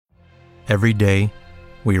Every day,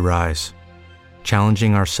 we rise,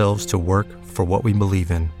 challenging ourselves to work for what we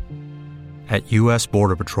believe in. At U.S.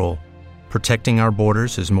 Border Patrol, protecting our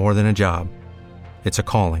borders is more than a job. It's a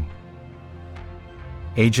calling.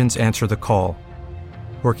 Agents answer the call,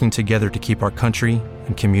 working together to keep our country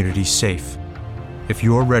and communities safe. If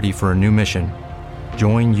you're ready for a new mission,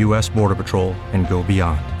 join U.S. Border Patrol and go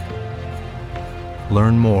beyond.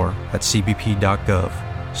 Learn more at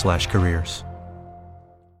cbp.gov/careers.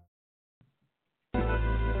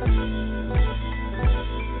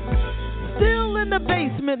 Still in the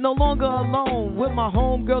basement, no longer alone, with my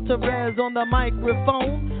homegirl Terez on the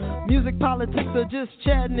microphone. Music, politics, or just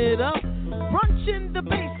chatting it up. Brunch in the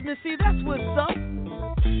basement, see that's what's up.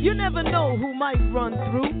 You never know who might run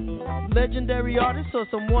through. Legendary artist or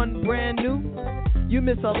someone brand new. You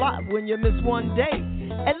miss a lot when you miss one day.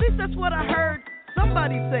 At least that's what I heard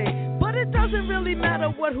somebody say. But it doesn't really matter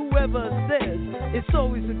what whoever says. It's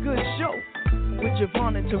always a good show with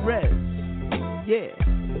JaVonne and Terez. Yeah.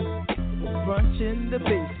 Brunch in the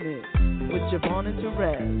basement with JaVonne and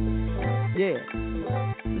Terez. Yeah.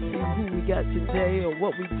 Let's see who we got today or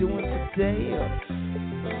what we doing today or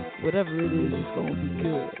whatever it is, it's gonna be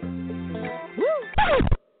good. Woo!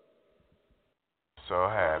 So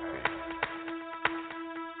happy.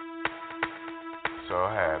 So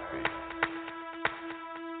happy.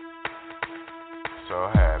 So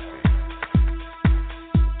happy.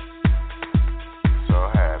 So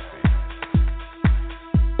happy.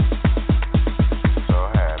 So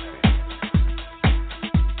happy.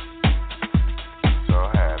 So happy. So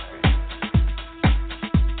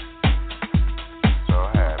happy. So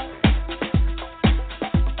happy.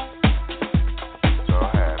 So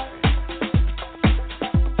happy.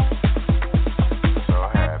 So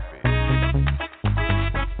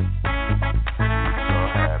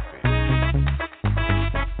happy.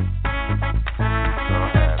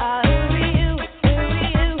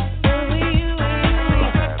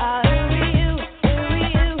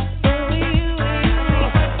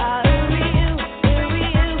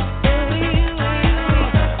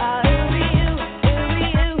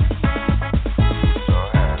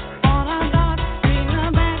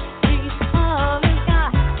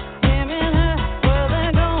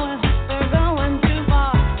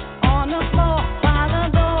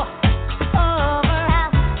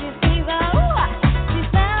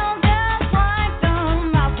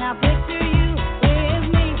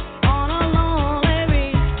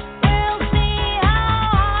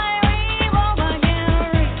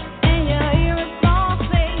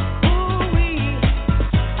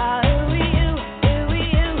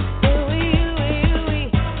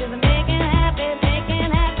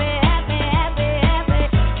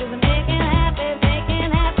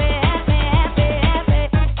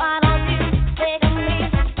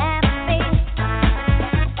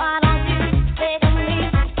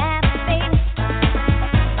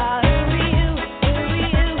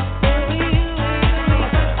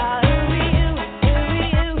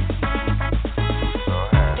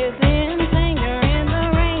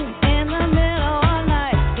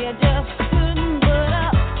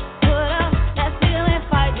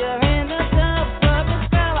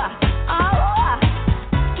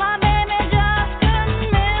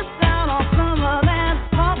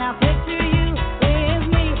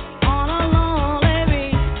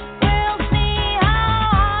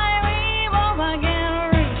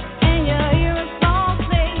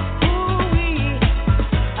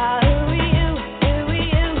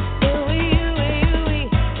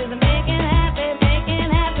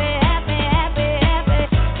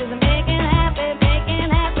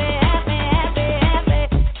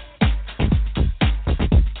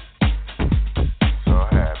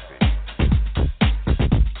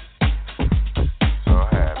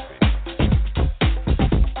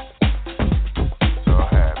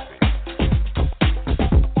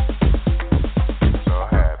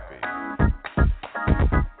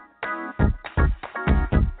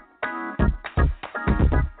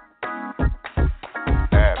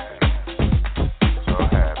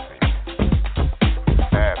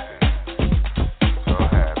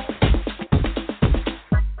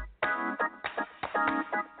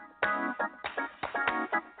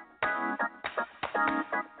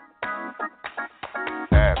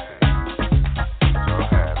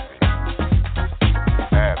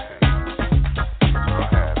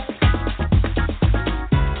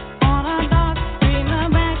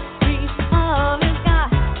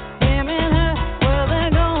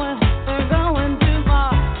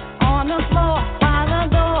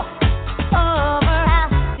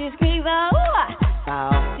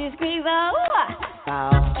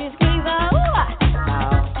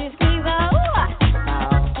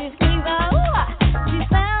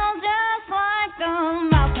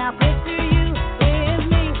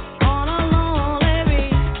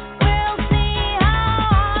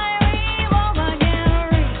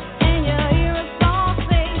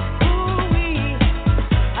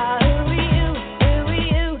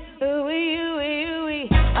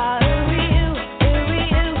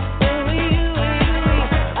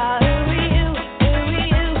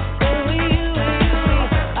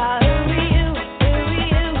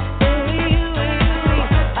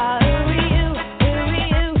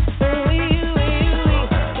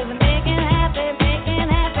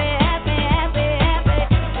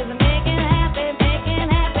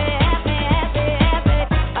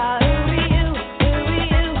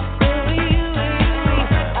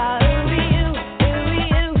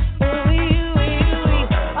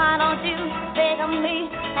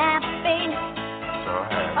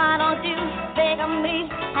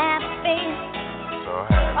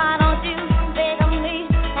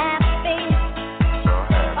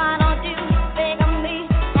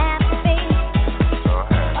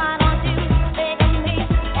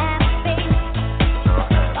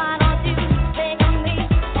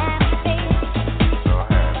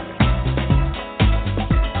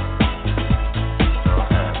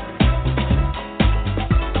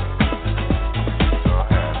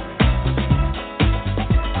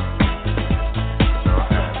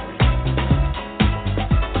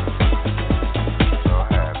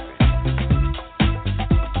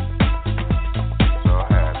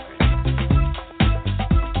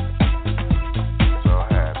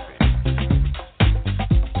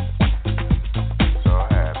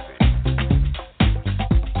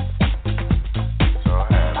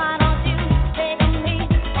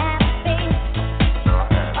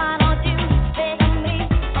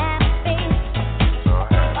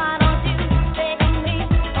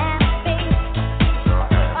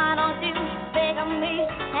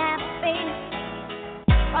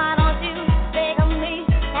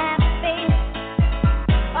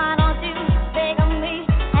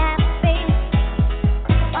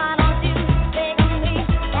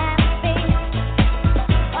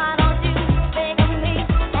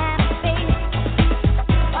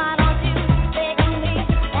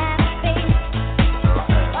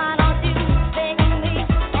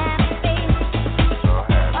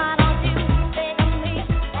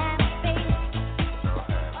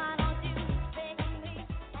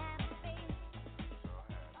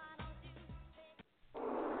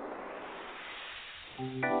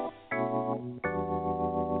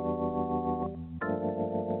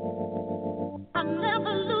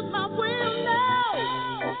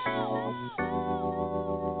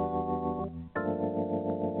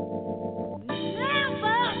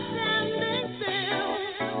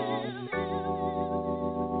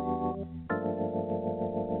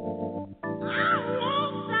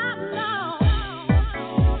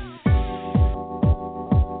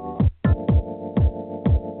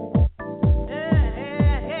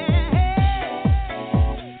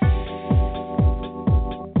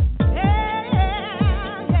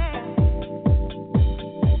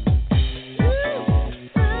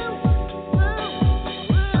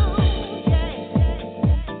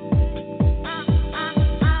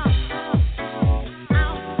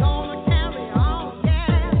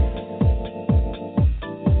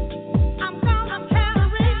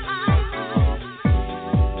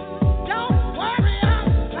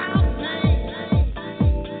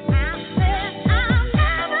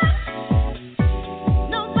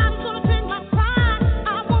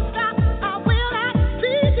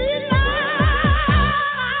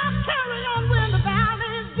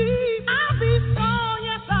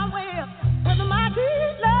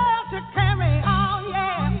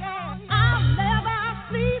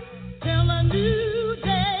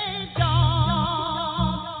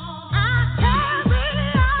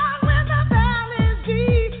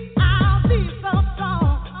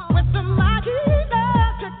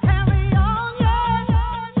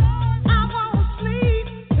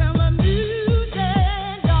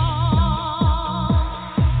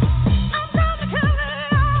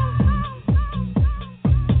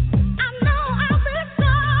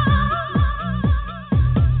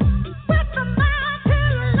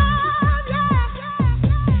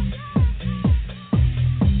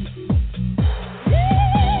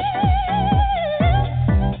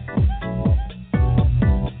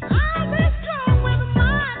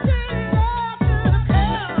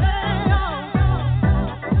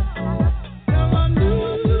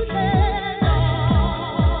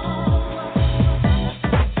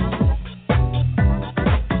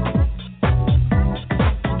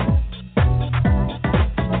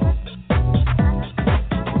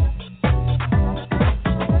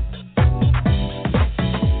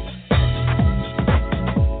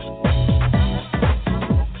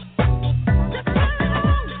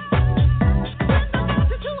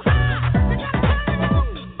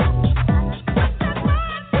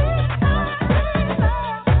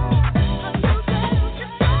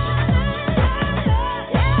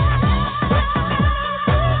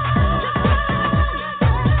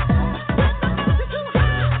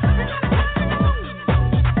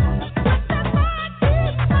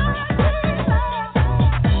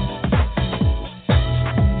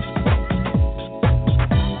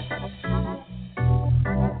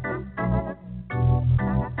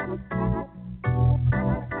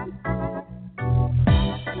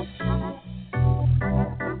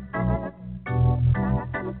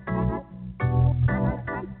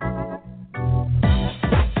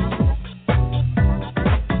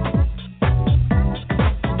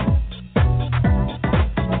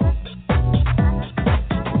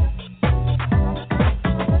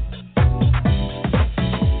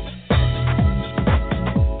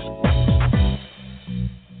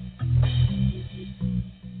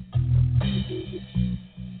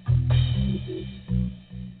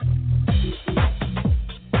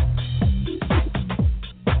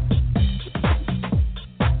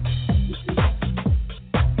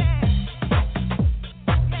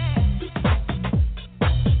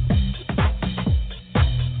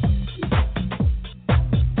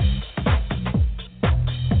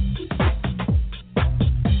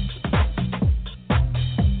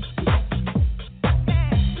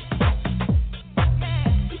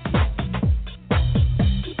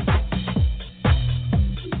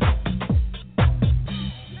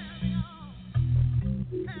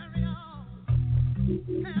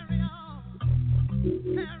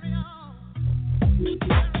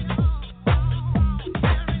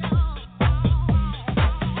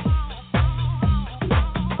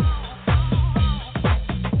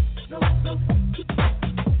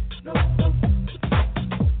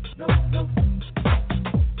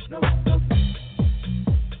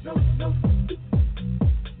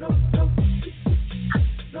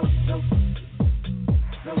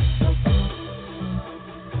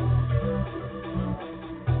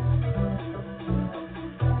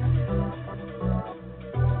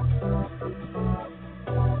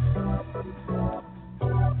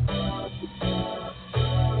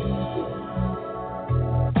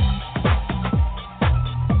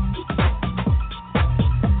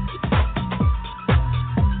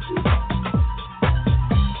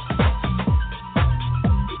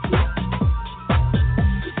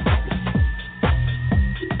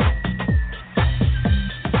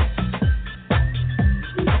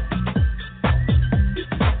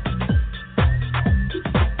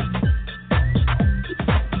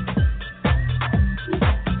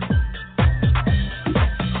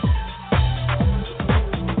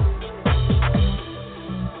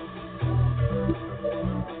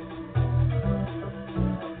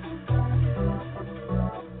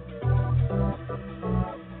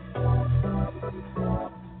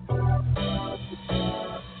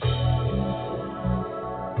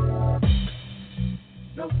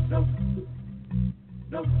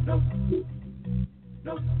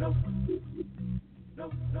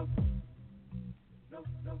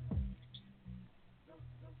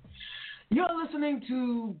 You're listening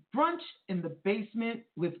to Brunch in the Basement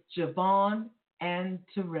with JaVonne and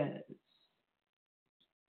Terez.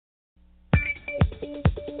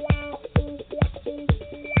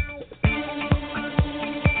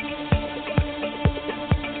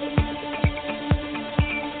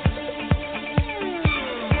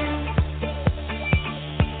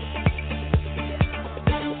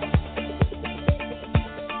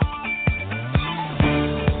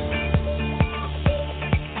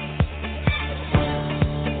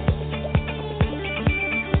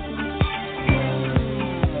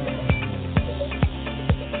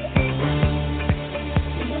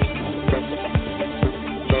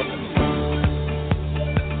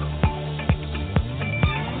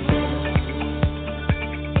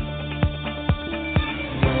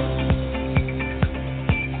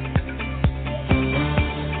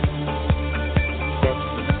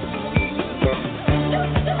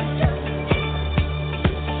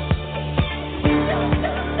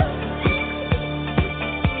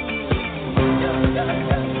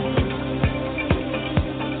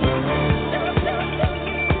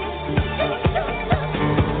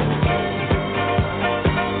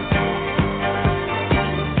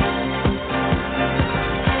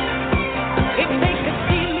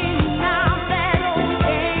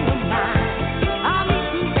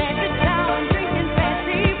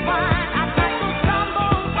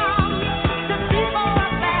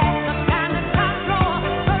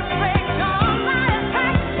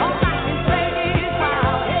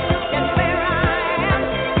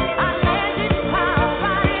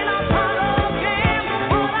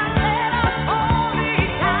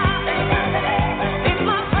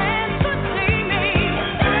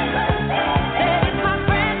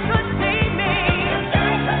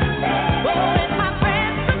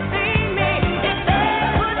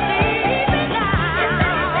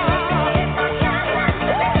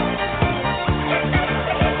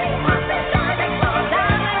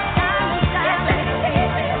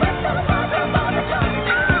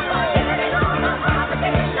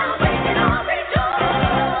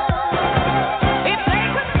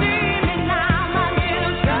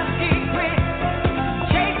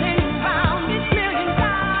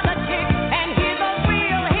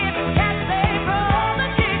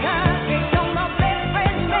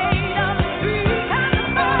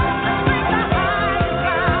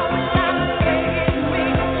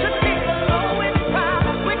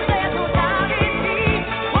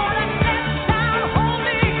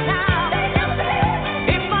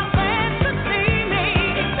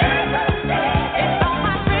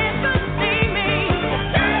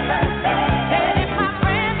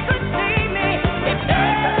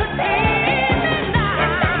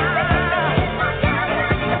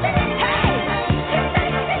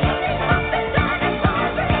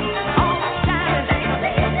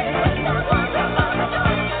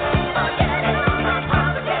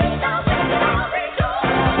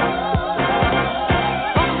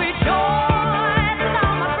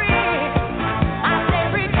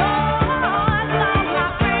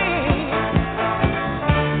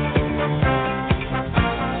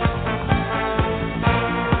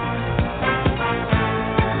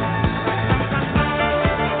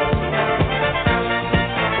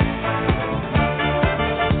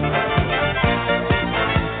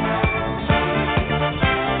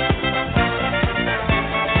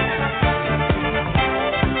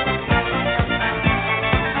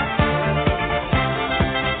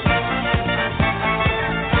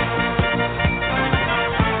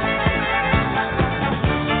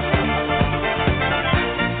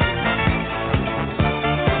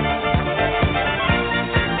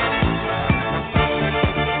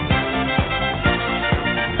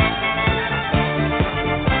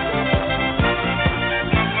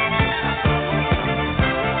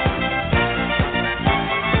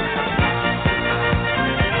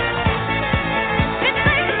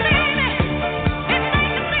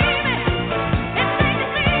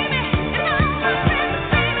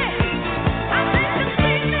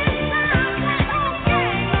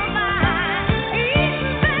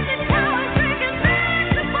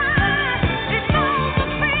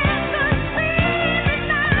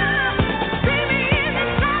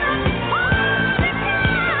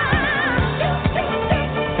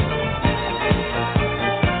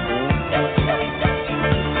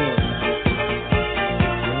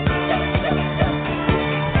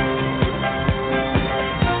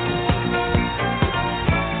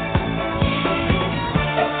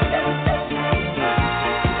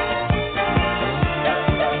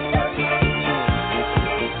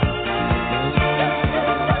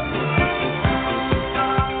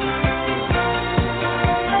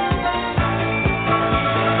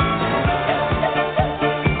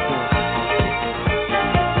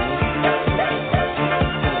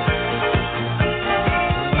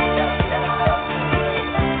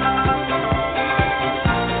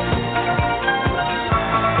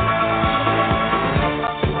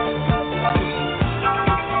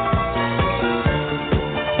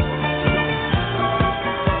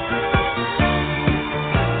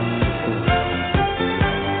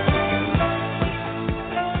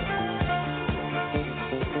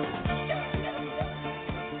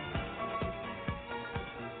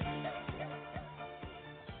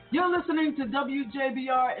 You're listening to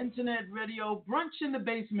WJBR Internet Radio, Brunch in the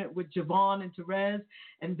Basement with JaVonne and Terez,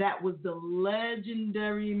 and that was the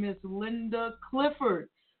legendary Miss Linda Clifford,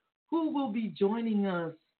 who will be joining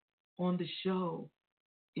us on the show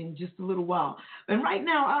in just a little while. And right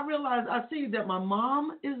now, I see that my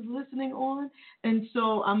mom is listening on, and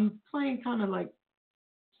so I'm playing kind of like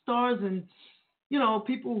stars and, you know,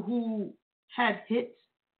 people who had hits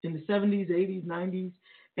in the 70s, 80s, 90s,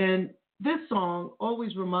 and this song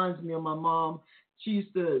always reminds me of my mom. She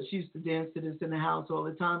used to dance to this in the house all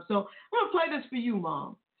the time. So I'm gonna play this for you,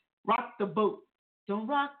 Mom. Rock the boat. Don't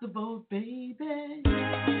rock the boat, baby.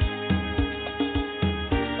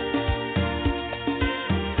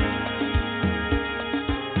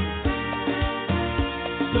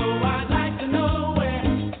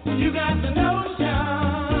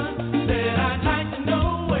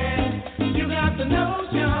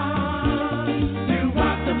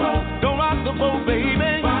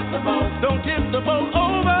 Don't tip the boat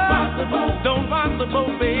over. Rock the boat. Don't rock the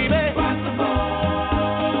boat, baby. Rock the boat.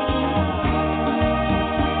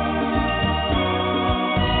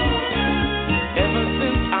 Ever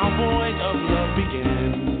since our voyage of love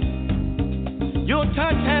began, your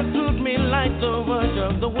touch has soothed me like the rush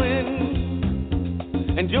of the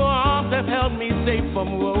wind, and your arms have held me safe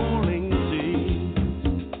from rolling seas.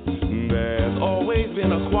 There's always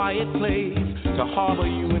been a quiet place to harbor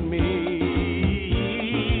you and me.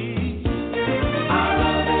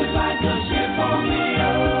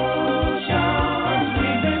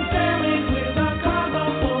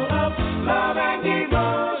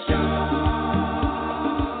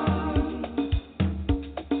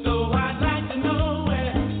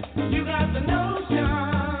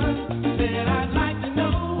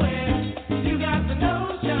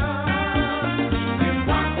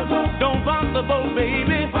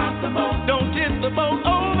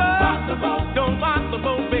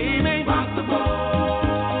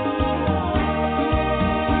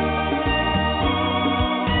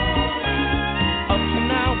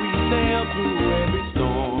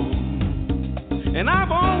 And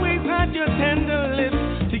I've always had your tender lips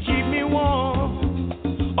to keep me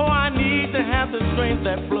warm. Oh, I need to have the strength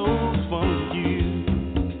that flows from you.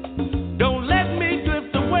 Don't let me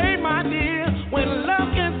drift away, my dear, when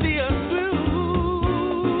love can see us through.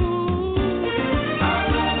 Our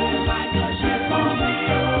love is like a ship on the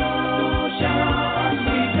ocean.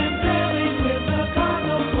 We've been sailing with a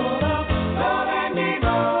cargo full of love and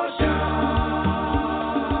devotion.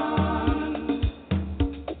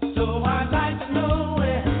 So I'd like to know.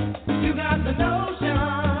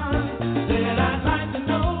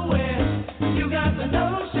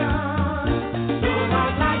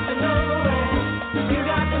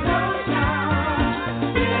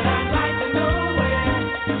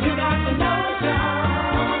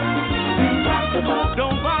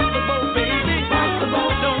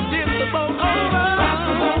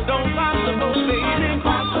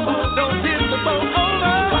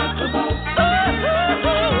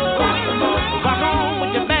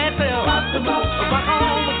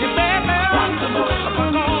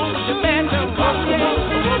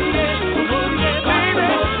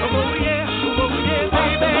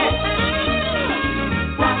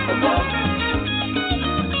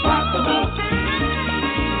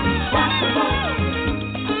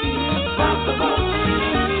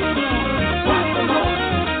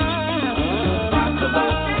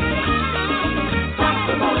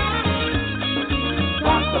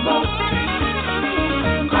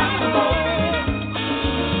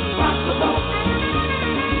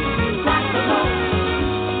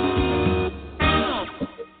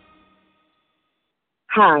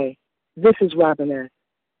 Hi, this is Robin S.,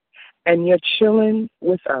 and you're chilling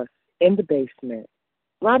with us in the basement.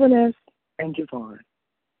 Robin S. and JaVonne.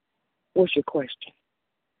 What's your question?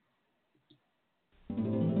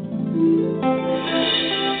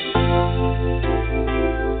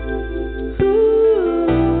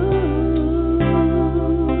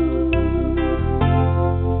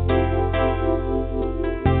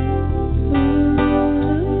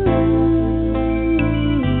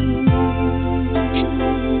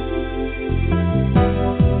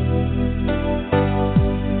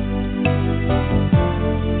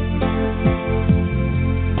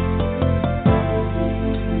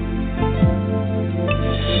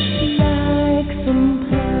 Like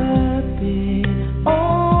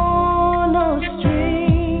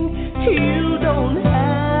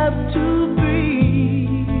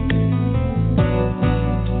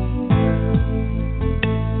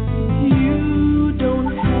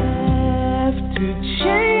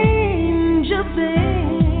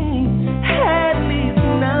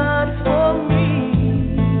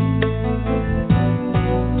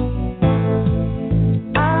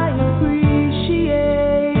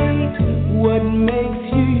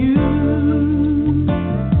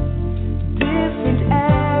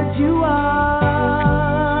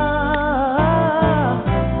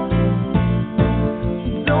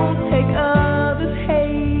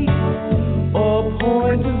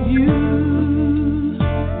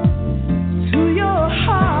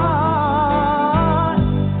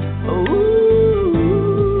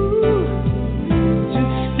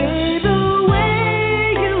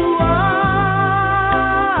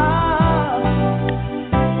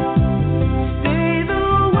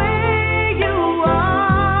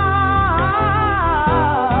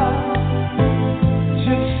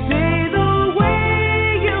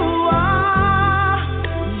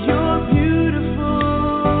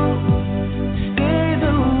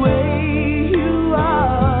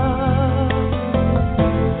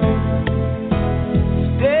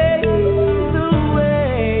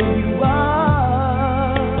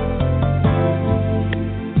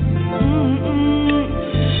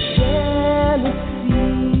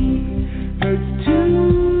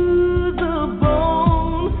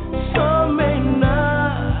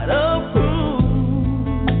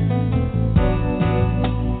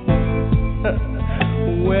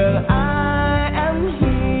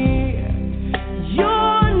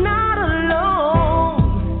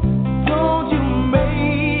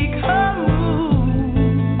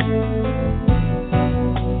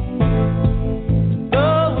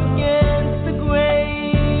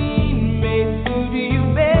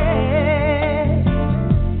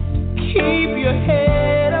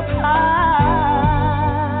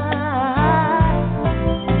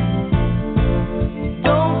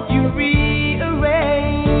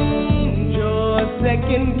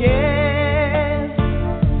yes,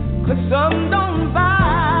 'cause some don't buy.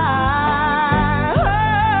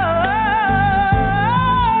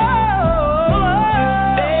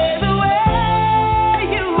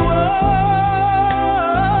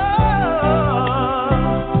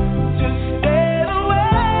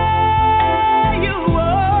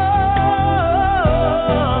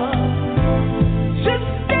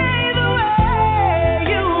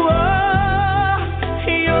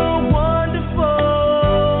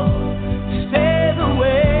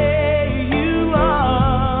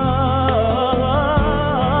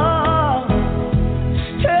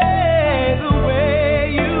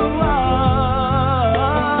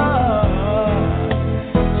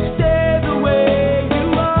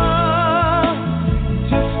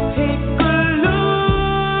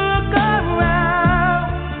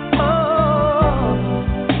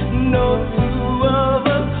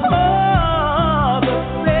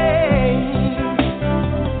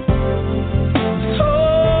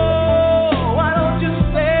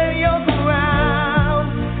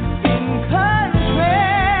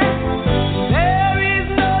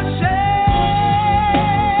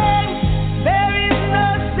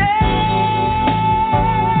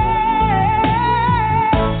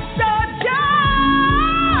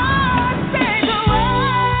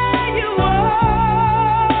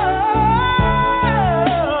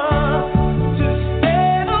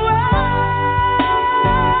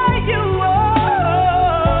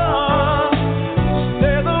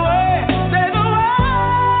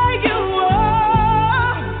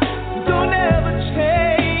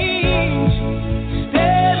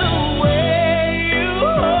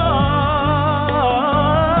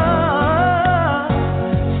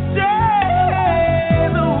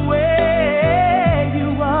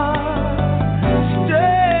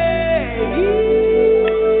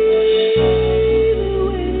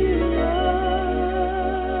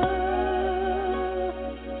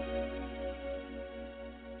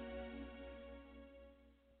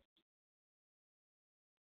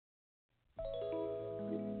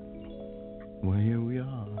 Well, here we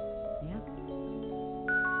are. Yep.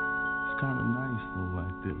 It's kind of nice though,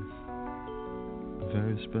 like this. A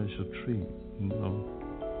very special treat, you know.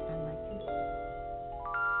 I like it.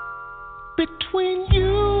 Between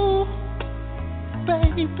you,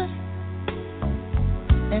 baby,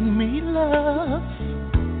 and me, love,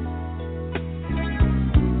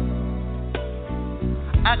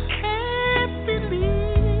 I can't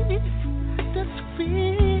believe this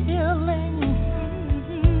feeling.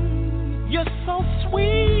 You're so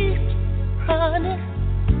sweet, honey,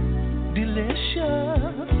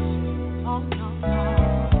 delicious. Oh, no.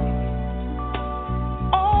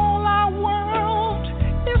 All I want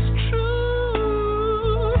is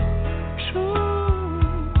true,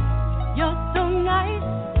 true. You're so nice,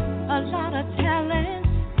 a lot of talent.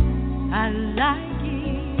 I like it.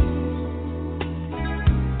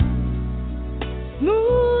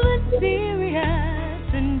 Smooth and serious,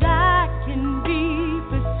 and I can be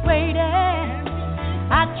persuaded.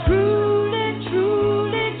 I truly,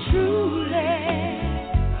 truly, truly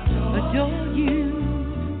adore you.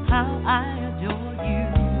 How I adore you.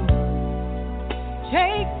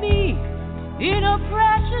 Take me in a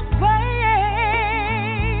precious way,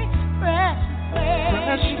 precious way.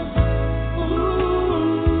 Precious.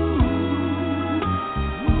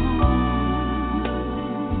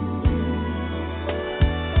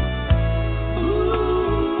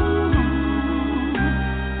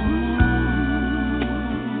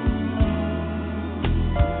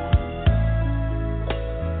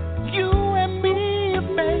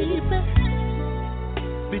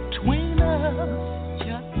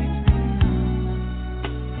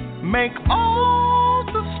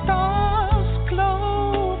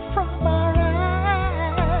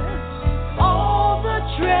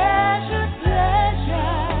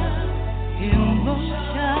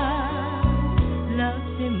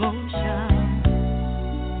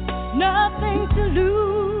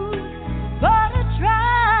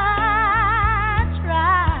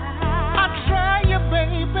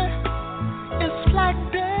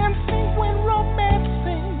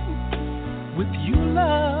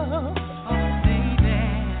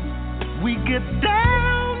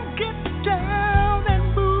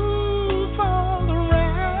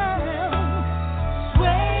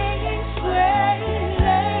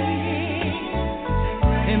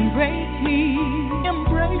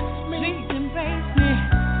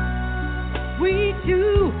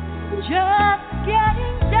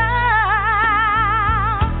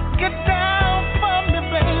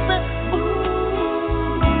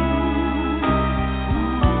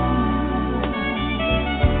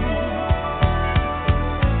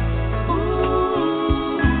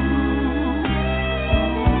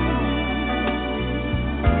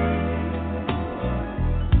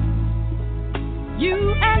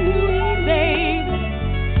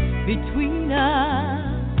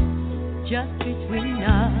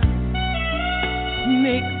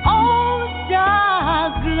 make all the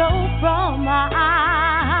stars glow from my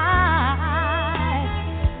eyes.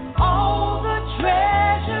 All the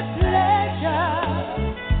treasure, pleasure,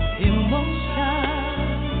 emotion,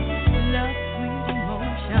 love, sweet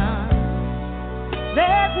emotion.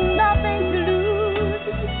 There's nothing to lose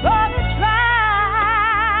but to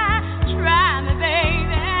try. Try me,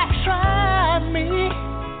 baby. Try me.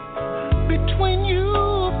 Between you,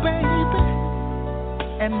 baby,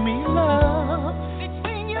 and me, love.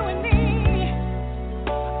 Between you and me,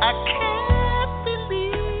 I can't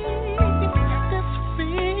believe this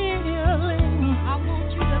feeling. I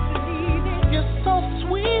want you to believe it. You're so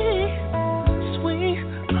sweet, sweet,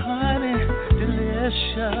 honey,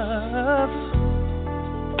 delicious.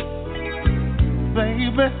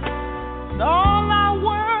 Baby, all our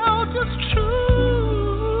world is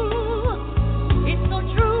true. It's so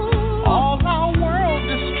true. All our world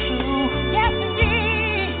is true. Yes,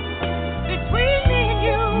 indeed. Between me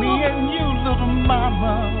and you, little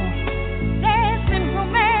mama. dancing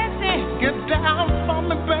romantic. Get down for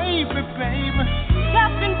me, baby, baby.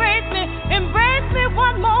 Just embrace me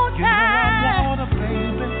one more You know I time. want to,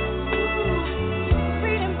 baby.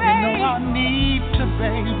 Sweet You embrace. know I need to,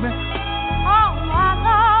 baby. Oh, my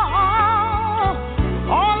love.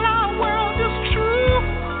 All our world is true.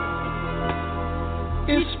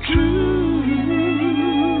 It's true.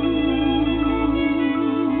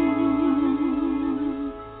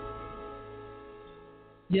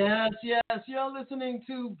 Yes, yes. You're listening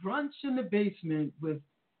to Brunch in the Basement with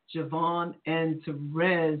JaVonne and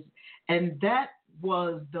Terez. And that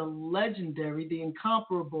was the legendary, the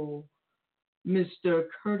incomparable Mr.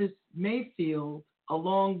 Curtis Mayfield,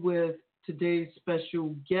 along with today's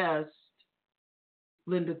special guest,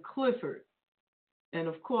 Linda Clifford. And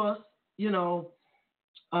of course, we're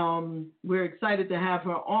excited to have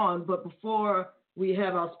her on. But before we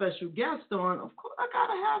have our special guest on, of course, I got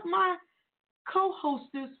to have my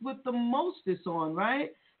co-hostess with the mostest on,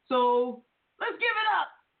 right? So let's give it up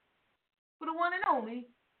for the one and only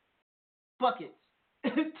Buckets,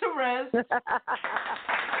 Terez. Good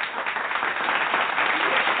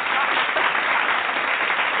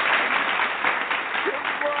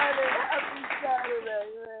morning. Happy Saturday,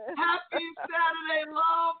 man. Happy Saturday,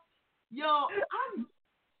 love. Yo,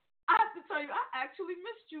 I have to tell you, I actually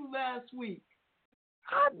missed you last week.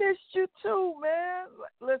 I missed you too, man.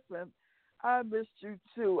 Listen, I missed you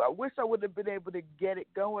too. I wish I would have been able to get it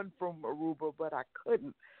going from Aruba, but I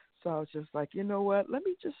couldn't. So I was just like, you know what? Let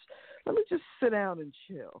me just sit down and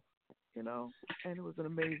chill, And it was an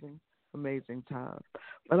amazing time.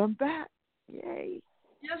 But I'm back. Yay.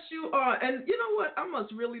 Yes, you are. And you know what? I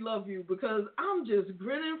must really love you because I'm just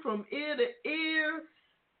grinning from ear to ear.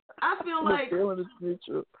 I feel like the feeling is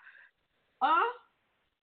mutual.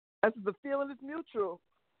 The feeling is mutual.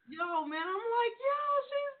 Yo, man, I'm like,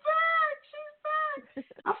 she's back. She's back.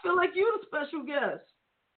 I feel like you're the special guest.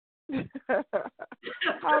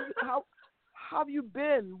 How have you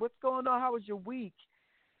been? What's going on? How was your week?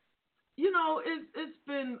 It's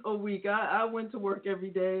been a week. I went to work every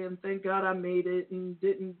day, and thank God I made it and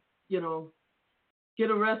didn't, get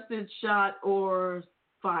arrested, shot, or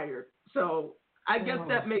fired. So I guess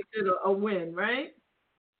that makes it a win, right?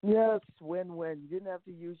 Yes, win-win. You didn't have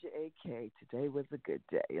to use your AK. Today was a good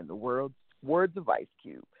day in the words of Ice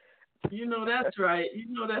Cube. That's right.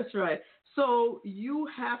 That's right. So you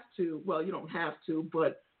have to, well, you don't have to,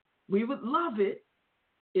 but we would love it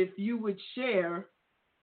if you would share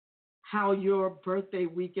how your birthday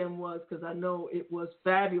weekend was, because I know it was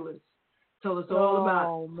fabulous. Tell us all about it.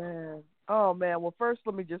 Oh, man. Well, first,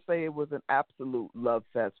 let me just say it was an absolute love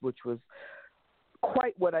fest, which was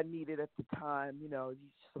quite what I needed at the time.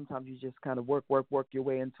 Sometimes you just kind of work your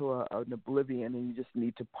way into an oblivion, and you just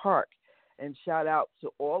need to park. And shout out to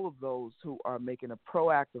all of those who are making a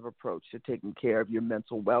proactive approach to taking care of your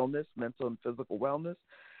mental and physical wellness,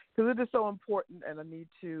 because it is so important. And I need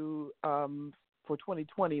to, for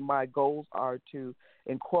 2020, my goals are to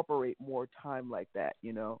incorporate more time like that,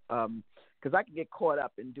 because I can get caught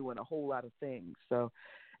up in doing a whole lot of things. So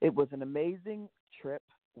it was an amazing trip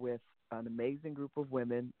with an amazing group of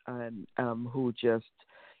women and who just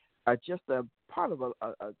are just a part of a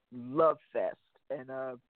love fest, and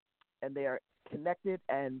they are connected.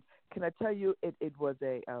 And can I tell you, it was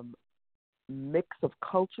a mix of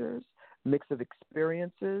cultures, mix of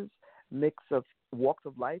experiences, mix of walks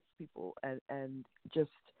of life, people, and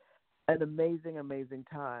just an amazing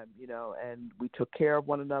time, and we took care of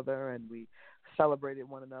one another, and we celebrated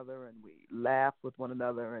one another, and we laughed with one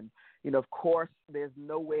another. And, of course, there's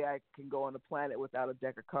no way I can go on the planet without a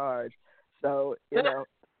deck of cards. So,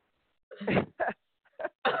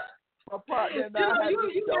 my partner and You know, I had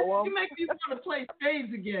to show him. you make me want to play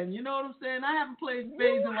spades again. You know what I'm saying? I haven't played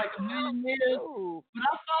spades in like a million years. But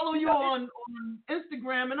I follow you on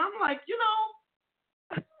Instagram, and I'm like, you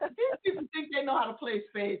know, these people think they know how to play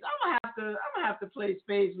spades. I'm gonna have to play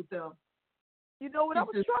spades with them. You know what I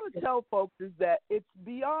was trying to tell folks is that it's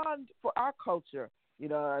beyond for our culture. You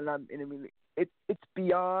know, and I mean, it's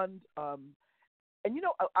beyond. And you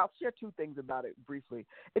know, I'll share two things about it briefly.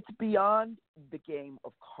 It's beyond the game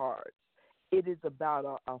of cards. It is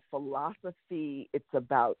about a philosophy. It's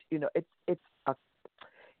about, you know, it's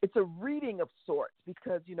a reading of sorts,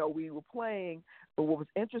 because, you know, we were playing, but what was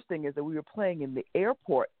interesting is that we were playing in the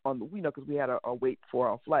airport because we had a wait for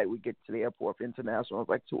our flight. We get to the airport for international, it was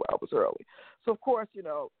like 2 hours early. So, of course, you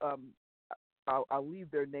know, I'll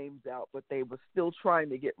leave their names out, but they were still trying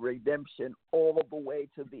to get redemption all the way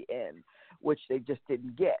to the end, which they just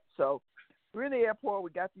didn't get. So we're in the airport.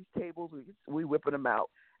 We got these tables. We whipping them out.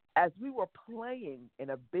 As we were playing in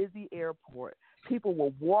a busy airport, people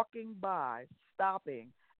were walking by,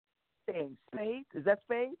 stopping, saying, "Spades? Is that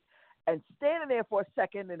spades?" And standing there for a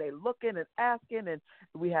second, and they looking and asking. And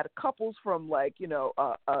we had couples from, like, you know,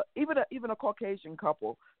 even a Caucasian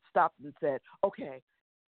couple stopped and said, "Okay,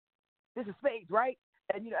 this is spades, right?"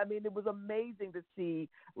 And, you know, I mean, it was amazing to see,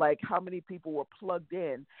 like, how many people were plugged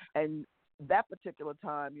in. And that particular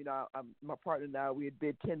time, you know, my partner and I, we had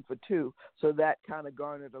bid 10 for 2. So that kind of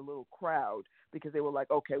garnered a little crowd, because they were like,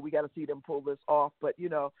 okay, we got to see them pull this off. But, you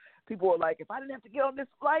know, people were like, if I didn't have to get on this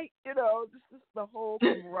flight, you know, this is the whole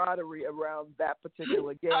camaraderie around that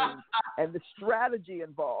particular game and the strategy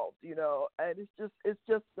involved, you know. And it's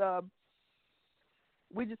just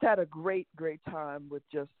we just had a great time with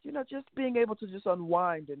just being able to just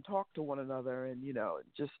unwind and talk to one another, and, you know,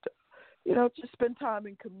 just spend time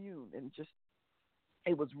and commune, and just,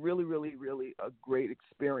 it was really, really, really a great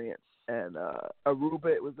experience. And Aruba,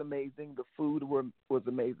 it was amazing. The food was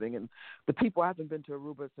amazing, and the people, I haven't been to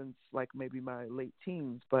Aruba since like maybe my late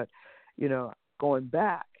teens, but, you know, going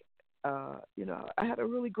back, you know, I had a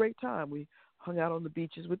really great time. We hung out on the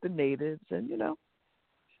beaches with the natives, and, you know,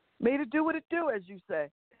 made it do what it do, as you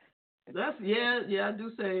say. Yeah, I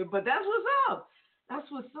do say it, but that's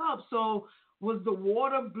what's up. So was the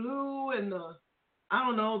water blue and the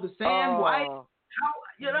sand white?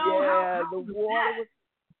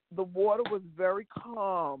 The water was very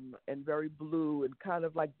calm and very blue and kind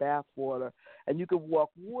of like bath water, and you could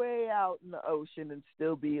walk way out in the ocean and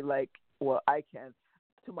still be like, well, I can,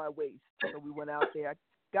 to my waist. So we went out there. I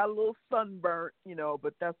got a little sunburnt, you know,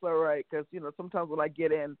 but that's all right, because, you know, sometimes when I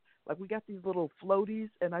get in, like, we got these little floaties,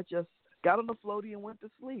 and I just got on the floaty and went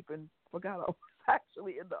to sleep and forgot I was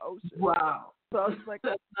actually in the ocean. Wow. So I was like,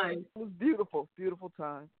 that's nice. It was beautiful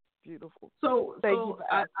time. Beautiful. So thank you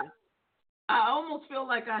for asking. I almost feel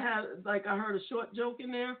like I heard a short joke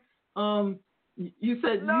in there. You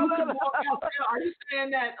said no, could walk out there. Are you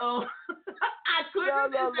saying that I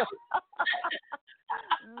couldn't?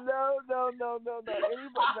 No. No.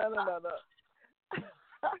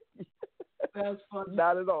 That's funny.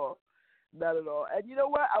 Not at all. And you know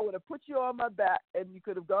what? I would have put you on my back, and you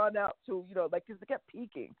could have gone out to, you know, like, because it kept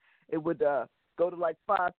peaking. It would go to like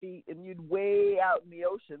 5 feet, and you'd way out in the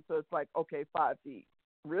ocean. So it's like, okay, 5 feet.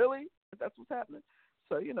 Really? That's what's happening?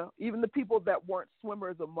 So, you know, even the people that weren't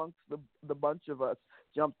swimmers amongst the bunch of us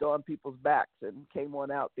jumped on people's backs and came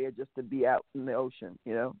on out there just to be out in the ocean,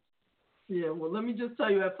 you know? Yeah, well, let me just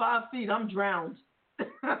tell you, at 5 feet, I'm drowned.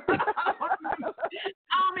 I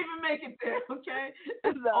don't even make it there, okay?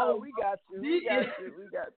 No, we got you. We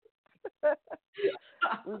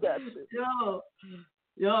got you.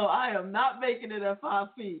 Yo, I am not making it at 5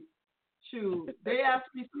 feet. Shoot. Somebody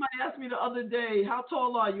asked me the other day, how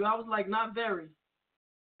tall are you? I was like, not very.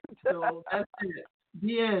 So that's it.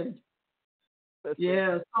 The end.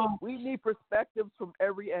 Yeah. So we need perspectives from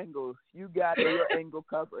every angle. You got your angle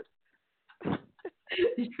covered.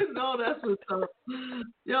 You know, that's what's up.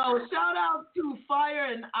 Yo, shout out to Fire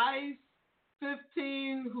and Ice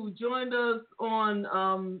 15 who joined us on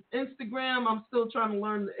Instagram. I'm still trying to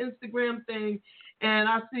learn the Instagram thing. And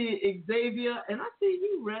I see Xavier, and I see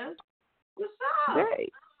you, Rez. What's up?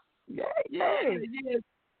 Yay.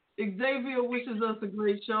 Xavier wishes us a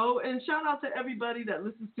great show. And shout out to everybody that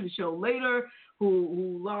listens to the show later,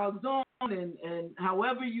 who logs on, and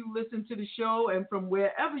however you listen to the show, and from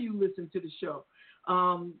wherever you listen to the show.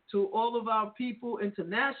 To all of our people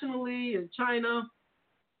internationally in China.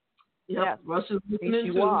 Yep, yes. Russia's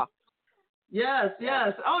listening too. Yes.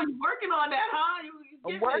 Oh, you're working on that, huh?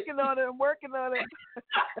 I'm working on it.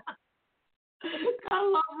 I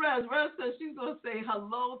love Rez. Rez says she's going to say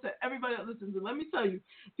hello to everybody that listens. And let me tell you,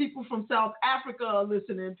 people from South Africa are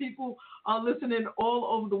listening. People are listening all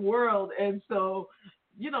over the world. And so,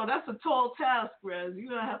 that's a tall task, Rez. You're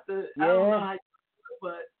going to have to, Yeah. I don't know how you do it,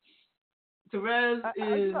 but Terez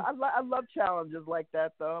is... I love challenges like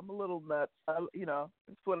that, though. I'm a little nuts.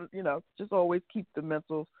 It's what, just always keep the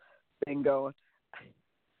mental thing going.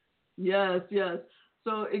 Yes.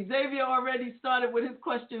 So Xavier already started with his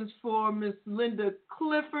questions for Miss Linda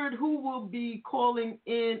Clifford, who will be calling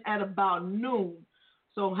in at about noon.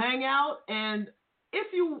 So hang out, and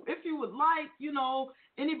if you would like,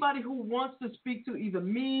 anybody who wants to speak to either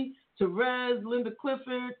me, Terez, Linda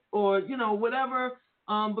Clifford, or whatever,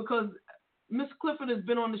 because Miss Clifford has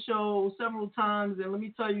been on the show several times, and let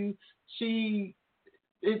me tell you, let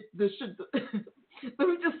me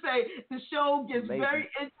just say, the show gets Amazing. very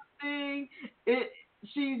interesting.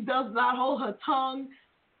 She does not hold her tongue.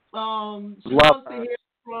 She wants to hear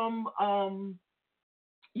from,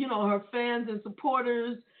 her fans and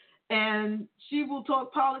supporters, and she will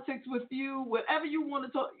talk politics with you, whatever you want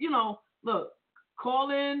to talk. Look, call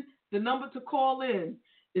in. The number to call in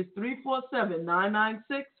is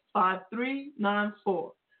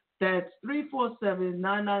 347-996-5394. That's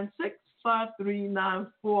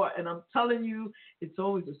 347-996-5394, and I'm telling you, it's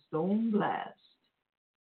always a stone blast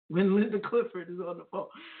when Linda Clifford is on the phone.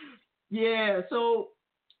 Yeah, so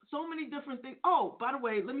many different things. Oh, by the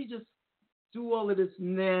way, let me just do all of this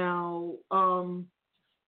now.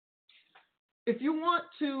 If you want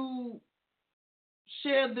to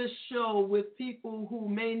share this show with people who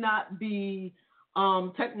may not be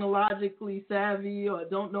technologically savvy or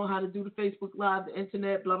don't know how to do the Facebook Live, the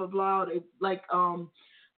internet, blah, blah, blah, they like to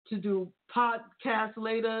do podcasts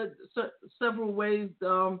later, several ways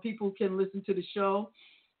people can listen to the show.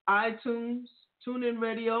 iTunes, TuneIn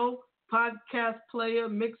Radio, Podcast Player,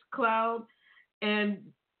 Mixcloud, and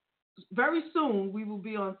very soon we will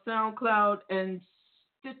be on SoundCloud and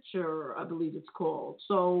Stitcher, I believe it's called.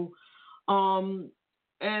 So, and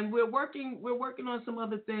we're working on some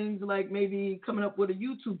other things, like maybe coming up with a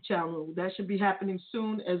YouTube channel. That should be happening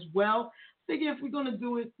soon as well. Figure if we're gonna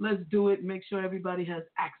do it, let's do it. Make sure everybody has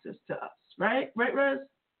access to us. Right, Rez?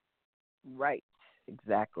 Right.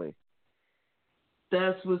 Exactly.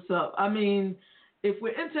 That's what's up. I mean, if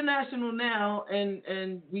we're international now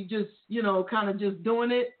and we just, kind of just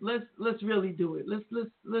doing it, let's really do it. Let's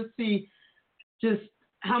see just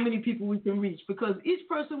how many people we can reach, because each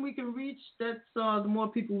person we can reach, that's the more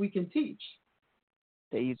people we can teach.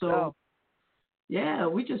 There you go. Yeah,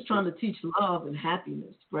 we're just trying to teach love and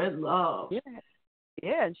happiness, spread love.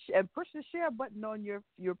 Yeah, and push the share button on your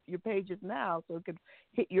pages now, so it could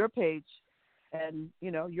hit your page. And,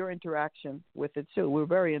 your interaction with it, too. We're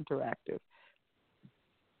very interactive.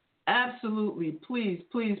 Absolutely. Please,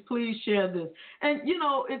 please, please share this. And,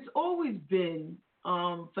 it's always been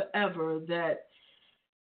forever that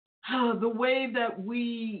the way that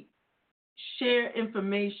we share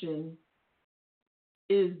information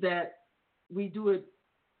is that we do it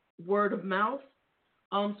word of mouth.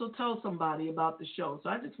 So tell somebody about the show. So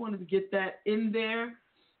I just wanted to get that in there.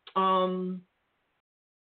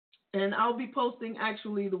 And I'll be posting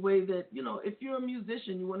actually the way that, if you're a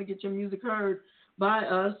musician, you want to get your music heard by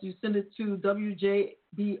us, you send it to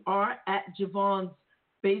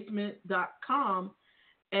wjbr@JaVonne'sBasement.com,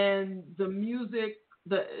 and the music,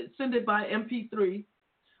 send it by MP3.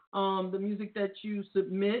 The music that you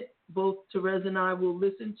submit, both Terez and I will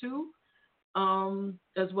listen to,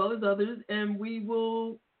 as well as others, and we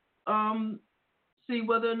will see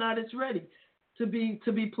whether or not it's ready to be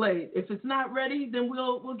played. If it's not ready, then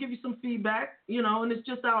we'll give you some feedback, and it's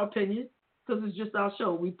just our opinion, because it's just our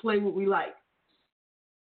show. We play what we like.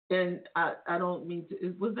 And I don't mean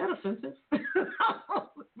to, was that offensive? I don't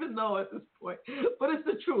even know at this point. But it's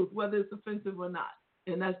the truth, whether it's offensive or not.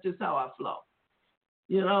 And that's just how I flow.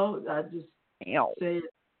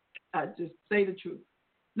 I just say the truth.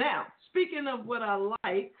 Now, speaking of what I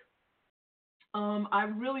like, I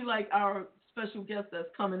really like our special guest that's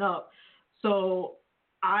coming up. So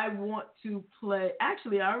I want to play,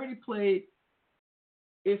 actually, I already played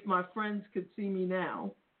If My Friends Could See Me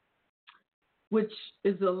Now, which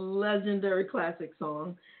is a legendary classic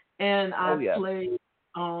song. And I played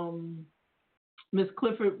Miss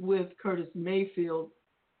Clifford with Curtis Mayfield,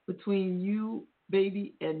 Between You,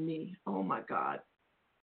 Baby, and Me. Oh, my God.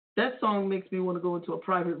 That song makes me want to go into a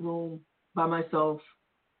private room by myself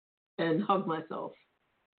and hug myself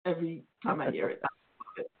every time I hear it.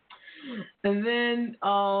 And then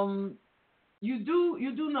you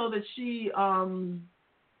do know that she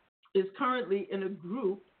is currently in a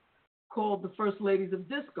group called the First Ladies of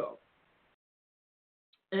Disco.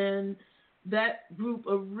 And that group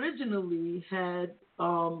originally had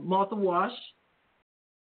Martha Wash,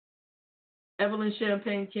 Evelyn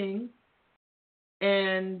Champagne King,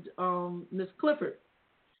 and Miss Clifford.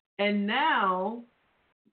 And now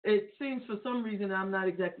it seems for some reason, I'm not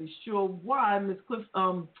exactly sure why,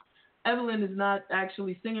 Evelyn is not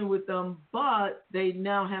actually singing with them, but they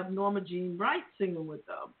now have Norma Jean Wright singing with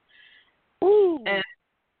them. Ooh. And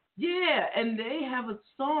yeah, and they have a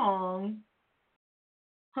song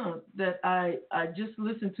that I just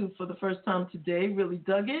listened to for the first time today, really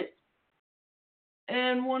dug it,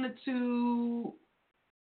 and wanted to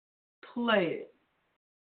play it,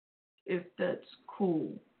 if that's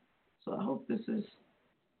cool. So I hope this is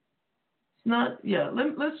not, yeah,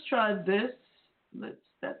 let's try this.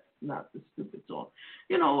 That's not the stupid song.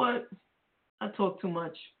 You know what? I talk too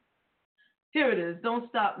much. Here it is. Don't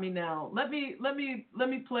stop me now. Let me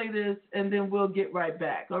play this, and then we'll get right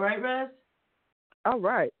back. All right, Rez? All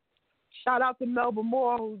right. Shout out to Melba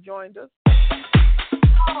Moore, who joined us.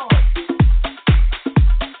 Oh.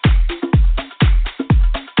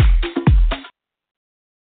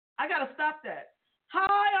 I gotta stop that.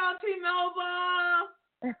 Hi, Auntie Melba.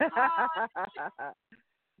 Hi.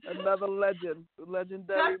 Another legend,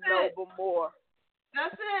 legendary Melba Moore.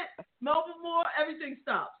 That's it. Melba Moore, everything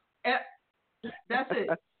stops. That's it.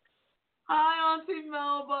 Hi, Auntie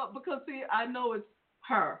Melba. Because, see, I know it's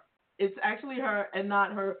her. It's actually her and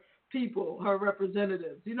not her people, her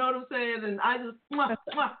representatives. You know what I'm saying? And I just,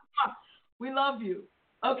 we love you.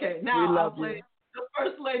 Okay, now I'll play the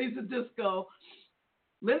First Ladies of Disco,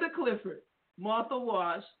 Linda Clifford, Martha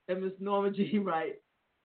Wash, and Miss Norma Jean Wright.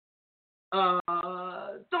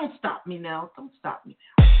 Don't stop me now. Don't stop me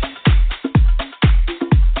now.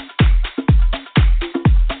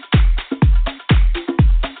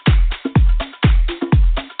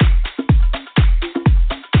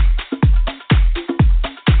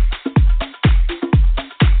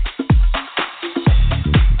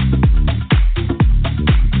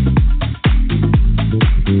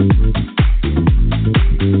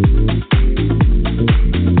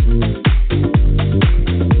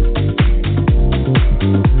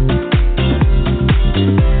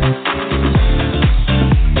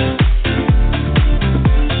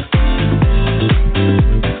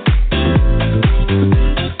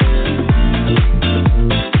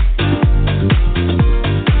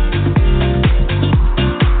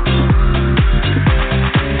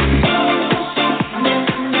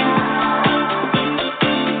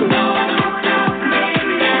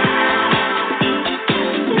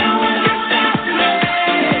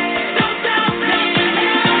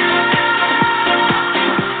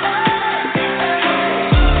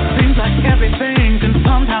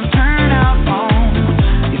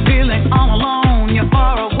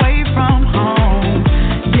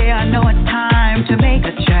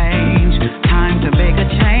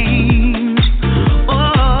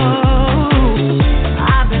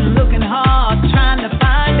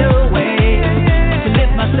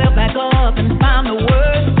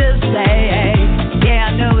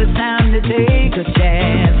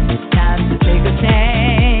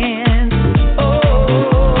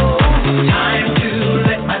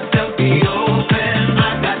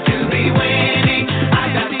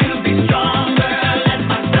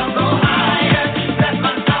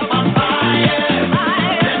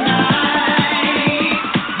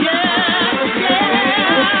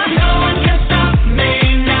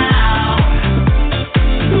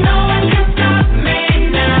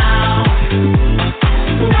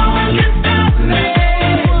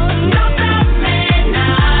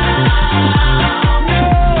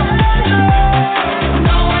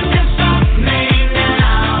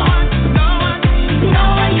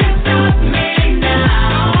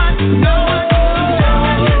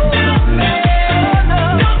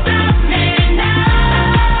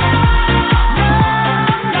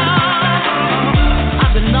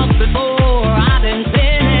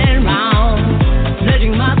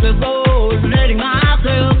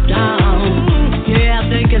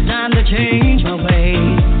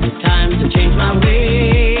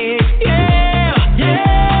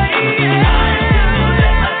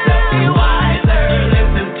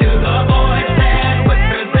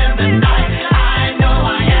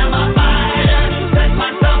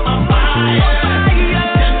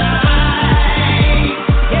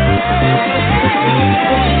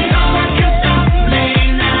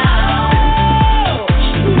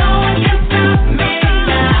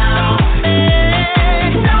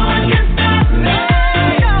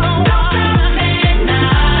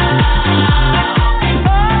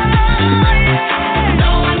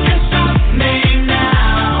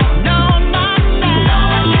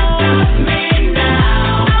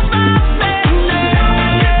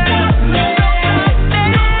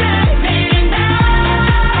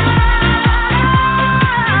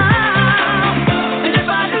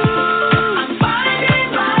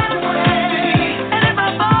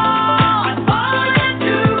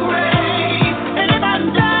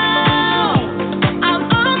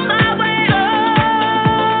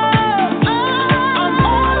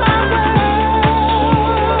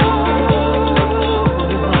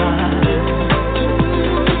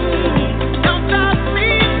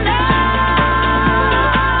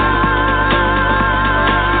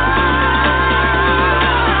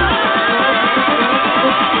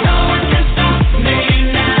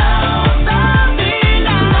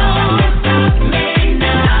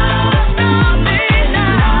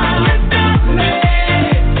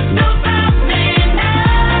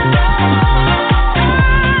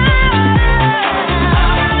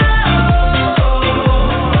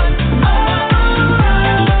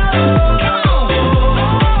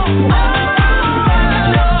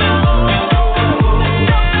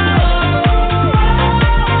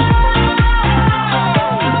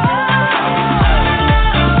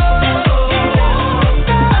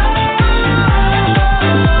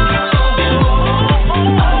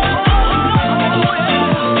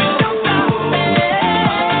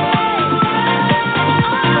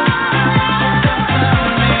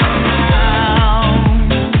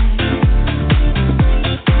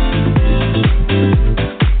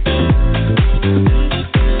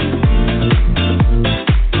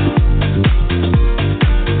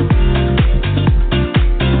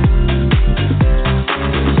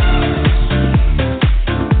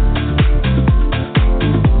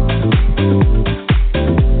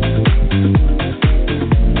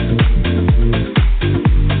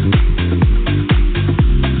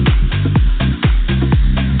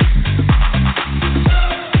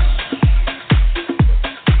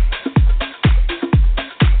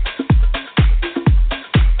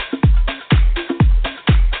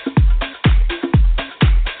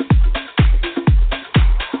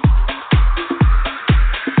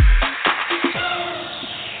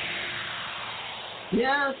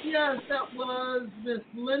 Yes, that was Miss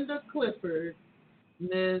Linda Clifford,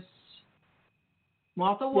 Miss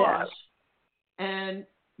Martha Wash, and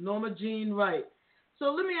Norma Jean Wright.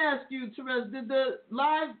 So let me ask you, Terez, did the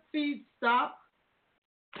live feed stop?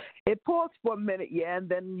 It paused for a minute, and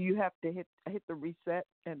then you have to hit the reset,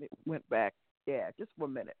 and it went back. Yeah, just for a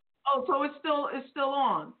minute. Oh, so it's still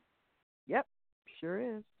on. Yep, sure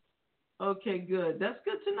is. Okay, good. That's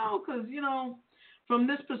good to know because from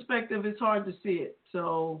this perspective, it's hard to see it.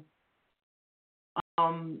 So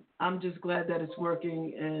I'm just glad that it's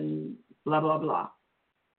working and blah blah blah.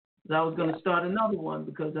 I was going to start another one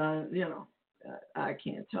because I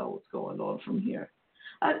can't tell what's going on from here.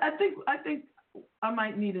 I think I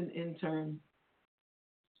might need an intern.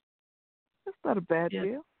 That's not a bad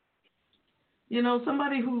deal.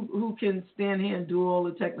 Somebody who can stand here and do all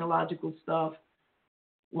the technological stuff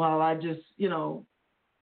while I just,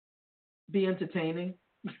 be entertaining.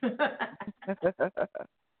 Yeah.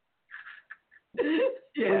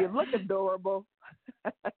 Well, you look adorable.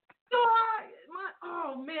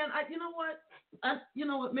 You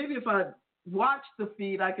know what? Maybe if I watch the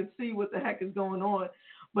feed, I could see what the heck is going on.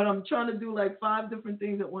 But I'm trying to do like 5 different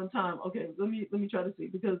things at one time. Okay, let me try to see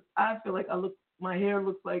because I feel like my hair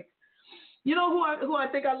looks like, who I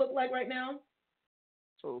think I look like right now.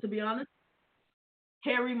 Oh. To be honest,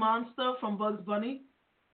 Hairy Monster from Bugs Bunny.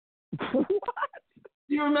 What?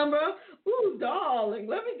 Do you remember? Ooh, darling,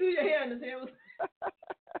 let me do your hair. And his hair was.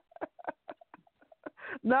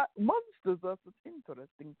 Not monsters are such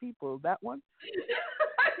interesting people. That one?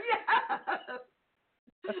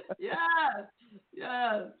 Yes.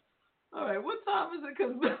 All right, what time is it?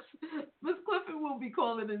 Because Miss Clifford will be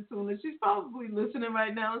calling in soon, and she's probably listening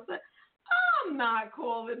right now and saying, I'm not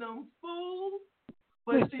calling them fools.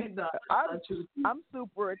 But she's not. I'm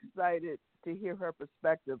super excited to hear her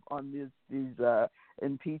perspective on these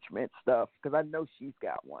impeachment stuff because I know she's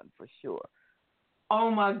got one for sure. Oh,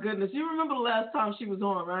 my goodness. You remember the last time she was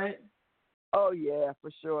on, right? Oh, yeah, for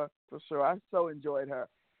sure. I so enjoyed her.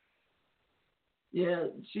 Yeah,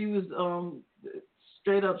 she was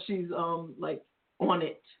straight up, she's like on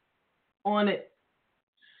it.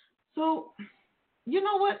 So, you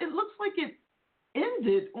know what? It looks like it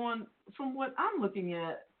ended from what I'm looking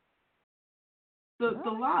at. The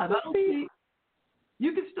live. I don't see.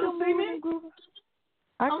 You can still see me?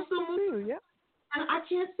 I can still see you, yeah. And I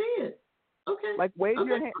can't see it. Okay. Like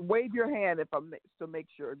wave your hand if I'm to make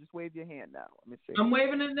sure. Just wave your hand now. Let me see. I'm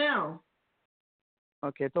waving it now.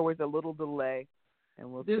 Okay, it's always a little delay,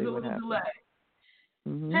 and we'll There's see a what little happens. delay.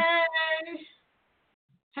 Mm-hmm.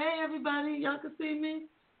 Hey, everybody, y'all can see me?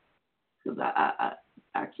 Because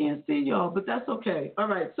I can't see y'all, but that's okay. All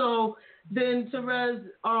right, so then Terez,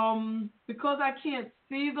 because I can't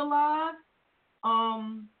see the live,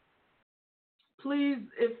 please,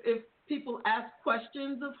 if people ask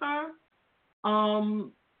questions of her,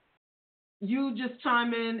 you just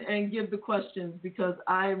chime in and give the questions because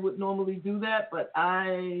I would normally do that, but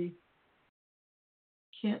I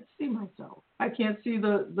can't see myself. I can't see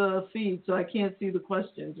the feed, so I can't see the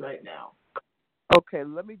questions right now. Okay,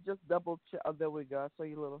 let me just double check. Oh, there we go. I saw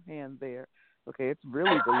your little hand there. Okay, it's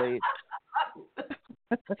really delayed.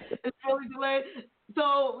 It's really delayed.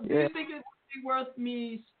 So do you think it would be worth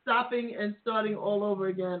me stopping and starting all over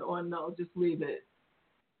again, or no, just leave it?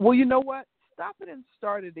 Well, you know what? Stop it and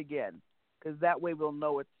start it again, because that way we'll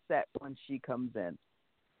know it's set when she comes in.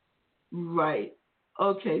 Right.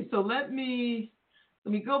 Okay, so let me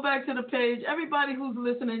go back to the page. Everybody who's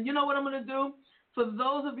listening, you know what I'm going to do? For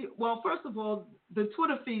those of you, well, first of all, the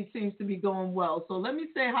Twitter feed seems to be going well. So let me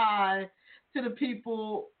say hi to the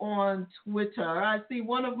people on Twitter. I see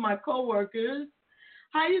one of my coworkers.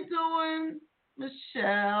 How you doing,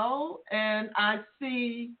 Michelle? And I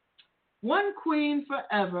see One Queen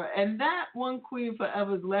Forever. And that One Queen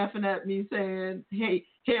Forever is laughing at me saying, hey,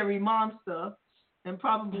 hairy monster. And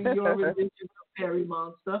probably your rendition of hairy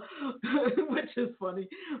monster, which is funny.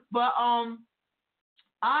 But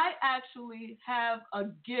I actually have a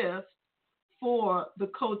gift for the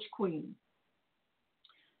Coach Queen.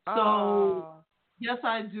 So, yes,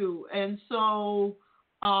 I do. And so,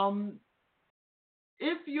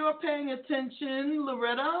 if you're paying attention,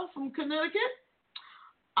 Loretta from Connecticut,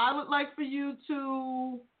 I would like for you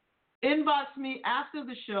to inbox me after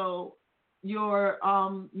the show your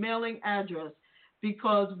mailing address,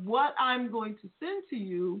 because what I'm going to send to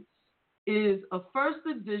you is a first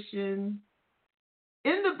edition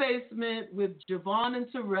In the Basement with JaVonne and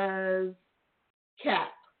Terez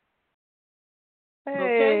cap.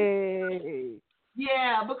 Hey. Okay?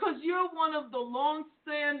 Yeah, because you're one of the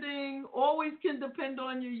long-standing, always can depend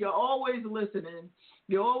on you. You're always listening.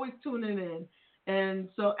 You're always tuning in. And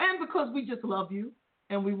because we just love you.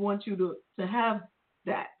 and we want you to have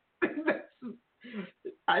that.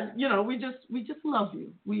 We just love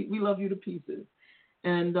you. We love you to pieces,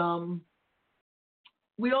 and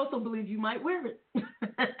we also believe you might wear it.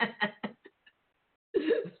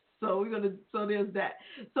 So there's that.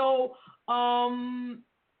 So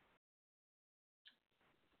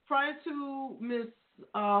prior to Miss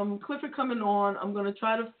Clifford coming on, I'm gonna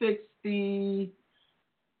try to fix the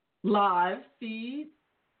live feed.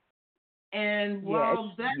 And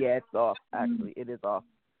while it's off. Actually, it is off.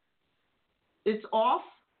 It's off?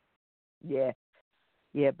 Yeah,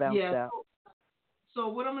 bounced out. So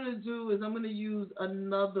what I'm going to do is I'm going to use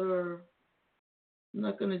another. I'm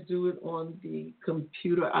not going to do it on the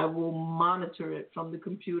computer. I will monitor it from the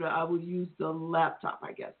computer. I will use the laptop,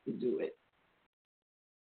 I guess, to do it.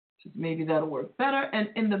 Just maybe that'll work better. And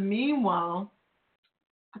in the meanwhile,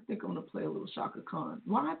 I think I'm going to play a little Shaka Khan.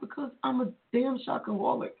 Why? Because I'm a damn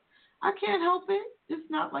Shakaholic. I can't help it. It's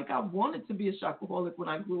not like I wanted to be a Shakaholic when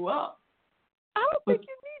I grew up. I don't think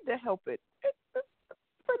you need to help it.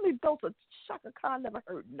 Certainly built a Shaka Khan never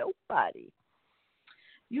hurt nobody.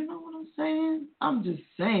 You know what I'm saying? I'm just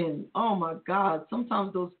saying. Oh my God!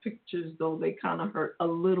 Sometimes those pictures, though, they kind of hurt a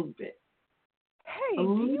little bit. Hey,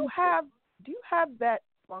 do you have that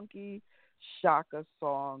funky Shaka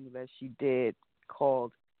song that she did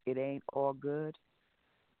called "It Ain't All Good"?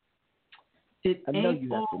 It I know ain't you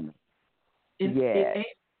have all. to know. It ain't.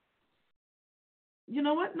 You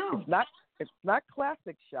know what? No. It's not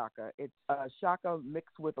classic Shaka. It's Shaka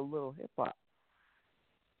mixed with a little hip hop.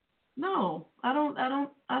 No, I don't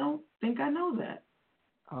think I know that.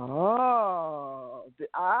 Oh, did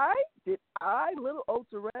I, little old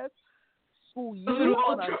Terez, school you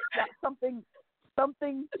on something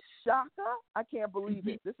Shaka? I can't believe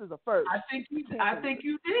it. This is a first. I think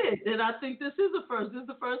you did, and I think this is a first. This is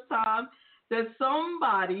the first time that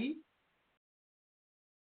somebody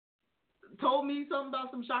told me something about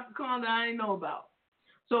some Shaka Khan that I didn't know about.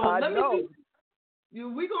 So let me see.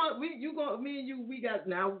 We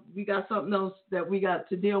got something else that we got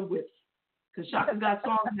to deal with. Because Shaka got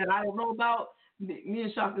songs that I don't know about. Me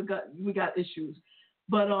and Shaka we got issues.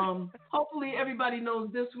 But hopefully everybody knows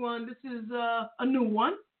this one. This is a new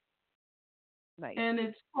one. Nice. And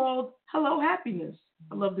it's called Hello Happiness.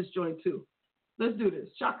 I love this joint too. Let's do this.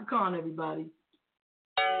 Shaka Khan, everybody.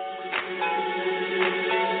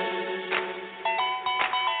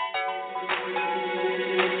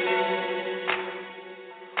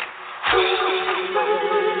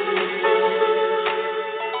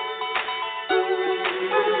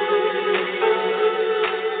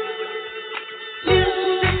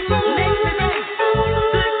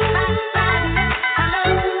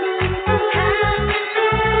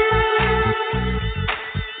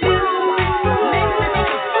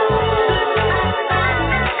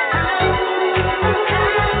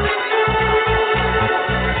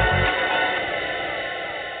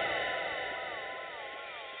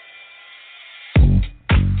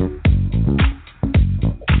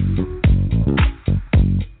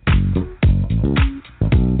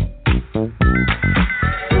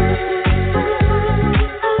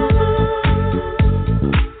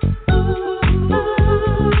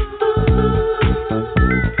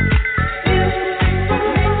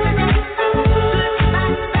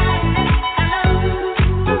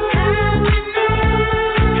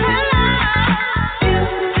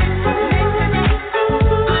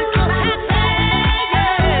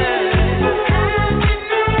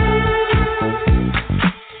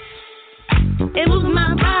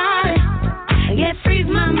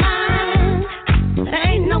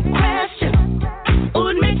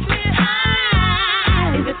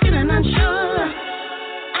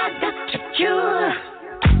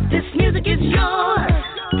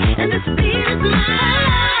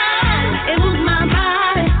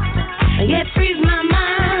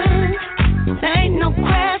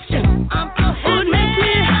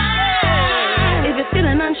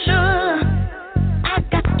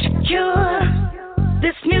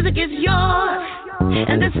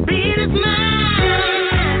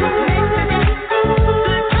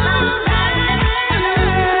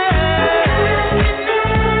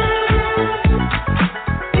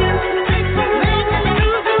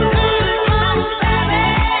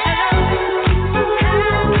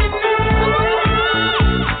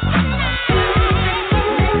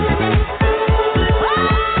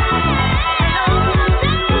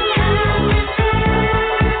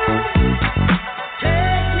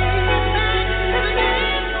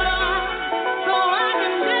 So I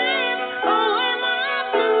can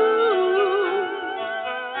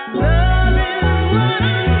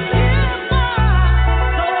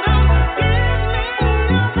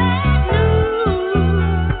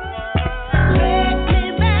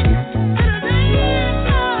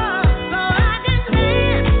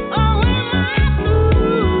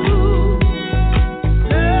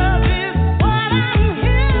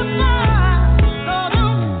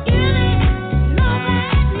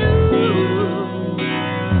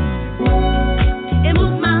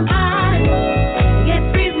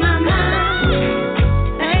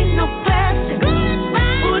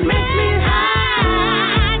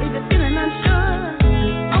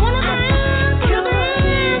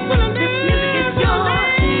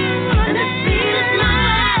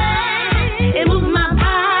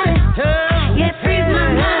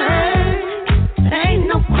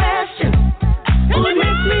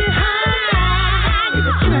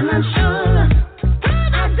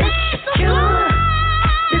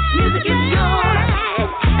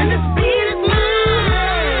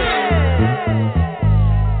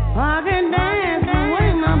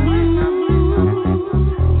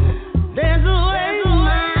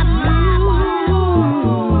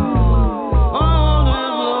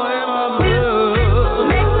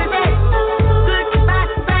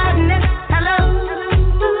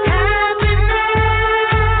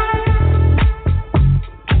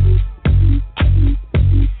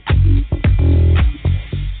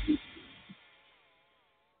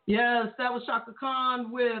that was Shaka Khan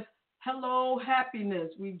with Hello Happiness.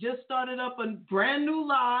 We just started up a brand new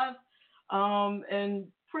live, and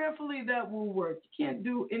prayerfully that will work. You can't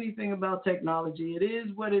do anything about technology. It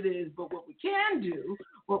is what it is. But what we can do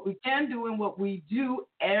and what we do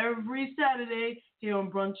every Saturday here on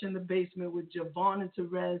Brunch in the Basement with JaVonne and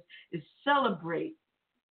Terez is celebrate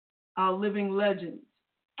our living legends.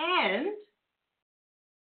 And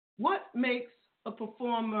what makes a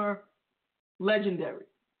performer legendary?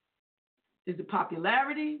 Is it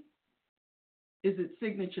popularity? Is it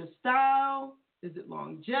signature style? Is it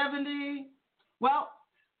longevity? Well,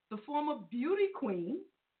 the former beauty queen,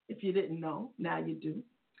 if you didn't know, now you do,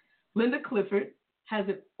 Linda Clifford, has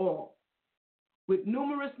it all. With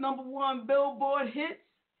numerous #1 Billboard hits,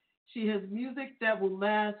 she has music that will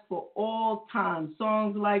last for all time.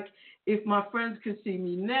 Songs like If My Friends Could See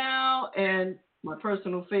Me Now and my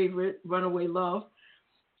personal favorite, Runaway Love,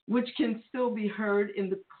 which can still be heard in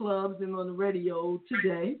the clubs and on the radio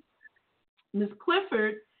today. Miss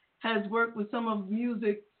Clifford has worked with some of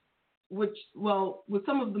with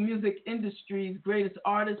some of the music industry's greatest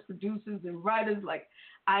artists, producers, and writers like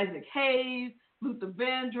Isaac Hayes, Luther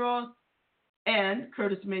Vandross, and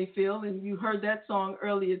Curtis Mayfield, and you heard that song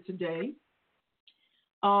earlier today.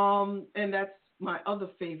 And that's my other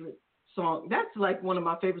favorite song. That's like one of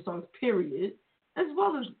my favorite songs, period, as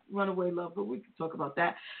well as Runaway Love, but we can talk about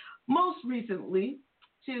that. Most recently,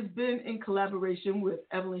 she has been in collaboration with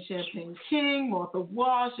Evelyn Champagne King, Martha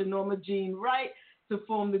Wash, and Norma Jean Wright to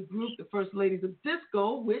form the group The First Ladies of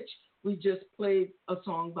Disco, which we just played a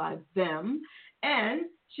song by them. And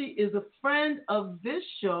she is a friend of this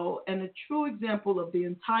show and a true example of the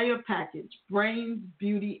entire package, brains,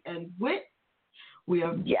 beauty, and wit. We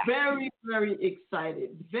are very, very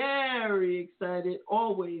excited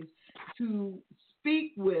always to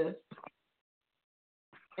speak with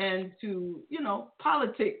and to,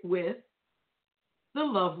 politic with the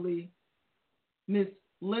lovely Miss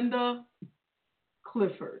Linda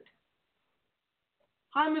Clifford.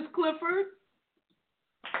 Hi, Miss Clifford.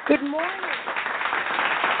 Good morning.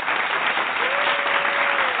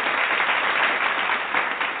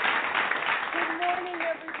 Good morning,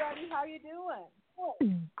 everybody. How you doing?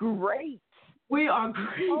 Great. We are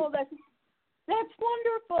great. Oh, that's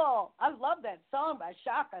wonderful. I love that song by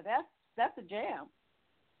Shaka. That's a jam.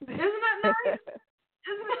 Isn't that nice?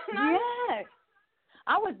 Isn't that nice? Yes.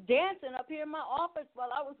 I was dancing up here in my office while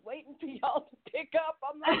I was waiting for y'all to pick up.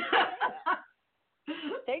 I'm like,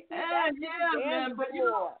 take me back to the dance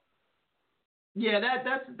floor.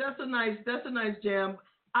 That's a nice jam.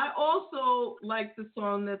 I also like the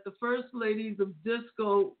song that the First Ladies of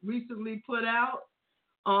Disco recently put out.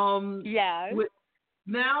 Now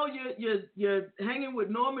you're hanging with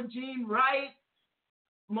Norma Jean Wright,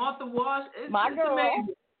 Martha Wash. It's girl.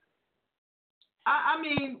 Amazing. I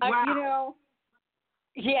mean, wow.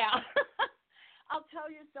 Yeah. I'll tell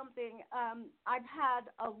you something. I've had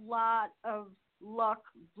a lot of luck,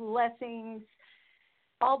 blessings,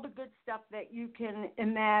 all the good stuff that you can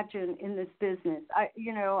imagine in this business.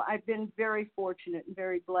 I've been very fortunate and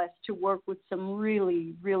very blessed to work with some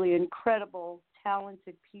really, really incredible,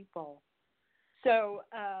 talented people. So,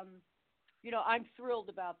 I'm thrilled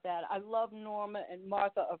about that. I love Norma and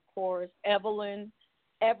Martha, of course, Evelyn,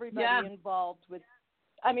 everybody involved with.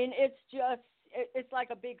 I mean, it's like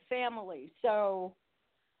a big family. So,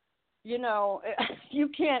 you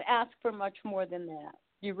can't ask for much more than that.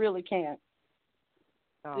 You really can't.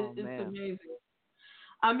 Oh, it's man. amazing.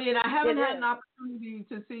 I mean, I haven't had an opportunity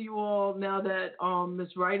to see you all now that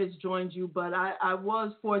Miss Wright has joined you, but I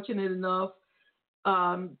was fortunate enough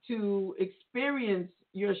to experience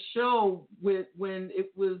your show when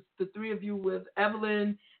it was the three of you with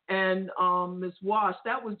Evelyn and Miss Wash.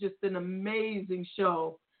 That was just an amazing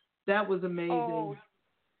show. That was amazing. Oh,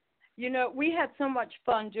 we had so much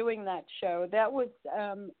fun doing that show. That was,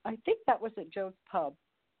 I think that was at Joe's Pub.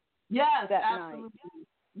 Yes, that absolutely. Night.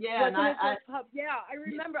 Yeah, and I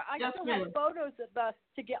remember. I still ma'am. have photos of us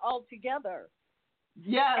to get all together.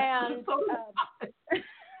 Yes, and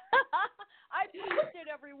I post it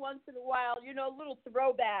every once in a while. A little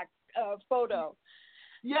throwback photo.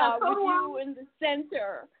 Yeah, with you in the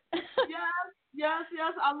center. Yes.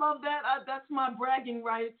 I love that. That's my bragging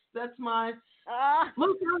rights. That's my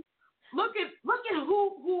look at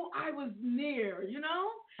who I was near.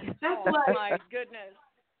 That's my goodness.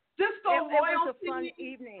 Disco royalty. It was a fun evening.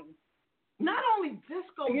 evening. Not only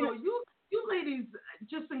disco, though, you ladies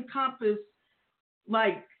just encompass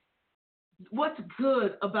like what's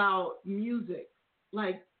good about music.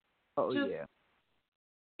 Like,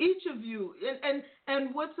 each of you,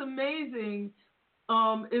 and what's amazing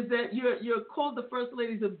is that you're called the First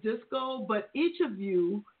Ladies of Disco, but each of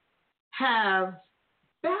you have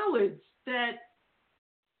ballads that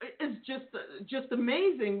is just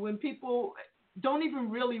amazing when people don't even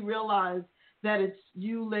really realize that it's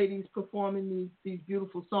you ladies performing these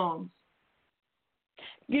beautiful songs.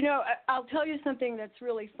 You know, I'll tell you something that's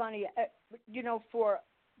really funny. You know, for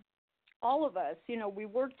all of us, you know, we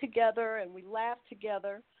work together and we laugh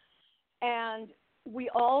together, and we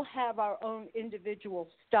all have our own individual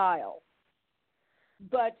style.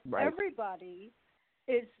 But everybody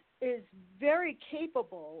is very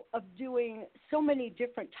capable of doing so many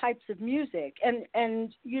different types of music.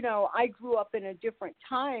 And you know, I grew up in a different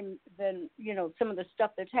time than, you know, some of the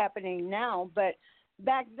stuff that's happening now. But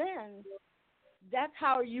back then, that's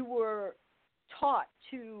how you were taught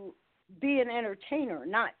to be an entertainer,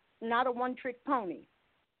 not a one-trick pony.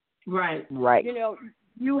 Right. You know,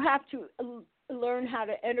 you have to learn how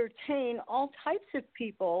to entertain all types of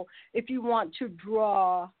people if you want to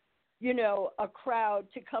draw, you know, a crowd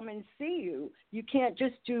to come and see you. You can't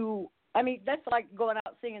just do, I mean, that's like going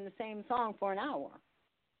out singing the same song for an hour.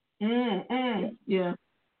 Yeah.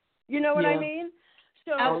 You know what I mean?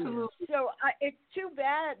 So, absolutely. So it's too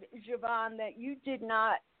bad, JaVonne, that you did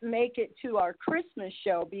not make it to our Christmas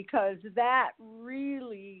show, because that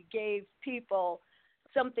really gave people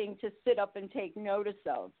something to sit up and take notice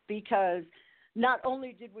of, because not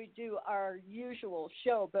only did we do our usual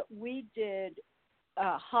show, but we did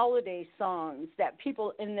holiday songs that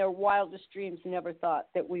people in their wildest dreams never thought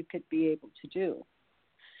that we could be able to do.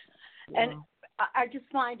 Wow. And I just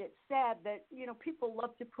find it sad that, you know, people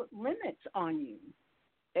love to put limits on you.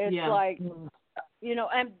 It's like, you know,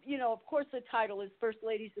 and, you know, of course the title is First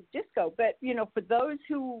Ladies of Disco, but, you know, for those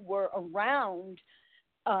who were around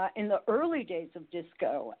in the early days of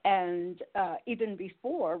disco and even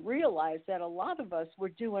before, realized that a lot of us were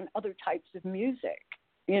doing other types of music,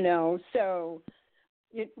 you know, so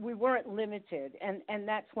we weren't limited. And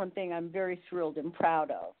that's one thing I'm very thrilled and proud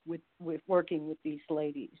of with working with these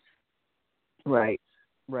ladies. Right.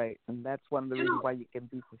 And that's one of the reasons why you can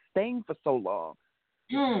be sustained for so long.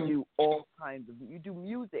 You do all kinds of, you do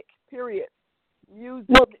music, period. Music.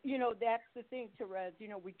 Well, you know, that's the thing, Terez. You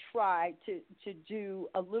know, we try to do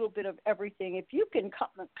a little bit of everything. If you can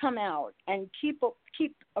come out and keep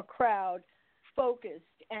a crowd focused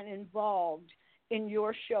and involved in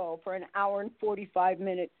your show for an hour and 45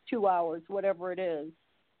 minutes, 2 hours, whatever it is,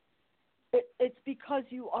 it's because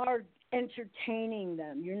you are entertaining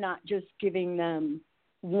them. You're not just giving them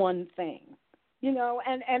one thing, you know,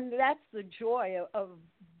 and that's the joy of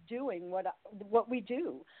doing what we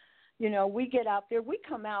do. You know, we get out there, we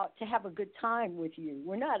come out to have a good time with you.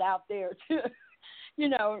 We're not out there to, you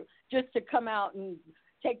know, just to come out and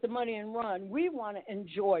take the money and run. We want to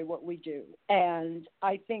enjoy what we do. And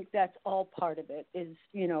I think that's all part of it is,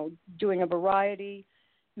 you know, doing a variety,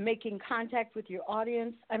 making contact with your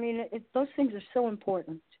audience. I mean, those things are so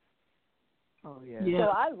important. Oh, yeah. So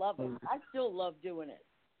I love it. I still love doing it.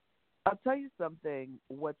 I'll tell you something,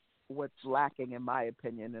 what's lacking in my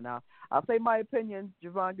opinion, and I'll say my opinion,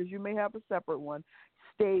 JaVonne, because you may have a separate one,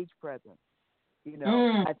 stage presence. You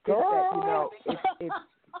know, I think that, you know, it's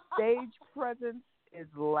stage presence is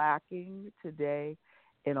lacking today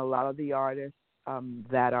in a lot of the artists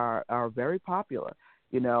that are very popular,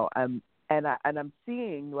 you know, and I'm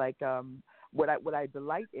seeing like what I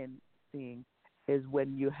delight in seeing is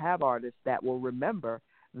when you have artists that will remember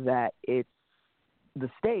that it's the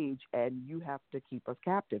stage and you have to keep us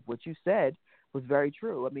captive. What you said was very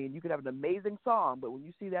true. I mean, you could have an amazing song, but when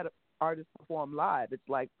you see that artist perform live, it's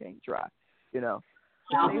like paint dry, you know.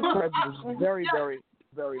 The stage presence is very, very,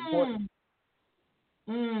 very important.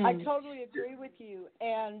 I totally agree with you.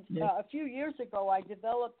 And a few years ago, I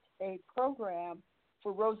developed a program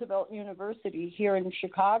for Roosevelt University here in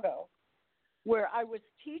Chicago where I was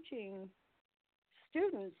teaching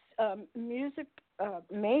students, music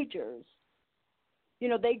majors. You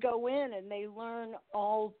know, they go in and they learn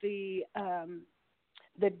all the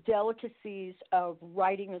delicacies of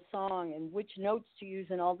writing a song and which notes to use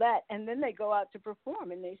and all that. And then they go out to perform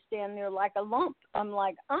and they stand there like a lump. I'm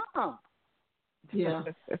like, Yeah.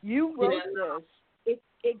 You wrote this.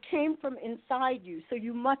 It came from inside you, so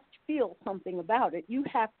you must feel something about it. You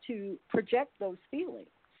have to project those feelings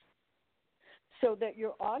so that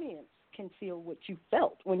your audience can feel what you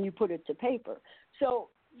felt when you put it to paper. So,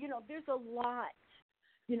 you know, there's a lot,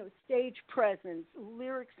 you know, stage presence,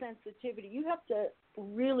 lyric sensitivity. You have to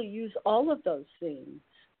really use all of those things,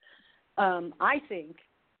 I think,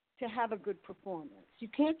 to have a good performance. You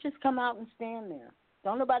can't just come out and stand there.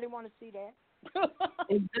 Don't nobody want to see that.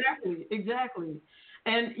 Exactly.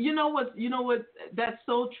 And you know what, that's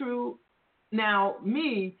so true. Now,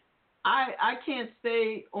 me, I can't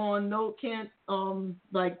stay on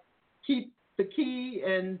like keep the key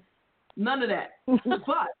and none of that. But I'm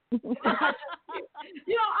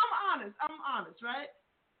honest, right?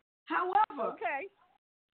 However, okay.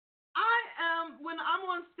 I am, when I'm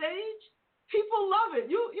on stage, people love it.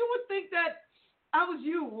 You would think that I was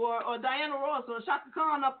you or Diana Ross or Shaka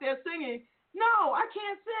Khan up there singing. No, I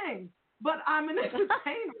can't sing, but I'm an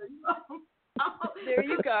entertainer. There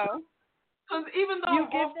you go. Because even though you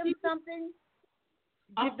give them something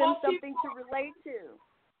to relate to.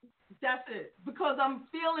 That's it. Because I'm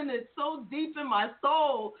feeling it so deep in my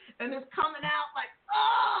soul, and it's coming out like,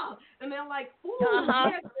 oh, and they're like, ooh,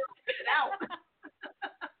 yeah, get it out.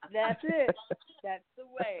 That's it. That's the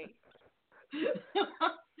way.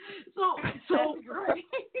 So great.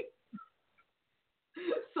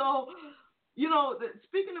 So,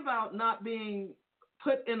 speaking about not being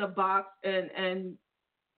put in a box and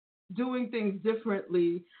doing things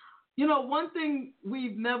differently, one thing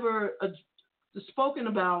we've never spoken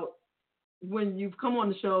about when you've come on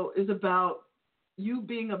the show is about you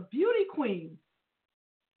being a beauty queen.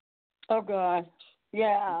 Oh, God.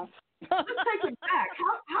 Yeah. Let's take it back.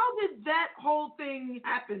 How did that whole thing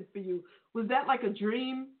happen for you? Was that like a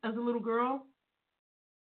dream as a little girl?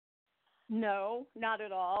 No, not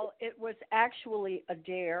at all. It was actually a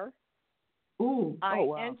dare. Ooh.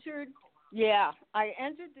 Wow. I entered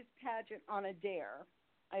this pageant on a dare.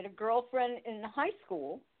 I had a girlfriend in high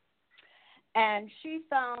school, and she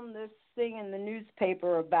found this thing in the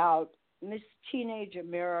newspaper about Miss Teenage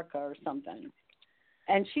America or something,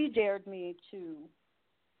 and she dared me to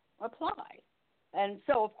apply. And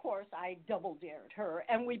so, of course, I double dared her,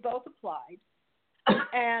 and we both applied.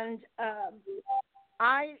 And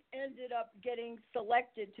I ended up getting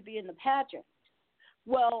selected to be in the pageant.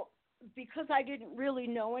 Well, because I didn't really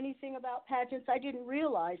know anything about pageants, I didn't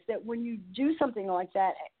realize that when you do something like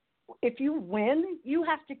that, if you win, you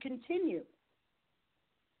have to continue.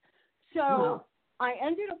 So I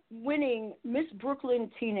ended up winning Miss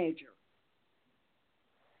Brooklyn Teenager.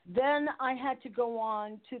 Then I had to go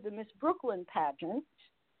on to the Miss Brooklyn pageant,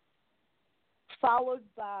 followed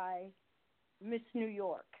by Miss New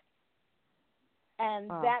York. And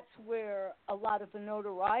that's where a lot of the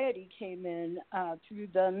notoriety came in through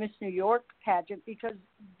the Miss New York pageant, because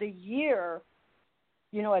the year,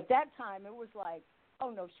 at that time it was like, oh,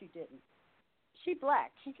 no, she didn't. She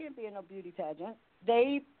black. She can't be in a beauty pageant.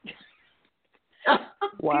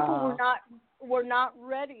 People were not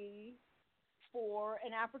ready for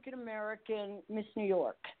an African American Miss New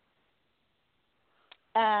York.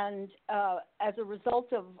 And as a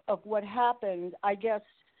result of what happened, I guess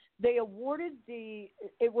they awarded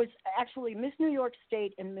it was actually Miss New York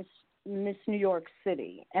State and Miss New York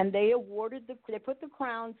City. And they put the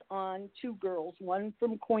crowns on two girls, one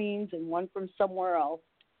from Queens and one from somewhere else.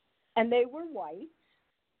 And they were white.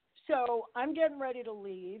 So I'm getting ready to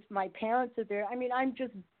leave. My parents are there. I mean, I'm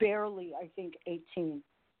just barely, I think, 18.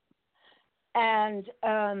 And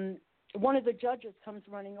one of the judges comes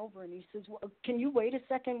running over and he says, well, can you wait a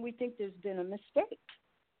second? We think there's been a mistake.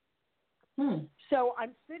 So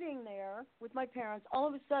I'm sitting there with my parents. All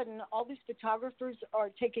of a sudden, all these photographers are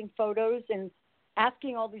taking photos and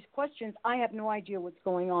asking all these questions. I have no idea what's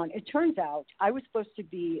going on. It turns out I was supposed to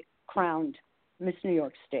be crowned Miss New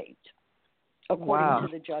York State, according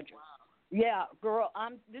to the judges. Yeah, girl,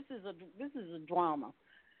 this is a drama.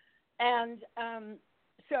 And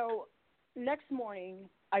so next morning,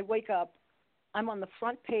 I wake up. I'm on the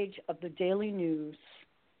front page of the Daily News.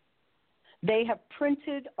 They have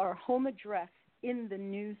printed our home address in the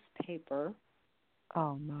newspaper.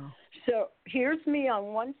 Oh, no. So here's me on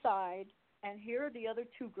one side, and here are the other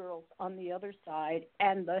two girls on the other side.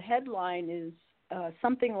 And the headline is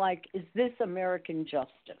something like, "Is this American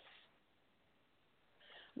justice?"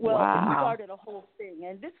 Well, it started a whole thing.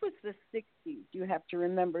 And this was the 60s, you have to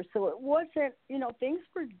remember. So it wasn't, things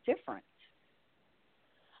were different.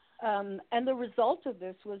 And the result of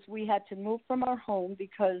this was we had to move from our home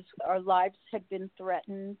because our lives had been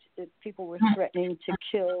threatened. People were threatening to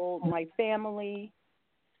kill my family.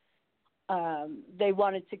 They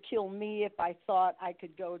wanted to kill me if I thought I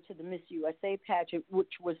could go to the Miss USA pageant,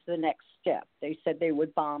 which was the next step. They said they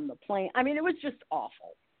would bomb the plane. I mean, it was just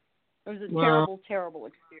awful. It was a terrible, terrible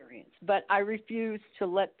experience. But I refused to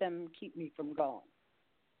let them keep me from going.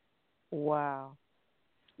 Wow.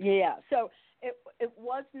 Yeah, so it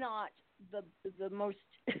was not the most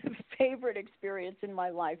favorite experience in my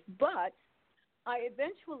life, but I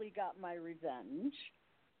eventually got my revenge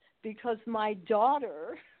because my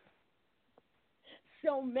daughter,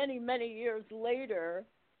 so many, many years later,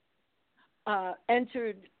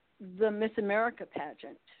 entered the Miss America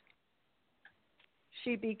pageant.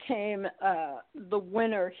 She became the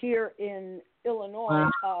winner here in Illinois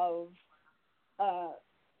of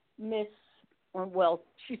Miss. Well,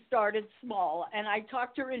 she started small, and I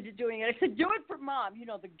talked her into doing it. I said, "Do it for Mom." You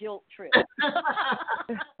know, the guilt trip. I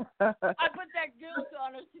put that guilt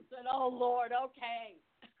on her. She said, "Oh Lord, okay."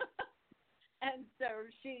 And so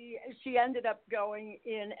she ended up going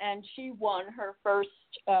in, and she won her first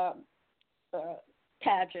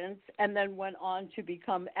pageant, and then went on to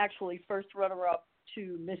become actually first runner-up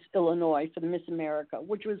to Miss Illinois for the Miss America,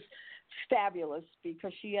 which was fabulous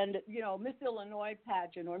because she ended, Miss Illinois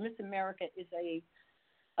pageant or Miss America is a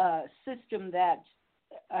system that,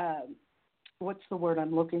 what's the word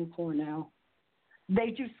I'm looking for now?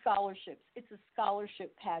 They do scholarships. It's a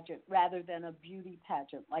scholarship pageant rather than a beauty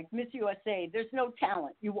pageant. Like Miss USA, there's no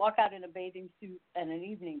talent. You walk out in a bathing suit and an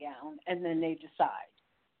evening gown, and then they decide.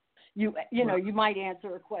 You might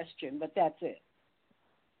answer a question, but that's it.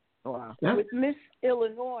 Wow. With Miss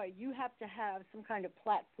Illinois, you have to have some kind of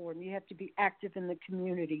platform. You have to be active in the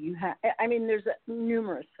community. There's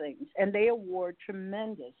numerous things, and they award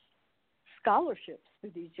tremendous scholarships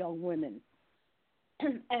to these young women.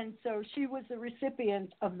 And so she was the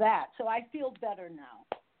recipient of that. So I feel better now.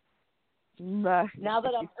 Nice. Now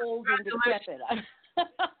that I'm old and decrepit.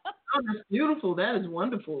 Oh, that's beautiful. That is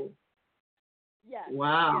wonderful. Yes.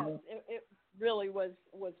 Wow. Yes, it really was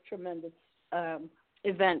tremendous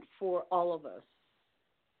event for all of us.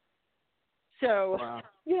 So, wow.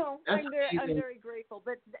 I'm very grateful.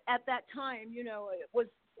 But at that time, it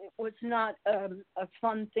was not a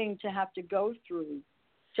fun thing to have to go through.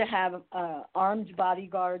 To have armed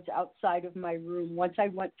bodyguards outside of my room once I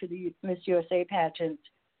went to the Miss USA pageant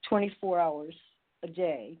 24 hours a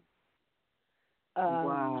day.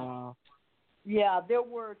 Wow. Yeah, there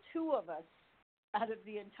were two of us out of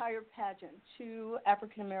the entire pageant, two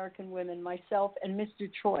African-American women, myself and Miss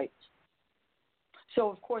Detroit. So,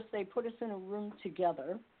 of course, they put us in a room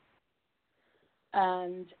together.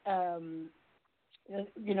 And,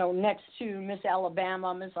 next to Miss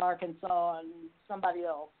Alabama, Miss Arkansas, and somebody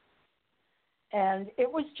else. And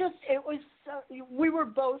we were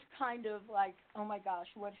both kind of like, oh my gosh,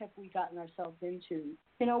 what have we gotten ourselves into?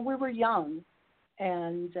 We were young,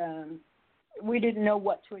 and we didn't know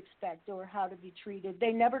what to expect or how to be treated.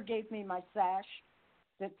 They never gave me my sash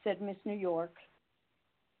that said Miss New York.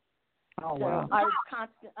 Oh, so wow. I was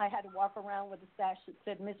constant. I had to walk around with a sash that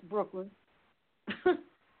said Miss Brooklyn.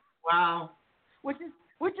 Wow. Which is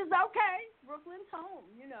okay. Brooklyn's home,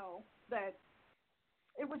 but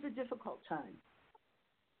it was a difficult time.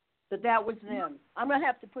 But that was them. I'm going to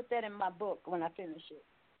have to put that in my book when I finish it.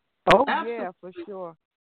 Oh, Absolutely. Yeah, for sure.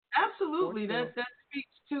 Absolutely. For sure. That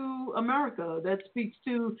speaks to America. That speaks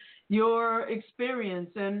to your experience.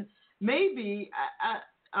 And maybe,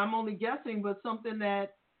 I'm only guessing, but something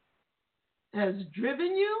that has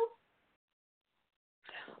driven you?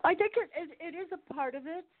 I think it is a part of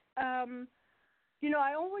it.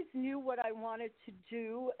 I always knew what I wanted to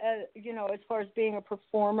do, as far as being a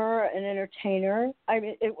performer and entertainer.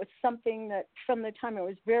 It was something that from the time I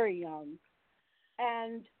was very young.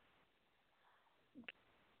 And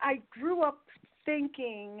I grew up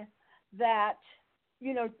thinking that,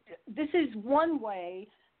 this is one way,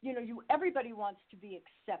 everybody wants to be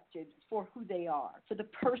accepted for who they are, for the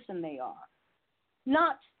person they are,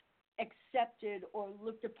 not accepted or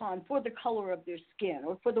looked upon for the color of their skin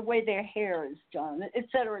or for the way their hair is done, et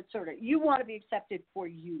cetera, et cetera. You want to be accepted for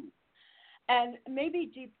you. And maybe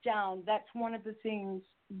deep down, that's one of the things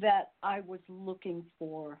that I was looking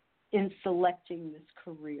for in selecting this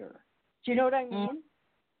career. Do you know what I mean?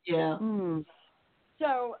 Yeah. Mm.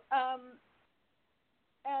 So,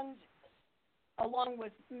 and along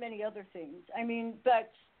with many other things.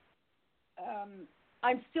 But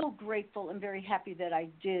I'm still grateful and very happy that I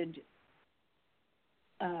did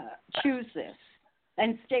choose this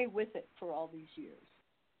and stay with it for all these years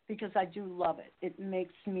because I do love it. It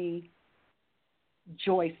makes me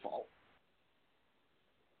joyful.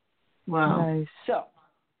 Wow. Nice. So,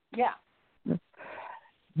 yeah.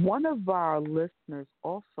 One of our listeners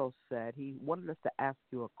also said he wanted us to ask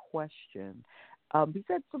you a question. He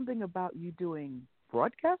said something about you doing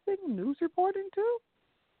broadcasting, news reporting too?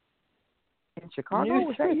 In Chicago?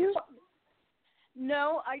 Was that you?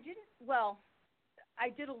 No, I didn't. Well, I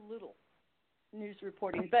did a little news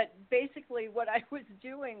reporting, but basically what I was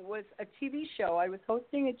doing was a TV show. I was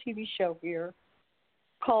hosting a TV show here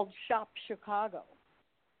called Shop Chicago.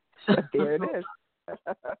 There it is.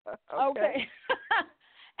 Okay.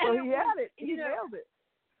 Well, he had it. He nailed it.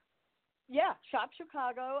 Yeah, Shop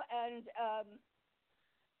Chicago, and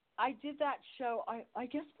I did that show, I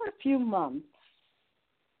guess, for a few months.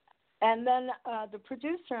 And then the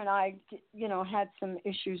producer and I, had some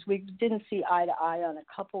issues. We didn't see eye to eye on a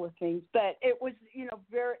couple of things, but it was,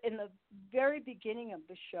 very in the very beginning of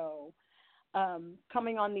the show,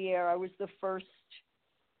 coming on the air. I was the first.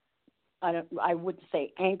 I wouldn't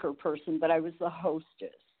say anchor person, but I was the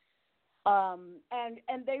hostess. And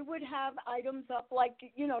they would have items up like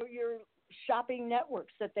your shopping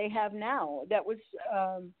networks that they have now. That was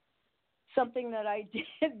something that I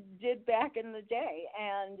did back in the day,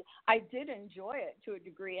 and I did enjoy it to a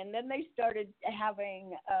degree. And then they started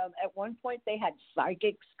having, at one point they had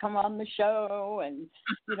psychics come on the show, and,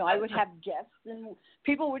 I would have guests, and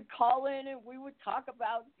people would call in, and we would talk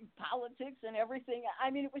about politics and everything. I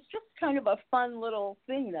mean, it was just kind of a fun little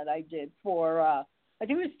thing that I did for, I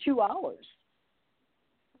think it was 2 hours.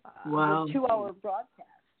 Wow. A 2-hour broadcast.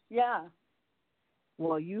 Yeah.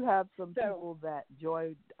 Well, you have some people that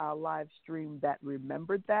joined our live stream that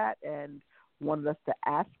remembered that and wanted us to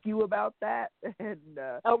ask you about that. And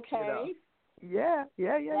okay. Yeah.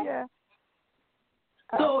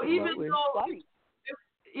 So even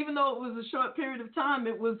though it was a short period of time,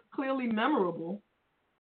 it was clearly memorable.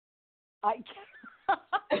 I guess so.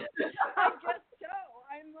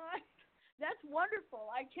 I'm like, that's wonderful.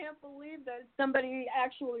 I can't believe that somebody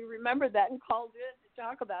actually remembered that and called in to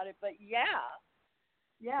talk about it. But yeah,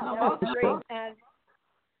 that was great. And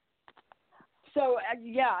so,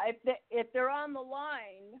 if they're on the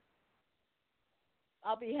line,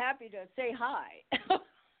 I'll be happy to say hi.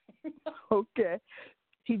 Okay.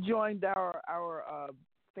 He joined our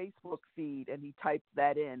Facebook feed, and he typed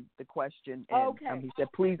that in, the question, and he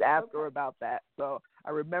said, please ask her about that. So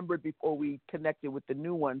I remembered before we connected with the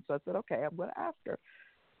new one, so I said, okay, I'm going to ask her.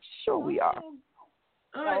 Sure we are.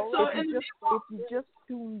 All right, so if you just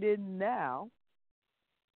tuned in now,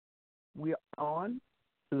 we are on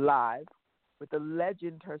live with the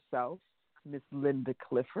legend herself, Miss Linda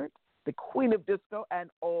Clifford, the queen of disco and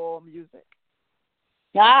all music.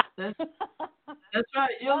 Yeah. That's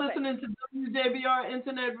right. You're listening to WJBR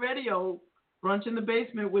Internet Radio, Brunch in the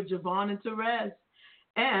Basement with JaVonne Terez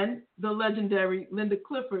and the legendary Linda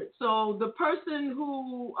Clifford. So the person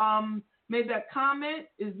who made that comment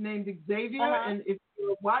is named Xavier, and if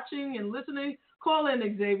you're watching and listening, call in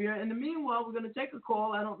Xavier. In the meanwhile, we're going to take a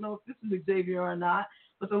call. I don't know if this is Xavier or not,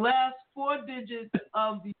 but the last 4 digits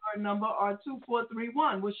of your number are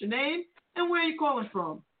 2431. What's your name and where are you calling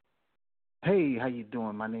from? Hey, how you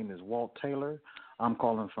doing? My name is Walt Taylor. I'm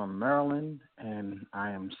calling from Maryland, and I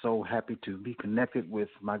am so happy to be connected with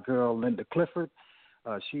my girl, Linda Clifford.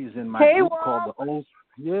 She's in my group called the Old...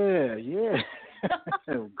 Yeah.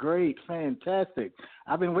 Great, fantastic.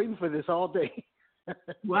 I've been waiting for this all day.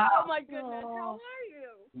 Wow. Oh, my goodness. How are you?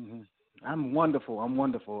 Mm-hmm. I'm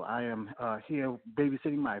wonderful. I am here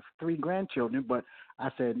babysitting my 3 grandchildren, but I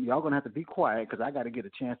said, y'all going to have to be quiet because I got to get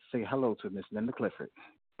a chance to say hello to Miss Linda Clifford.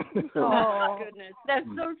 Oh, my goodness. That's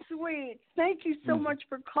so sweet. Thank you so much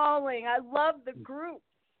for calling. I love the group.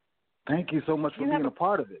 Thank you so much for being a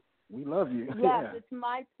part of it. We love you. Yes, it's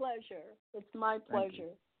my pleasure. It's my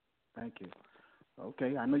pleasure. Thank you.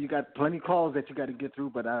 Okay, I know you got plenty of calls that you got to get through,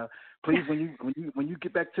 but please, when you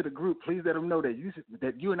get back to the group, please let them know that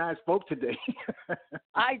you and I spoke today.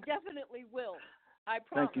 I definitely will. I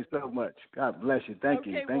promise. Thank you so much. God bless you. Thank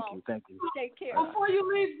you. Thank Walt. you. Thank you. Take care. Before you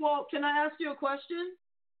leave, Walt, can I ask you a question?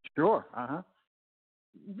 Sure.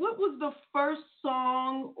 What was the first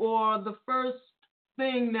song or the first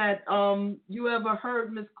thing that you ever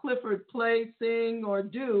heard Miss Clifford play, sing, or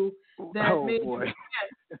do that made you?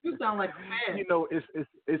 You sound like a man. You know,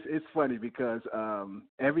 it's funny because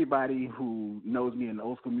everybody who knows me in the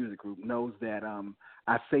old school music group knows that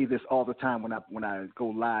I say this all the time when I go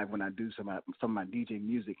live, when I do some of my DJ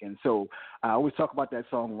music, and so I always talk about that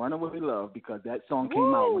song "Runaway Love" because that song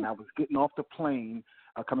came out when I was getting off the plane.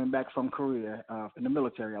 Coming back from Korea, in the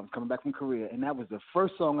military. I was coming back from Korea, and that was the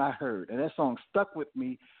first song I heard. And that song stuck with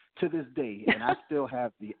me to this day. And I still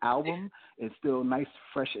have the album. It's still nice,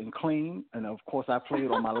 fresh, and clean. And, of course, I play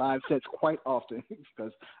it on my live sets quite often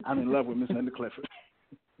because I'm in love with Miss Linda Clifford.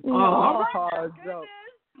 Oh, goodness.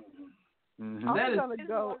 Mm-hmm. I'm going to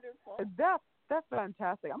go. That's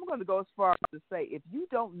fantastic. I'm going to go as far as to say, if you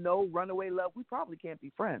don't know Runaway Love, we probably can't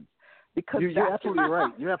be friends. Because you're absolutely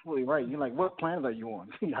right. You're absolutely right. You're like, what planet are you on?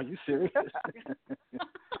 Are you serious?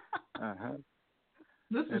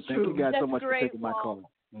 This is and true. Thank you guys That's so much great, for taking my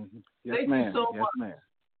call. Mm-hmm. Yes, thank ma'am. You so yes, much. ma'am.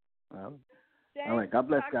 Well, Thanks. all right. God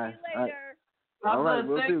bless, Talk guys. To you later. All right,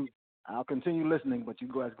 we'll do. I'll continue listening, but you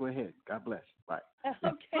guys go ahead. God bless. Bye.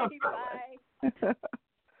 Okay, bye.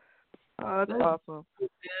 Oh, that's awesome.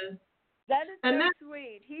 That is so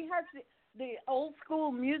sweet. He has the old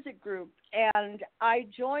school music group, and I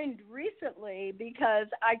joined recently because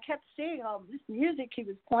I kept seeing all this music he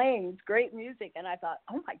was playing. It's great music, and I thought,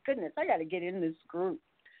 oh my goodness, I got to get in this group.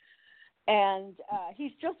 And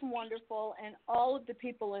he's just wonderful, and all of the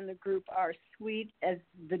people in the group are sweet as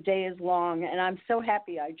the day is long, and I'm so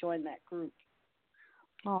happy I joined that group.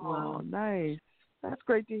 Oh, wow. Nice. That's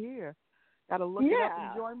great to hear. Got to look it up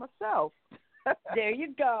and join myself. There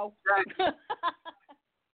you go.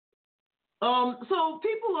 So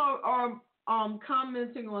people are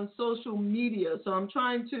commenting on social media. So I'm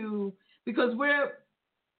trying to, because we're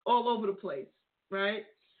all over the place, right?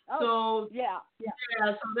 Oh, so yeah.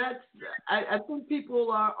 So that's, I think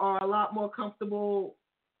people are a lot more comfortable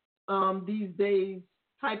these days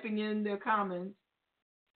typing in their comments.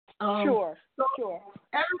 Sure.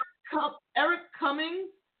 Eric Cummings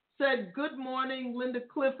said, "Good morning, Linda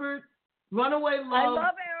Clifford. Runaway Love. I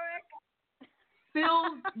love Eric.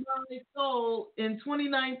 Filled my soul in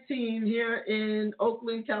 2019 here in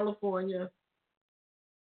Oakland, California."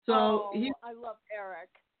 So I love Eric.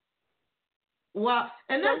 Wow,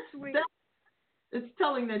 and so that's sweet. It's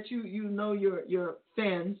telling that you know your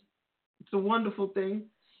fans. It's a wonderful thing.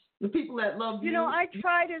 The people that love you. You know, I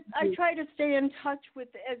try to stay in touch with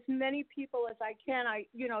as many people as I can.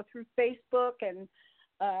 Through Facebook and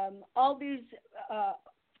all these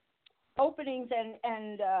openings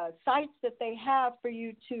and sites that they have for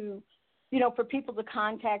you to, for people to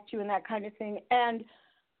contact you and that kind of thing. And,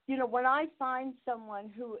 when I find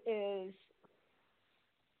someone who is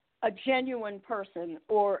a genuine person,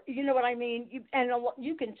 or, you know what I mean?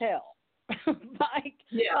 You can tell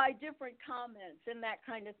by different comments and that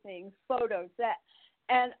kind of thing, photos,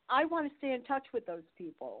 and I want to stay in touch with those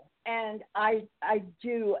people. And I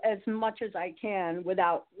do as much as I can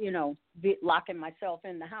without, locking myself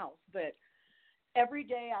in the house. But every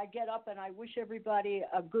day I get up and I wish everybody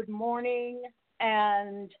a good morning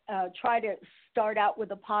and try to start out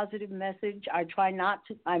with a positive message. I try not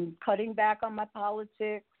to. I'm cutting back on my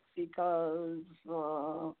politics because,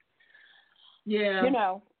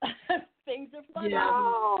 things are funny.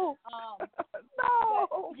 No.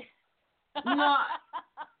 No,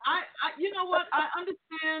 I you know what? I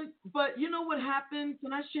understand, but you know what happened?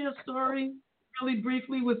 Can I share a story really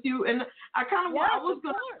briefly with you? And I kind of I was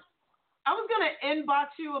gonna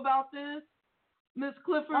inbox you about this, Miss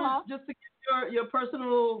Clifford, just to get your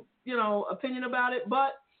personal opinion about it.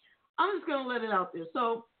 But I'm just gonna let it out there.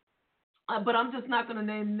 So, but I'm just not gonna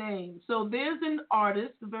name names. So there's an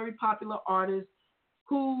artist, a very popular artist,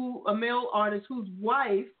 a male artist whose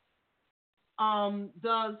wife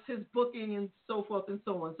does his booking and so forth and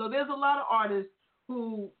so on. So there's a lot of artists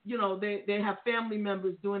who, they have family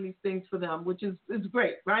members doing these things for them, which is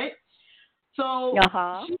great, right? So she and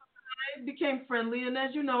I became friendly, and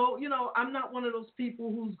as you know, I'm not one of those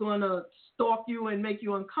people who's going to stalk you and make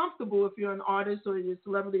you uncomfortable if you're an artist or you're a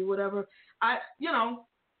celebrity or whatever.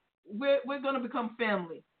 We're going to become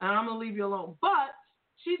family, and I'm going to leave you alone. But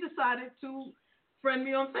she decided to friend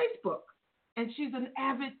me on Facebook, and she's an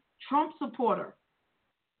avid Trump supporter.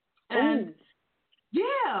 And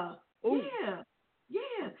yeah.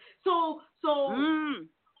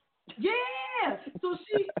 So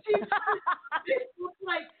she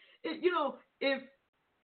like,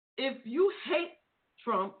 if you hate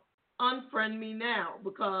Trump, unfriend me now,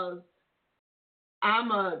 because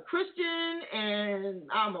I'm a Christian and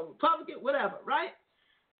I'm a Republican, whatever, right?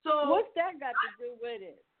 So what's that got to do with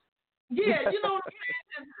it? Yeah, you know what I'm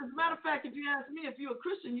saying? As a matter of fact, if you ask me, if you're a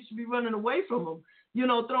Christian, you should be running away from him,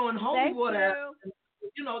 throwing holy water at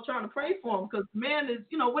him, trying to pray for him, because man is,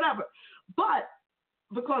 whatever. But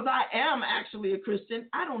because I am actually a Christian,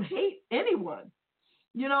 I don't hate anyone.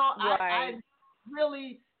 I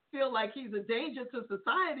really feel like he's a danger to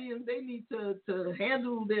society, and they need to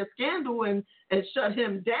handle their scandal and shut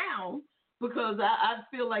him down, because I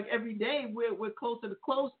feel like every day we're closer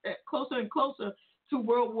and closer to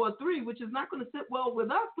World War III, which is not going to sit well with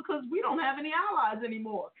us, because we don't have any allies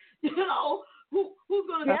anymore. Who's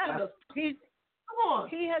going to defend us? Come on.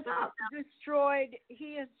 He has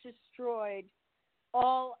destroyed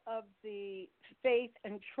all of the faith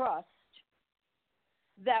and trust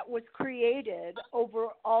that was created over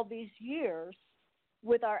all these years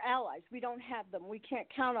with our allies. We don't have them. We can't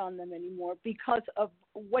count on them anymore because of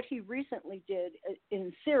what he recently did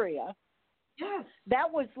in Syria. Yes.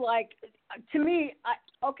 That was like, to me,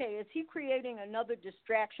 is he creating another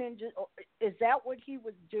distraction? Is that what he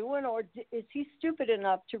was doing? Or is he stupid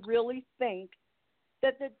enough to really think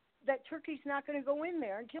that Turkey's not going to go in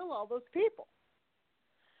there and kill all those people?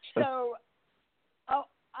 So,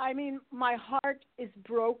 my heart is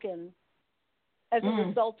broken as a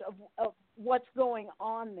result of what's going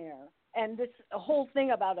on there. And this whole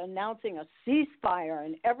thing about announcing a ceasefire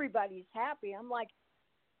and everybody's happy, I'm like,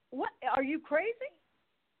 what? Are you crazy?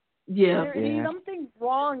 Yeah. There's something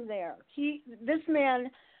wrong there. This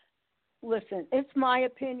man, listen, it's my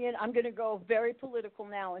opinion. I'm going to go very political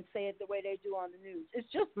now and say it the way they do on the news.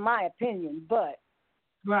 It's just my opinion, but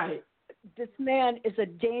right. This man is a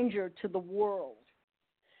danger to the world.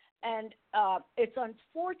 And it's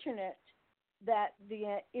unfortunate that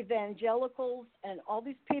the evangelicals and all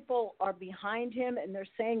these people are behind him, and they're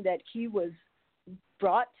saying that he was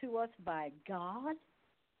brought to us by God.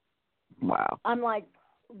 Wow. I'm like,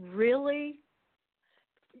 really?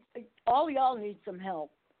 All y'all need some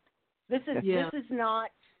help. This is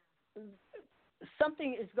not,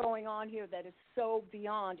 something is going on here that is so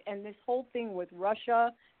beyond. And this whole thing with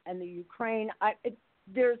Russia and the Ukraine,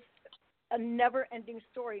 there's a never-ending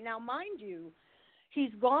story. Now, mind you,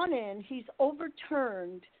 he's gone in, he's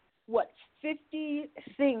overturned, 50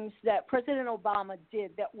 things that President Obama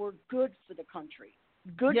did that were good for the country,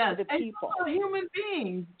 good for the people. And human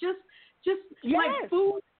beings, just yes. like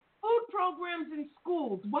food programs in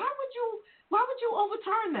schools. Why would you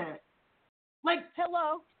overturn that? Like,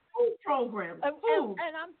 hello. Food programs, food.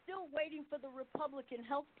 And I'm still waiting for the Republican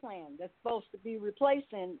health plan that's supposed to be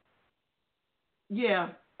replacing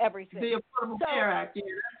everything. The Affordable Care Act,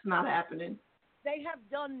 that's not happening. They have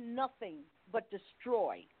done nothing but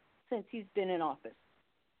destroy since he's been in office.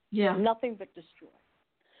 Yeah. Nothing but destroy.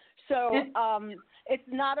 So it's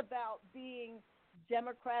not about being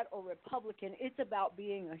Democrat or Republican. It's about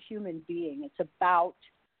being a human being. It's about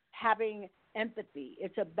having empathy.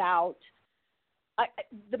 It's about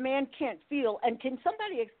the man can't feel. And can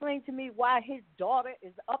somebody explain to me why his daughter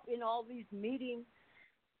is up in all these meetings?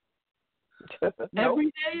 Every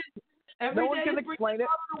day no one can explain it.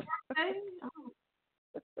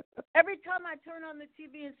 Every time I turn on the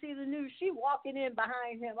TV and see the news, she walking in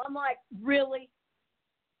behind him. I'm like, really?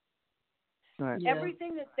 Right. Yeah.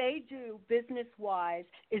 Everything that they do business-wise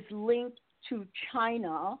is linked to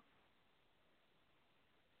China.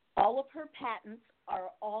 All of her patents are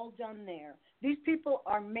all done there. These people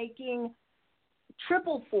are making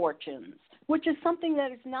triple fortunes, which is something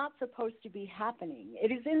that is not supposed to be happening.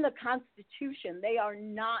 It is in the Constitution. They are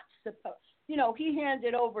not supposed. He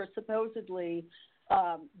handed over supposedly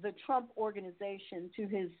the Trump organization to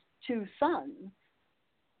his two sons,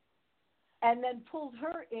 and then pulled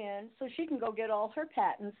her in so she can go get all her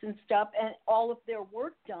patents and stuff and all of their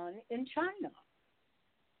work done in China.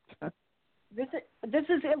 This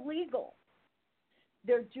is illegal.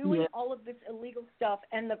 They're doing all of this illegal stuff,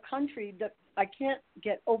 and the country, I can't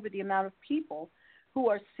get over the amount of people who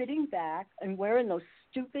are sitting back and wearing those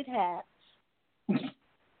stupid hats.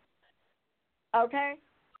 Okay?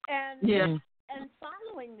 And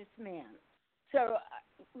following this man. So,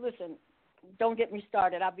 listen, don't get me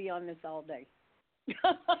started. I'll be on this all day.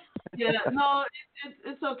 No,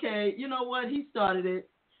 it's okay. You know what? He started it.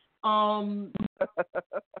 No,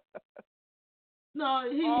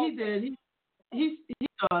 he did. He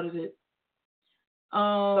started it.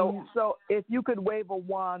 So if you could wave a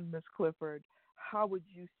wand, Miss Clifford, how would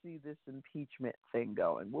you see this impeachment thing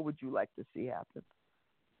going? What would you like to see happen?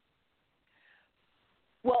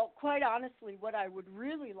 Well, quite honestly, what I would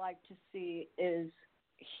really like to see is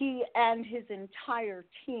he and his entire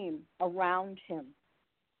team around him,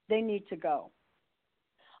 they need to go.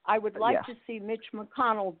 I would like to see Mitch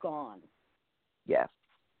McConnell gone. Yes.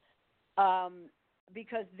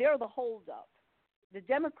 Because they're the holdup. The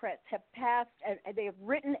Democrats have passed, and they have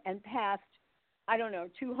written and passed,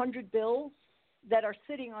 200 bills that are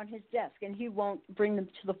sitting on his desk, and he won't bring them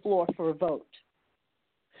to the floor for a vote.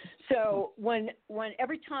 So when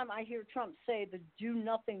every time I hear Trump say the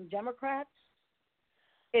do-nothing Democrats,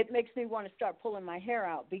 it makes me want to start pulling my hair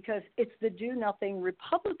out because it's the do-nothing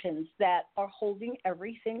Republicans that are holding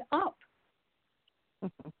everything up.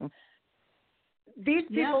 These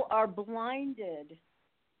people are blinded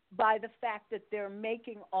by the fact that they're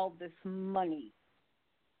making all this money.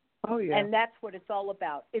 Oh, yeah. And that's what it's all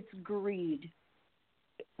about. It's greed.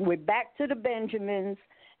 We're back to the Benjamins,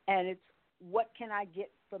 and it's what can I get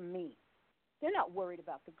from me? They're not worried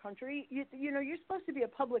about the country. You're supposed to be a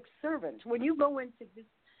public servant. When you go into this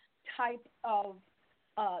type of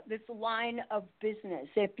this line of business,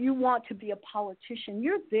 if you want to be a politician,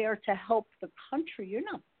 you're there to help the country. You're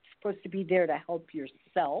not supposed to be there to help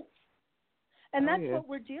yourself. And that's what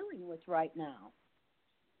we're dealing with right now.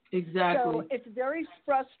 Exactly. So it's very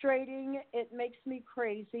frustrating. It makes me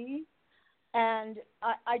crazy. And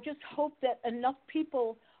I just hope that enough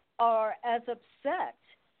people are as upset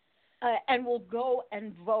and will go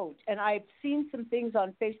and vote. And I've seen some things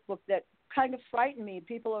on Facebook that kind of frightened me.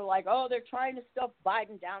 People are like, oh, they're trying to stuff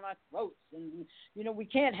Biden down our throats, and we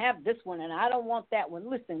can't have this one, and I don't want that one.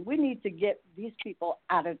 Listen, we need to get these people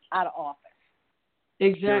out of office.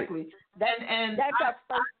 Exactly. That's our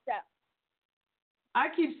first step. I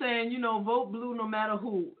keep saying, vote blue no matter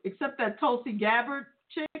who, except that Tulsi Gabbard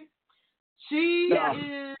chick. She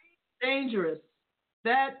is dangerous.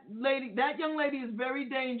 That young lady is very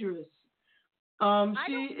dangerous. I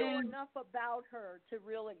don't know enough about her to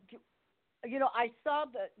really. I saw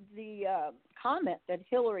the comment that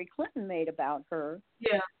Hillary Clinton made about her.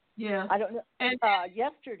 Yeah. I don't know. And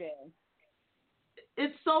yesterday.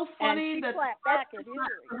 It's so funny that back at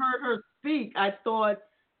I heard her speak. I thought,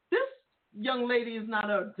 this young lady is not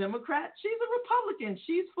a Democrat. She's a Republican.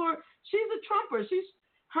 She's a Trumper.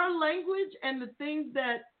 Her language and the things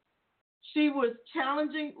that she was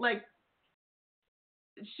challenging, like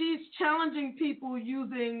she's challenging people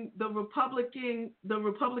using the Republican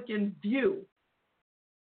view.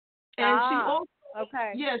 And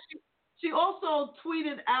she also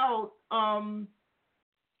tweeted out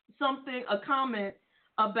a comment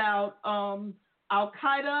about Al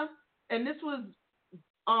Qaeda, and this was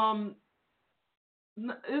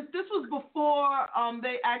before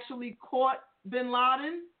they actually caught Bin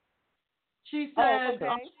Laden. She said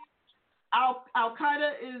Al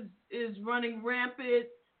Qaeda is running rampant,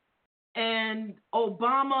 and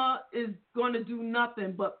Obama is going to do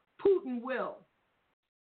nothing, but Putin will.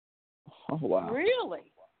 Oh wow!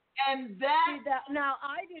 Really? And that now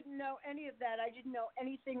I didn't know any of that. I didn't know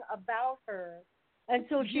anything about her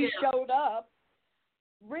until she showed up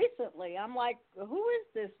recently. I'm like, who is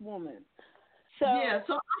this woman? So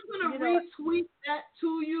so I'm going to retweet that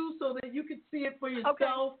to you so that you can see it for yourself.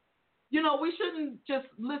 Okay. We shouldn't just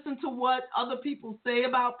listen to what other people say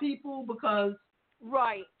about people because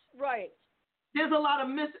right. There's a lot of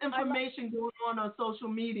misinformation going on social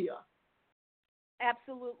media.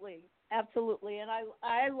 Absolutely, and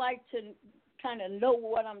I like to kind of know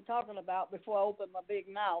what I'm talking about before I open my big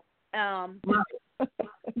mouth. Me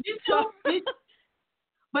too.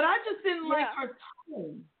 But I just didn't like her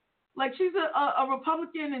tone. Like she's a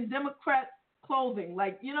Republican in Democrat clothing.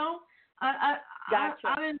 Like Gotcha.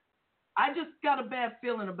 I just got a bad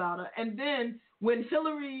feeling about her. And then when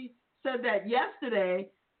Hillary said that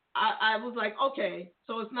yesterday, I was like, okay,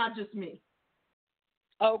 so it's not just me.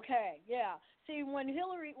 Okay, yeah. See, when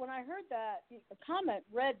I heard that comment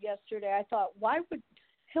read yesterday, I thought, why would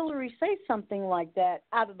Hillary say something like that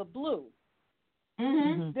out of the blue?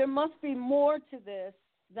 Mm-hmm. There must be more to this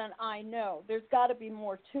than I know. There's got to be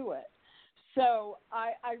more to it. So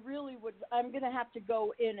I really would. I'm going to have to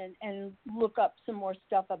go in and look up some more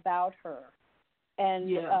stuff about her, and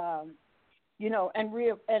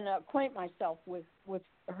and acquaint myself with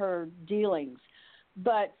her dealings.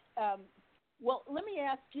 But well, let me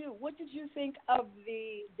ask you, what did you think of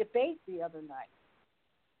the debate the other night?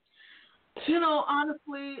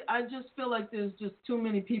 Honestly, I just feel like there's just too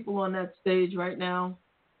many people on that stage right now.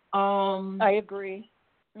 I agree.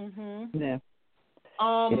 Mm-hmm. Yeah.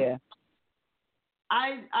 Yeah.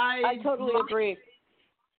 I totally agree.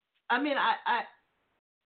 I mean,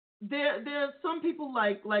 there's some people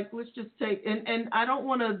like let's just take and I don't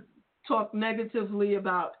want to talk negatively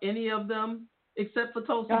about any of them except for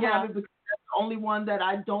Tulsi Gabbard because that's the only one that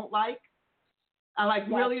I don't like.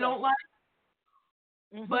 Really don't like.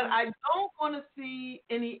 Mm-hmm. But I don't want to see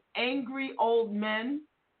any angry old men.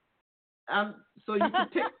 So you can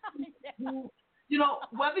pick who,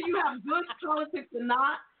 whether you have good politics or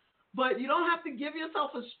not. But you don't have to give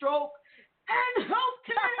yourself a stroke and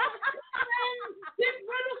healthcare and get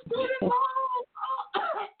rid of student loans.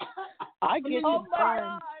 I get oh my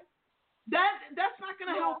God. That's not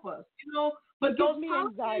going to help us, But those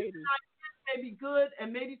policies may be good,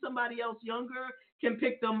 and maybe somebody else younger can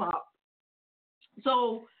pick them up.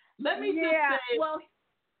 So let me just say. Well,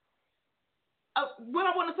 what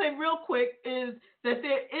I want to say real quick is that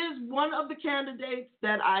there is one of the candidates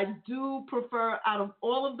that I do prefer out of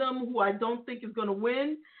all of them who I don't think is going to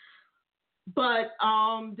win. But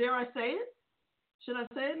dare I say it? Should I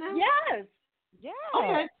say it now? Yes. Yeah.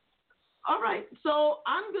 Okay. All right. So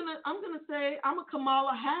I'm gonna say I'm a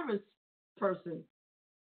Kamala Harris person.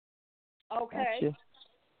 Okay. Gotcha.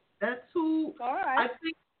 That's who. All right. I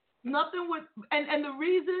think nothing would, and the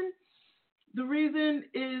reason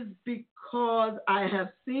is because I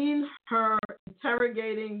have seen her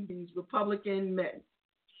interrogating these Republican men.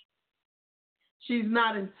 She's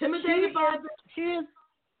not intimidated by them.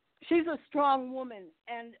 She's a strong woman,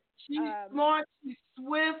 and she's smart. She's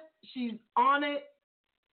swift. She's on it.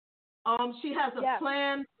 She has a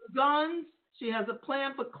plan for guns. She has a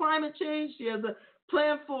plan for climate change. She has a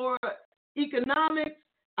plan for economics.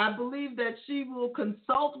 I believe that she will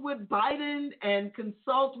consult with Biden and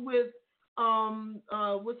consult with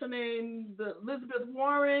what's her name, the Elizabeth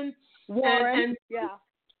Warren. And yeah.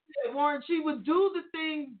 Warren, she would do the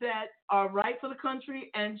things that are right for the country,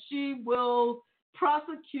 and she will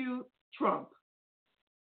prosecute Trump.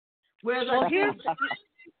 Whereas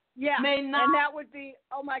yeah, may not. And that would be,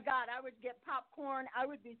 oh my God, I would get popcorn. I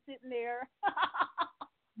would be sitting there.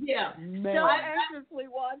 Yeah. So anxiously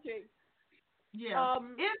watching. Yeah.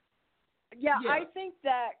 I think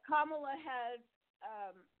that Kamala has,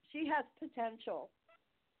 she has potential.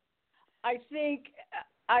 I think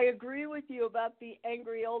I agree with you about the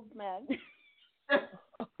angry old men.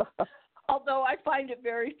 Although I find it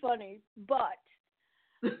very funny, but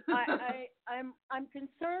I'm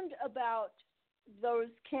concerned about those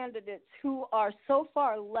candidates who are so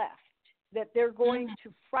far left that they're going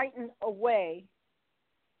to frighten away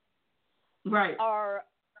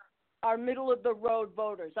our middle of the road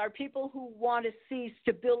voters, our people who want to see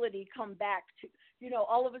stability come back to,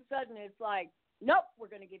 all of a sudden it's like, nope, we're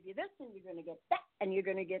going to give you this and you're going to get that and you're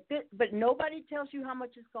going to get this, but nobody tells you how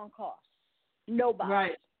much it's going to cost.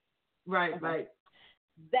 Nobody. Right.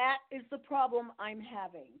 That is the problem I'm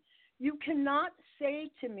having. You cannot say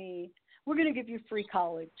to me, we're going to give you free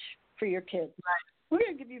college for your kids. We're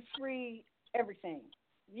going to give you free everything.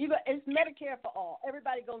 It's Medicare for all.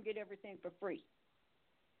 Everybody going to get everything for free.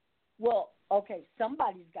 Well, okay,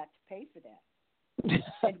 somebody's got to pay for that.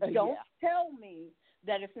 And don't tell me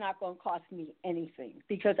that it's not going to cost me anything,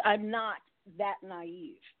 because I'm not that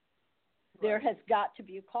naive. There has got to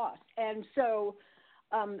be a cost. And so,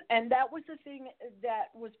 and that was the thing that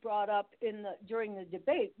was brought up during the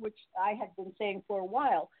debate, which I had been saying for a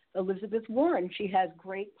while. Elizabeth Warren, she has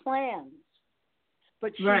great plans,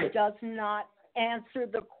 but she does not answer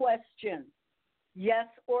the question, yes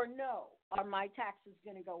or no, are my taxes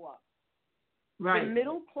going to go up? The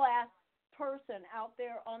middle class person out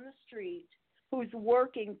there on the street who's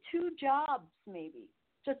working 2 jobs maybe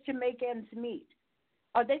just to make ends meet,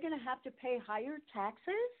 are they going to have to pay higher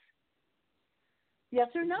taxes? Yes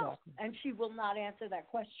or no? Exactly. And she will not answer that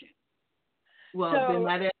question. Well, then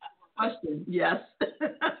that answers the question, yes.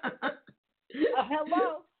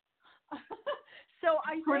 Hello. So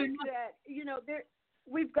I think that,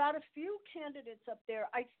 we've got a few candidates up there.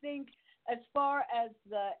 I think as far as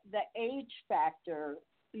the age factor,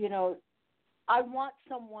 I want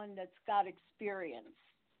someone that's got experience,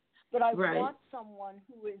 but I want someone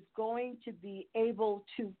who is going to be able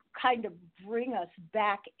to kind of bring us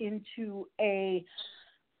back into a,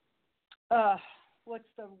 what's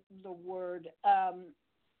the word?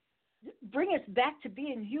 Bring us back to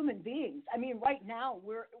being human beings. I mean, right now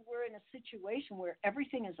we're in a situation where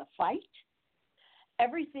everything is a fight.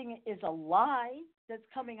 Everything is a lie that's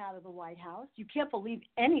coming out of the White House. You can't believe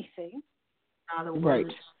anything. Right.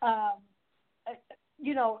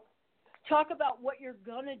 Talk about what you're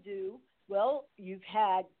going to do. Well, you've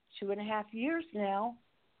had 2.5 years now.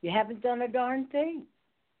 You haven't done a darn thing.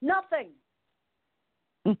 Nothing.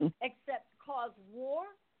 Except cause war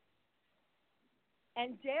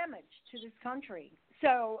and damage to this country.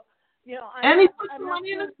 So, and he put some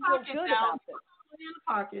money in his pocket now.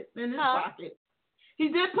 In his pocket. He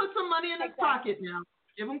did put some money in his pocket now.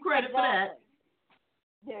 Give him credit for that.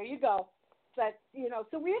 There you go. But,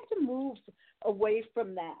 so we have to move away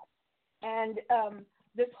from that. And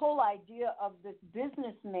this whole idea of this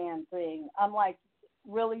businessman thing, I'm like,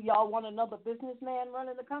 really, y'all want another businessman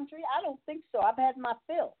running the country? I don't think so. I've had my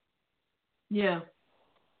fill. Yeah.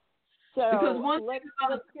 So because one thing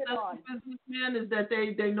about a successful businessman is that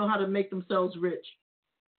they know how to make themselves rich.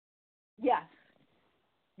 Yes.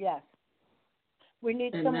 We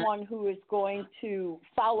need someone who is going to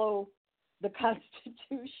follow the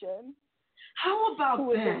Constitution. How about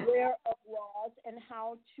who that? Who is aware of laws and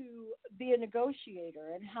how to be a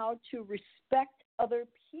negotiator and how to respect other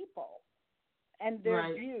people and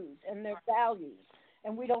their views and their values.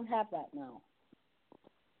 And we don't have that now.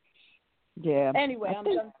 Yeah. Anyway, I'm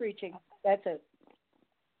done preaching. That's it.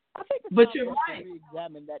 I think it's but time you're to right.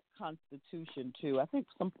 Re-examine that Constitution too. I think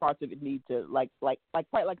some parts of it need to, like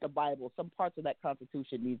quite like the Bible, some parts of that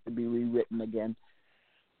Constitution needs to be rewritten again.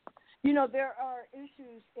 There are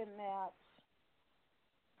issues in that.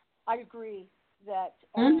 I agree that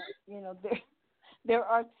there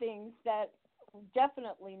are things that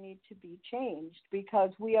definitely need to be changed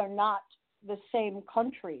because we are not the same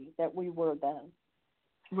country that we were then.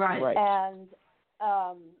 Right. And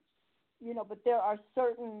but there are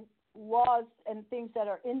certain laws and things that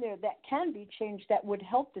are in there that can be changed that would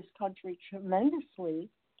help this country tremendously.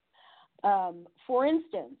 For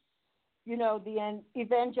instance, the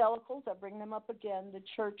evangelicals, I bring them up again, the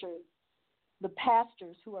churches, the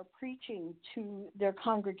pastors who are preaching to their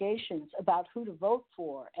congregations about who to vote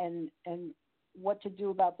for and what to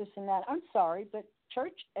do about this and that. I'm sorry, but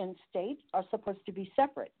church and state are supposed to be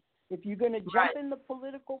separate. If you're going to jump in the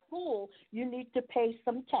political pool, you need to pay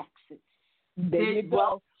some taxes. There you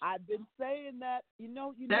go. I've been saying that. You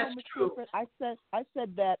know, That's Ms. true. Clifford, I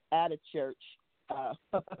said that at a church.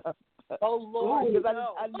 Oh Lord, because I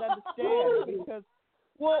didn't understand because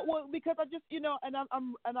because I just and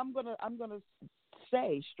I'm gonna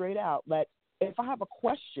say straight out that if I have a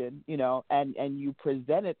question, and you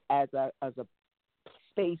present it as a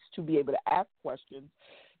space to be able to ask questions,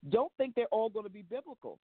 don't think they're all going to be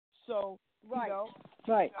biblical. So, right.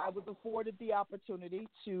 I was afforded the opportunity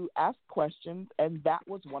to ask questions, and that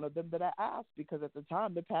was one of them that I asked because at the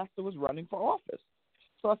time the pastor was running for office.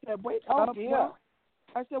 So I said, wait, I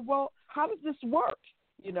said, well, how does this work?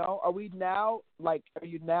 Are you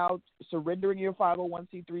now surrendering your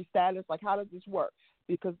 501c3 status? Like, how does this work?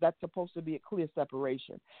 Because that's supposed to be a clear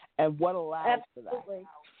separation. And what allows for that?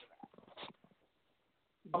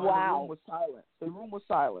 Wow. The room was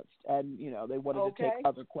silenced, and they wanted to take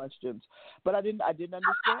other questions, but I didn't understand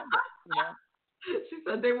it. She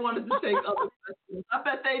said they wanted to take other questions. I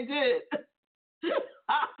bet they did.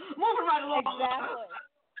 Moving right along. Exactly.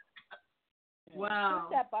 Wow.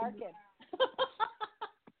 Who's that barking?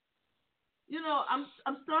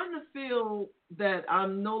 I'm starting to feel that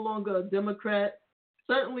I'm no longer a Democrat,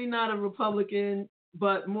 certainly not a Republican,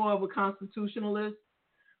 but more of a constitutionalist.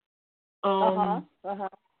 I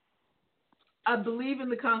believe in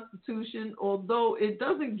the Constitution, although it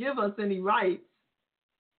doesn't give us any rights,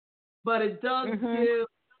 but it does give a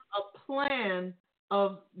plan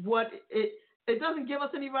of what it doesn't give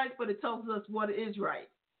us any rights, but it tells us what is right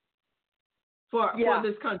for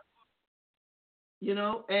this country.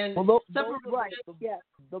 And some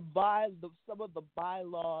of the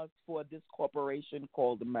bylaws for this corporation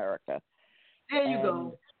called America. There you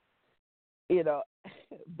go.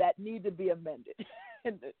 That need to be amended.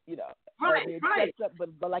 Right.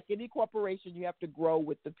 But like any corporation, you have to grow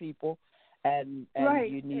with the people, and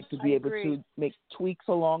you need to be able to make tweaks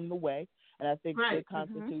along the way. And I think the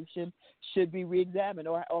Constitution should be reexamined,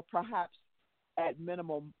 or perhaps at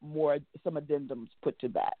minimum some addendums put to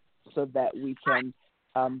that, so that we can.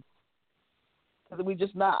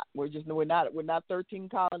 We're not 13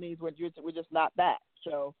 colonies. We're just not that.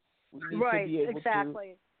 So we need to be able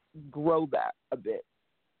to grow that a bit.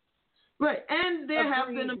 Right, and there have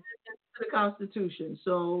been amendments to the Constitution,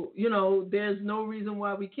 so there's no reason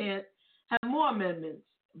why we can't have more amendments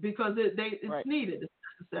because it's needed, it's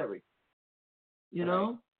necessary.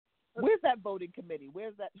 Where's that voting committee?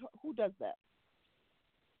 Where's that? Who does that?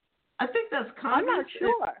 I think that's Congress. I'm not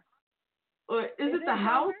sure. Or is it the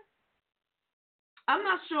House? I'm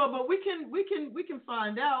not sure, but we can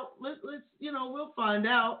find out. Let's we'll find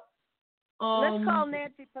out. Let's call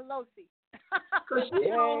Nancy Pelosi.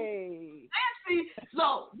 Nancy.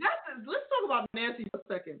 So let's talk about Nancy for a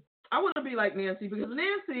second. I want to be like Nancy because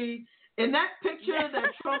Nancy, in that picture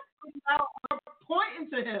that Trump put out, her pointing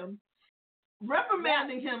to him,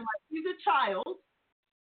 reprimanding him like he's a child,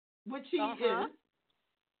 which he is.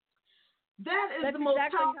 That's the most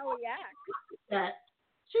exactly how he acts. That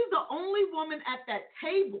she's the only woman at that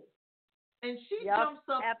table, and she jumps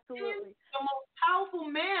up in the most powerful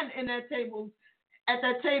man in that table's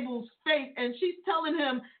face, and she's telling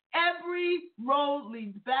him every road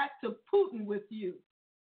leads back to Putin with you.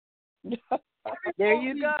 There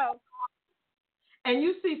you go. And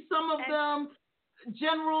you see some of them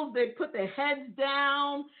generals, they put their heads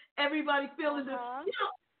down. Everybody feels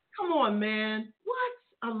come on, man. What?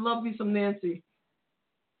 I love me some Nancy.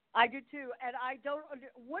 I do too, and I don't.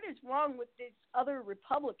 What is wrong with these other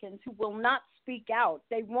Republicans who will not speak out?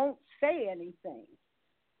 They won't say anything.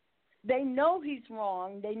 They know he's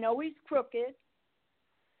wrong. They know he's crooked,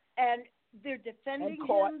 and they're defending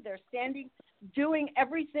him. They're doing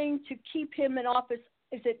everything to keep him in office.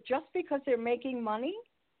 Is it just because they're making money?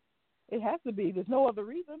 It has to be. There's no other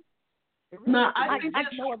reason. I think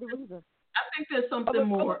there's something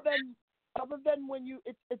more. Other than when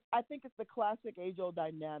I think it's the classic age-old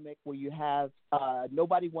dynamic where you have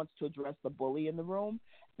nobody wants to address the bully in the room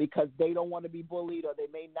because they don't want to be bullied or they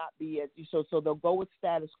may not be so they'll go with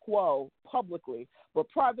status quo publicly, but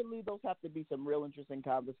privately those have to be some real interesting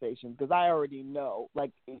conversations because I already know,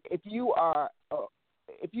 like if you have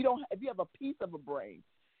a piece of a brain,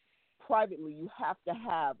 privately you have to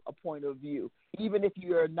have a point of view, even if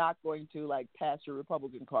you're not going to like pass your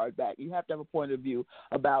Republican card back. You have to have a point of view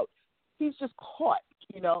about. He's just caught,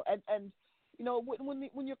 and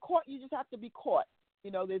when you're caught, you just have to be caught.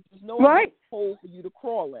 There's no other hole for you to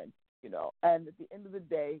crawl in. And at the end of the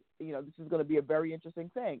day, this is going to be a very interesting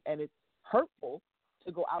thing. And it's hurtful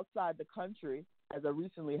to go outside the country, as I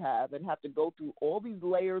recently have, and have to go through all these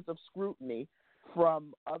layers of scrutiny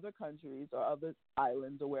from other countries or other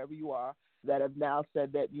islands or wherever you are that have now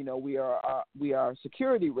said that, we are a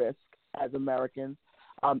security risk as Americans.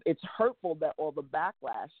 It's hurtful that all the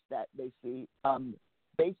backlash that they see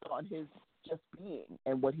based on his just being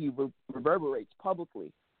and what he reverberates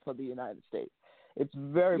publicly for the United States. It's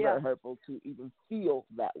very, very hurtful to even feel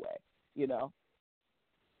that way,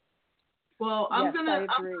 Well, I'm gonna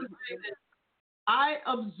say this. I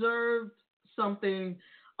observed something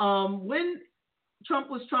when Trump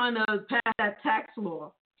was trying to pass that tax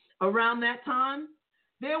law. Around that time,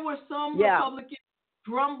 there were some Republicans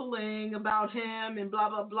grumbling about him and blah,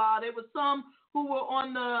 blah, blah. There were some who were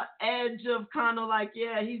on the edge of kind of like,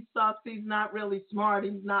 he sucks, he's not really smart,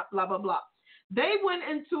 he's not blah, blah, blah. They went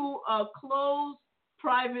into a closed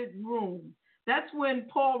private room. That's when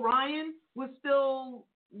Paul Ryan was still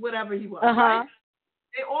whatever he was, right?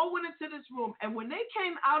 They all went into this room. And when they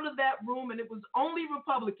came out of that room, and it was only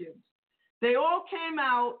Republicans, they all came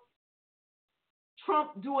out,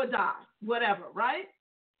 Trump do or die, whatever, right?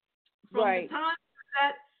 From the time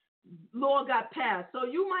that law got passed. So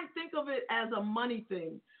you might think of it as a money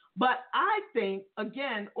thing. But I think,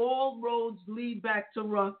 again, all roads lead back to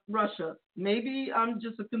Russia. Maybe I'm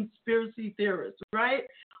just a conspiracy theorist, right?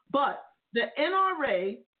 But the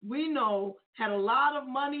NRA, we know, had a lot of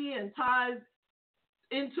money and ties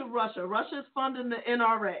into Russia. Russia's funding the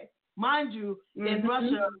NRA. Mind you, in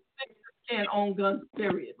Russia, they can't own guns,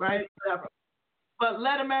 period, right? Whatever. But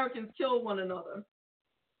let Americans kill one another.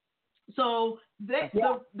 So the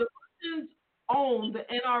Russians own the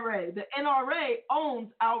NRA. The NRA owns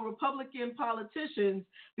our Republican politicians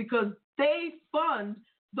because they fund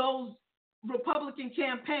those Republican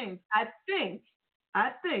campaigns. I think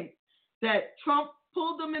that Trump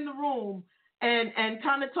pulled them in the room and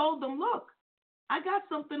kind of told them, look, I got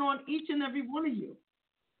something on each and every one of you.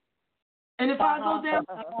 And if I go down,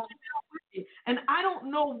 and I don't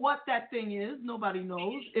know what that thing is. Nobody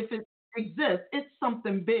knows. If it exists, it's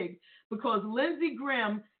something big, because Lindsey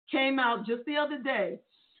Graham came out just the other day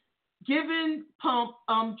giving Trump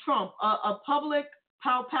a public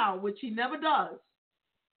pow-pow, which he never does,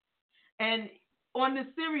 and on the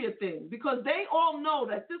Syria thing, because they all know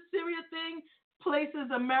that this Syria thing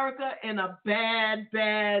places America in a bad,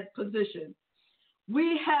 bad position.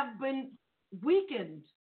 We have been weakened.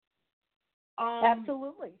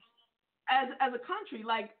 Absolutely. As a country,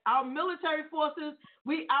 like our military forces,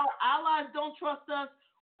 our allies don't trust us.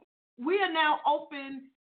 We are now open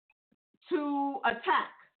to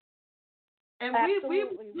attack, and we have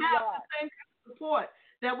the same support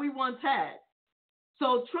that we once had.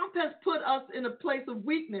 So Trump has put us in a place of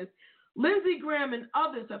weakness. Lindsey Graham and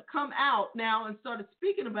others have come out now and started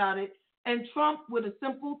speaking about it, and Trump, with a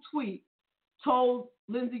simple tweet, told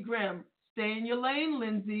Lindsey Graham, "Stay in your lane,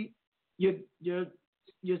 Lindsey. You're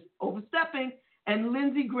overstepping," and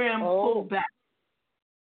Lindsey Graham pulled back.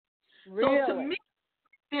 Really? So to me,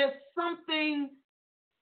 there's something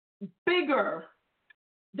bigger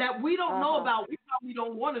that we don't know about. We probably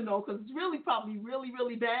don't want to know, because it's really probably really,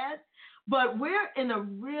 really bad. But we're in a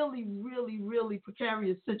really, really, really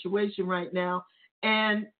precarious situation right now.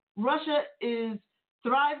 And Russia is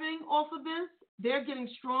thriving off of this. They're getting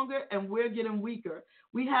stronger and we're getting weaker.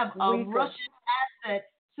 We have a Russian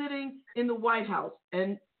asset sitting in the White House,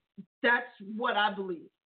 and that's what I believe.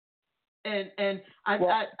 And I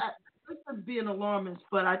this is being alarmist,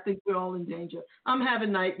 but I think we're all in danger. I'm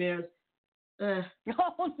having nightmares. Oh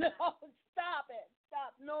no! Stop it!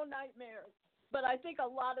 Stop! No nightmares. But I think a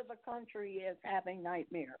lot of the country is having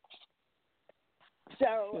nightmares.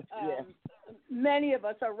 So many of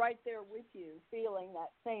us are right there with you, feeling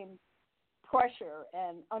that same pressure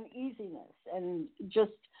and uneasiness, and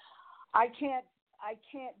just I can't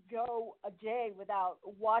go a day without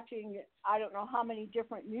watching I don't know how many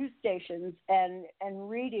different news stations and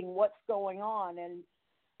reading what's going on, and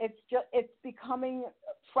it's becoming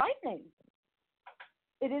frightening.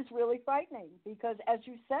 It is really frightening because, as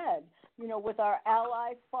you said, with our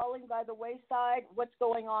allies falling by the wayside, what's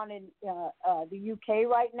going on in the UK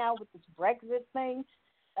right now with this Brexit thing,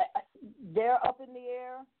 they're up in the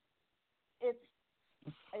air.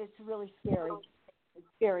 It's really scary. It's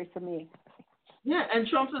scary for me. Yeah, and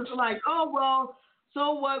Trump is like, oh, well,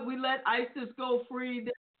 so what? We let ISIS go free.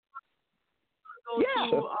 They go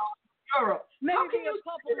to Europe. Maybe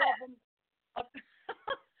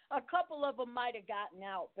a couple of them might have gotten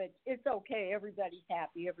out, but it's okay. Everybody's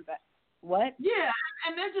happy. Everybody. What? Yeah,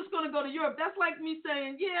 and they're just going to go to Europe. That's like me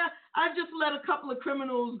saying, yeah, I just let a couple of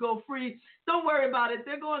criminals go free. Don't worry about it.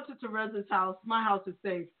 They're going to Terez's house. My house is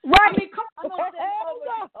safe. Right. I mean, come on.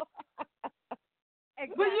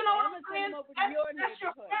 Exactly. But you know what I'm saying? That's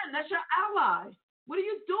your friend. That's your ally. What are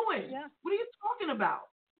you doing? Yeah. What are you talking about?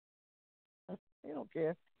 They don't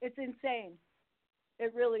care. It's insane.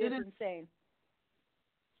 It really is insane.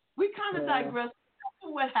 We kind of digress.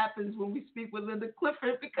 That's what happens when we speak with Linda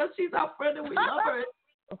Clifford because she's our friend and we love her.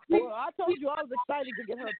 Well, I told you I was excited to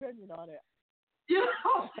get her opinion on it. You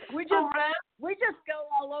know, we just go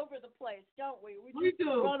all over the place, don't we? We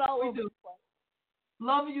do. Run all over the place.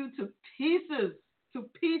 Love you to pieces. To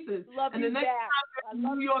pieces. Love and you the next back. time in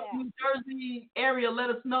New York, New Jersey area, let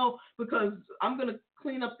us know because I'm gonna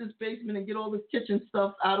clean up this basement and get all this kitchen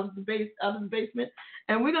stuff out of the basement,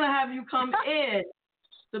 and we're gonna have you come in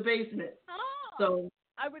the basement. So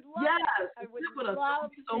I would love I would love that.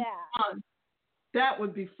 Would be so fun. That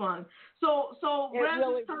would be fun. So Rez,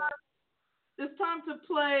 really it's time to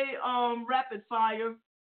play rapid fire.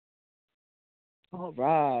 All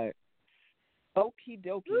right. Okie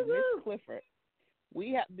dokie, Miss Clifford.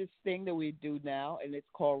 We have this thing that we do now, and it's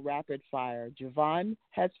called rapid fire. JaVonne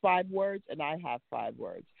has 5 words, and I have 5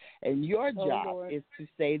 words. And your job is to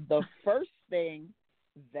say the first thing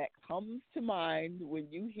that comes to mind when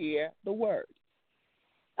you hear the word.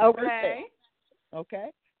 Okay.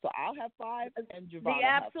 Okay? So I'll have 5, and JaVonne will the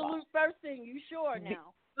have 5. absolute first thing. You sure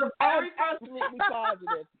now? I'm absolutely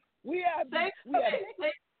positive. We have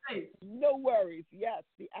no worries. Yes,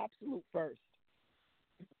 the absolute first.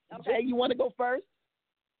 Okay. Jay, you want to go first?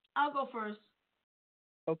 I'll go first.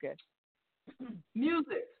 Okay.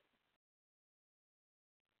 Music.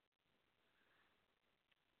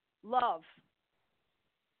 Love.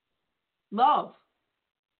 Love.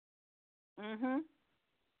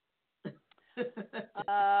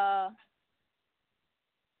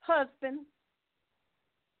 Husband.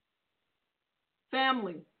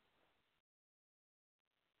 Family.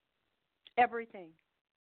 Everything.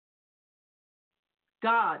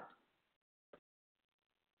 God.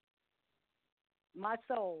 My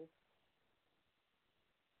soul.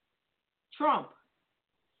 Trump.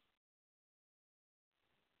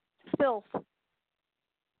 Filth. All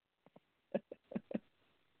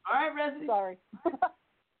right, Resi. Sorry. No,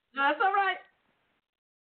 that's all right.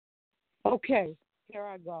 Okay, here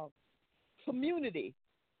I go. Community.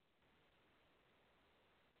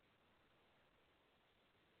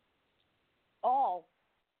 All.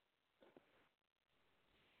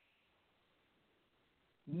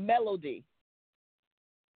 Melody.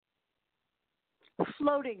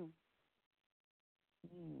 Floating.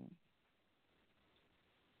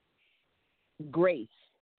 Grace.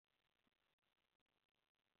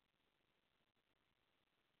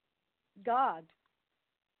 God.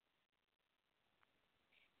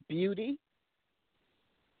 Beauty.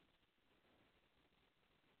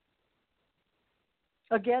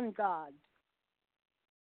 Again, God.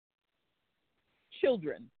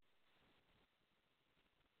 Children.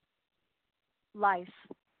 Life.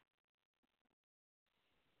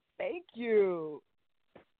 Thank you.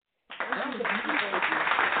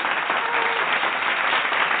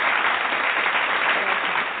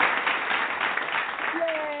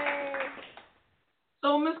 Yay.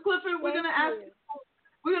 So, Miss Clifford, we're gonna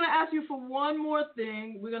ask you for one more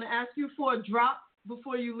thing. We're gonna ask you for a drop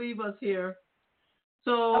before you leave us here.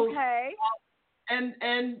 So okay. And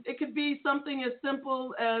it could be something as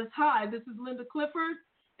simple as, hi, this is Linda Clifford,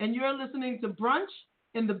 and you're listening to Brunch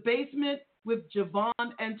in the Basement with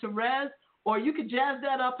JaVonne and Terez, or you could jazz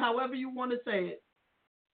that up however you want to say it.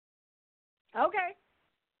 Okay.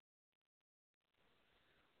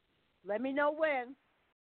 Let me know when.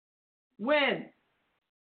 When?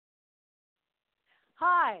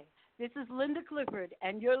 Hi, this is Linda Clifford,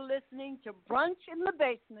 and you're listening to Brunch in the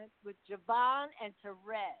Basement with JaVonne and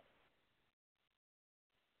Terez.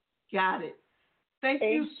 Got it. Thank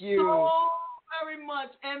you so very much.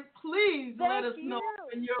 And please let us know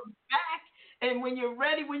when you're back and when you're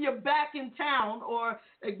ready, when you're back in town, or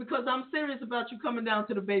because I'm serious about you coming down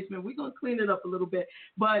to the basement. We're going to clean it up a little bit.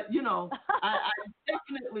 But, you know, I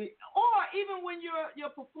definitely, or even when you're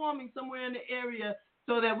performing somewhere in the area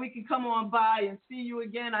so that we can come on by and see you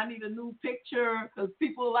again. I need a new picture because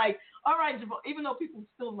people are like, all right, JaVonne, even though people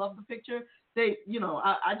still love the picture, they, you know,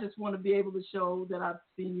 I just want to be able to show that I've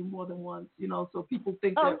seen you more than once, you know, so people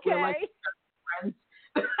think that we're like friends.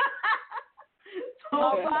 So,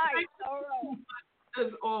 all right.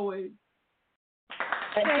 As always.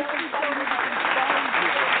 And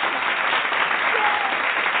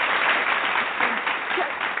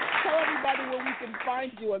tell everybody where we can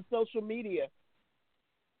find you on social media.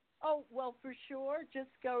 Oh, well, for sure. Just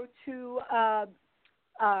go to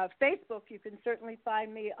Facebook. You can certainly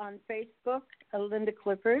find me on Facebook, Linda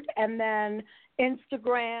Clifford. And then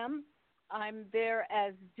Instagram, I'm there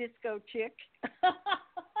as Disco Chick.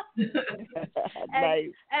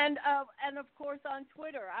 Nice. And of course on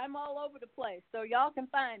Twitter. I'm all over the place, so y'all can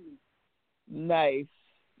find me. Nice.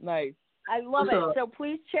 I love it. So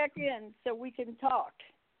please check in so we can talk.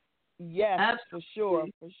 Yes,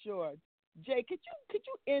 Absolutely. for sure. Jay, could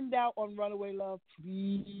you end out on Runaway Love,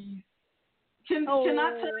 please? Can I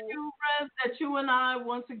tell you, Rev, that you and I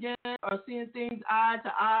once again are seeing things eye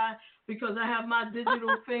to eye because I have my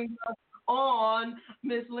digital finger on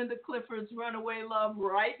Miss Linda Clifford's Runaway Love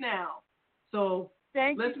right now. So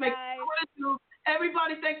let's make sure.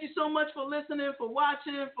 Everybody, thank you so much for listening, for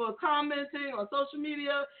watching, for commenting on social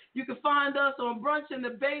media. You can find us on Brunch in the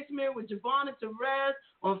Basement with JaVonne Terez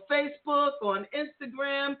on Facebook, on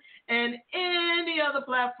Instagram, and any other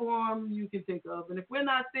platform you can think of. And if we're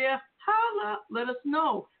not there, holla, let us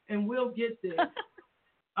know, and we'll get there.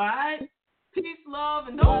 All right? Peace, love,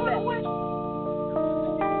 and don't run away.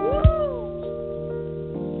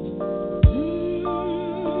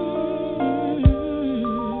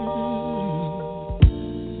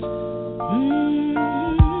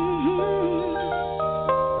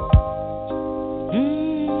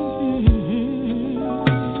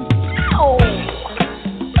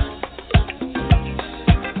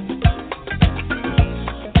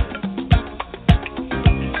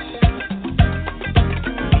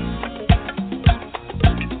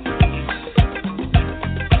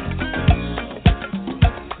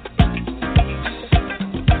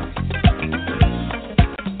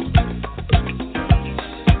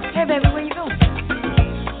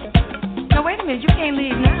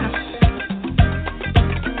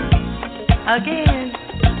 Again.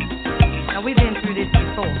 Now, we've been through this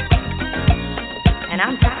before. And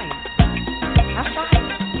I'm tired.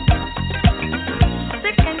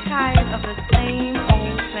 Sick and tired of the same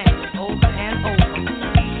old thing over and over.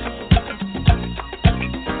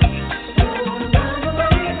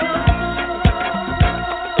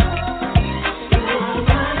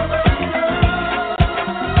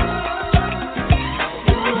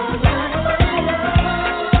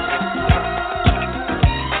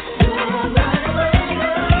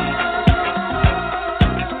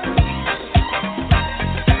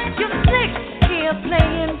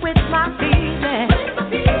 Playing with my feelings.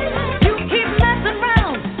 You keep messing around.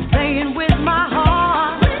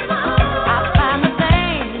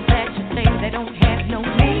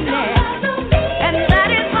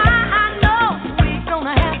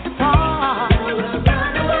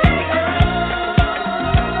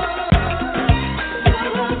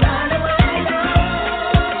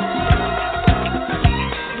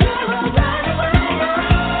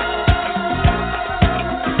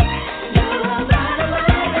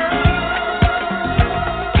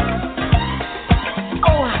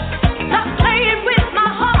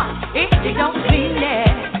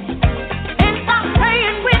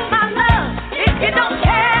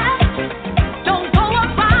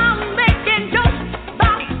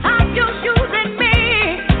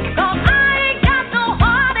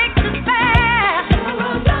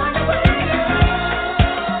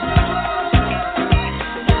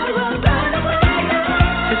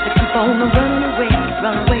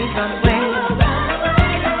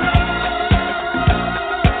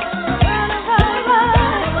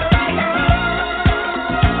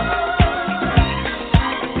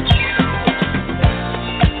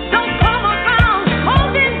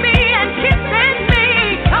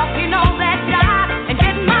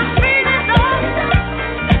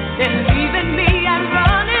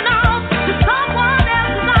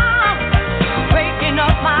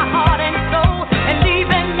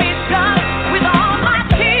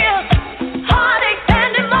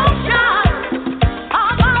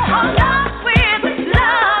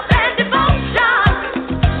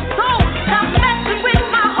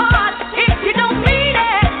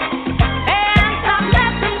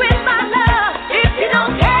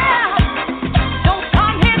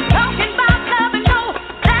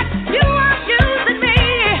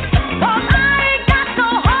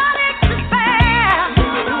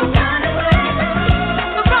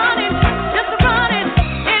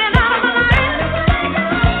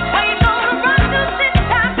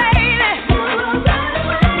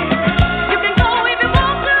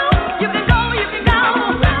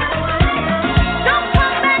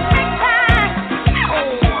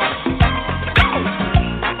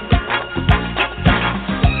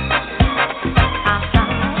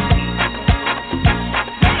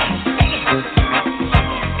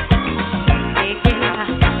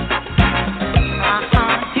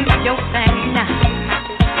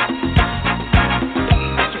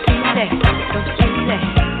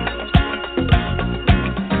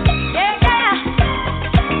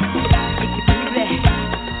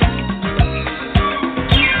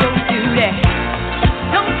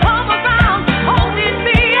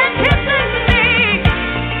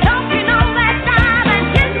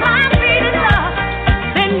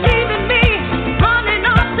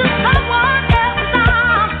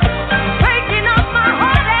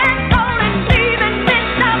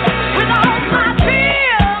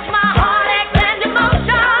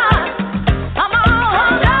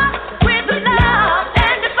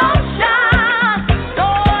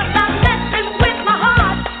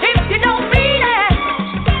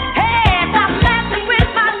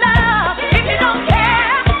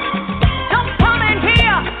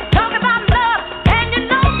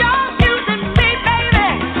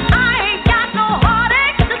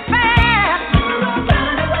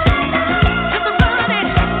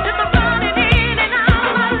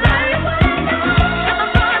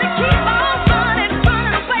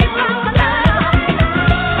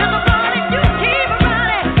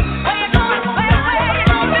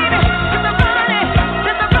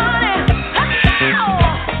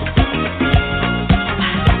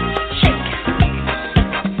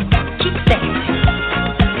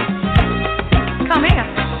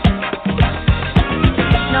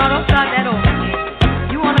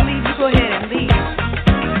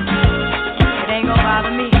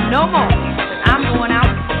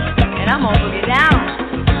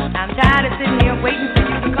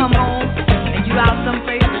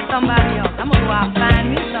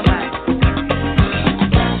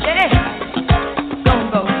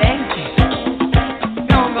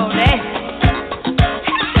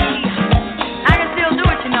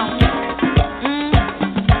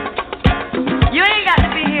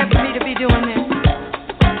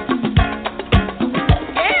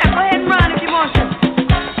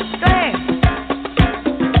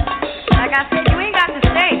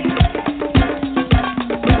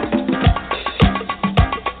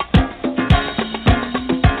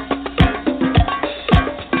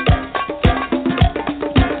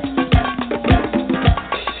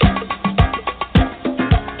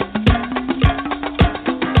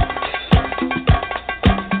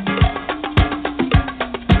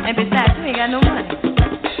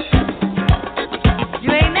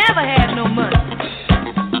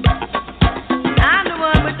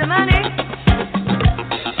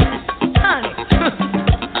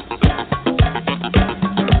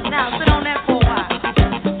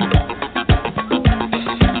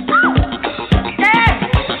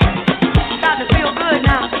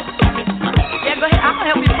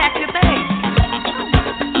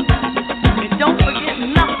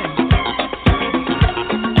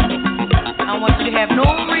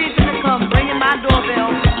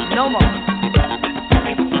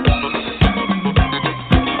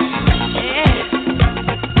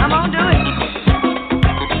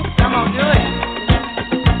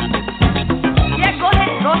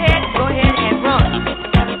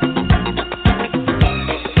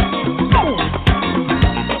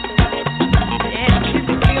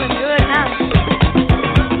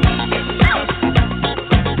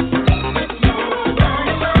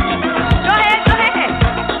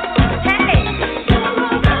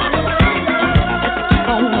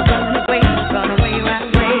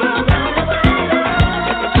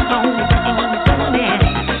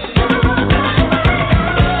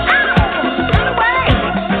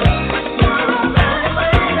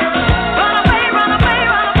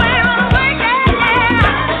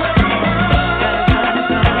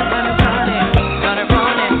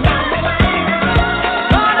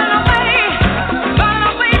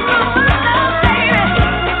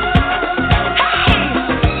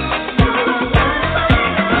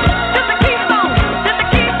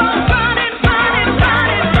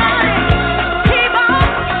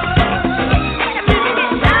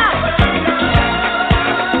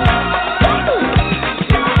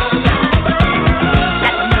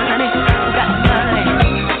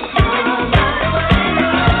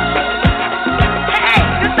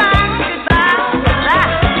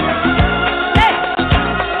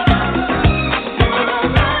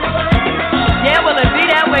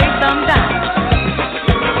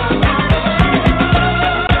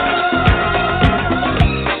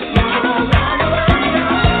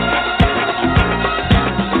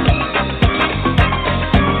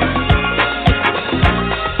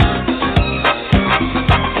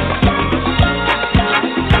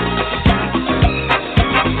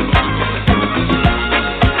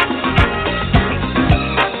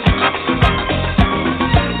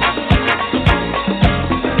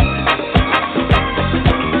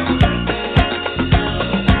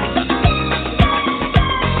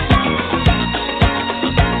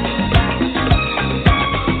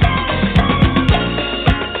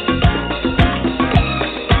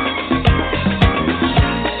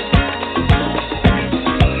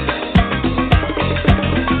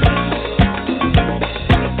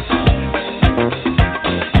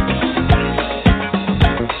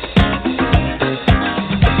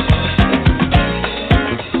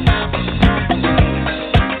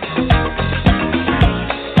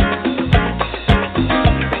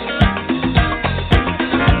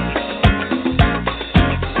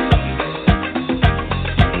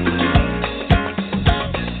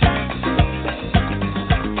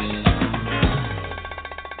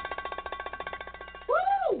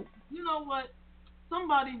 know what?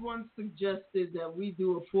 Somebody once suggested that we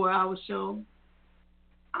do a 4-hour show.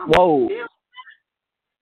 Whoa.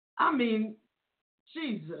 I mean,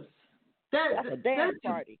 Jesus. That's a dance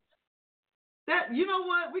party. That, you know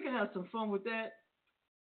what? We can have some fun with that.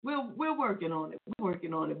 We're working on it.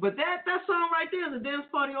 But that song right there is a dance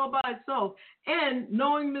party all by itself. And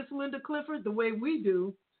knowing Miss Linda Clifford the way we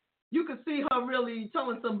do, you can see her really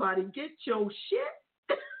telling somebody, get your shit.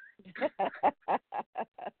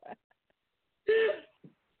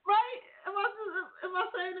 Right? Am I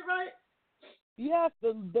saying it right? Yes,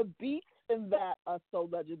 the beats in that are so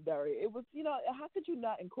legendary. It was, how could you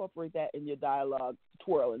not incorporate that in your dialogue,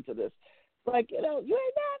 twirl into this? Like, you ain't never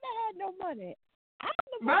had no money. I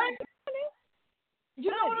don't know right? Money.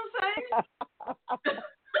 You know what I'm saying?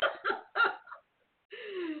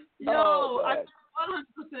 Yo, I can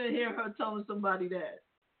 100% hear her telling somebody that.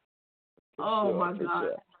 My God.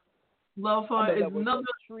 Sure. Love her. That was another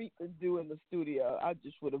treat to do in the studio. I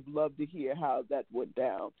just would have loved to hear how that went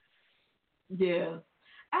down. Yeah.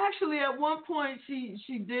 Actually, at one point,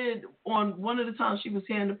 she did, on one of the times she was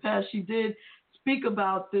here in the past, she did speak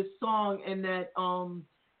about this song and that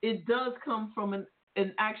it does come from an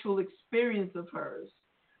actual experience of hers.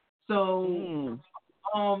 So,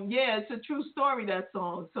 yeah, it's a true story, that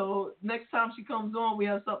song. So next time she comes on, we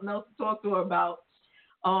have something else to talk to her about.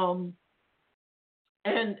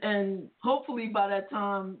 And hopefully by that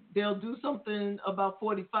time, they'll do something about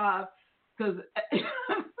 45, because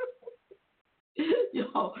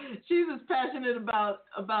she's as passionate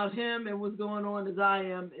about him and what's going on as I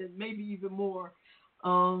am, and maybe even more. I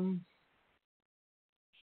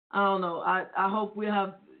don't know. I hope we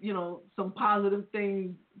have, some positive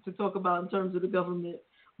things to talk about in terms of the government.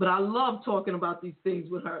 But I love talking about these things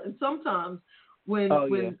with her. And sometimes when I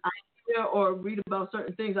hear or read about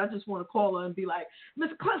certain things, I just want to call her and be like, Miss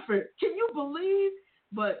Clifford, can you believe?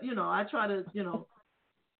 But, I try to,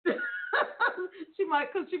 she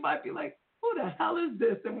might be like, who the hell is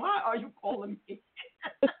this? And why are you calling me?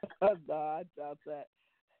 No, I doubt that.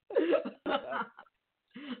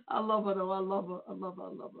 I love her, though. I love her.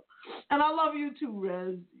 And I love you too,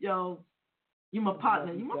 Rez. Yo, you're my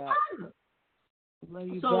partner. You're my partner. Love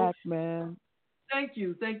you back, man. Thank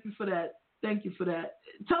you for that.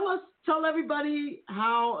 Tell everybody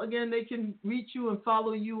how, again, they can reach you and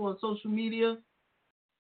follow you on social media.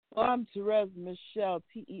 Well, I'm Terez Michelle,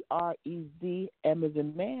 Terez, M as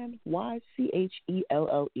in man,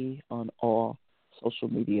 YCHELLE on all social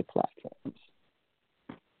media platforms.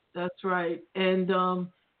 That's right. And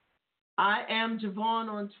I am JaVonne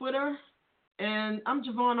on Twitter, and I'm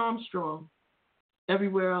JaVonne Armstrong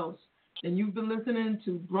everywhere else. And you've been listening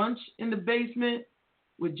to Brunch in the Basement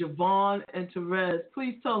with JaVonne and Terez.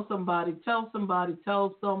 Please tell somebody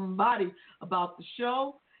about the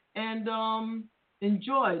show, and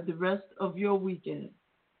enjoy the rest of your weekend.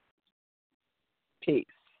 Peace.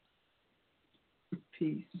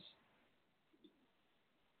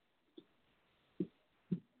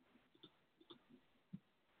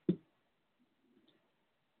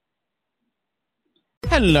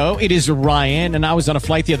 Hello, it is Ryan, and I was on a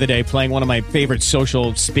flight the other day playing one of my favorite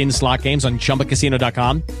social spin slot games on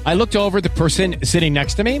ChumbaCasino.com. I looked over at the person sitting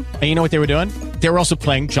next to me, and you know what they were doing? They were also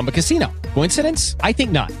playing Chumba Casino. Coincidence? I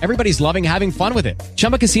think not. Everybody's loving having fun with it.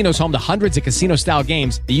 Chumba Casino is home to hundreds of casino-style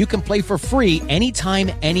games that you can play for free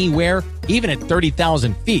anytime, anywhere, even at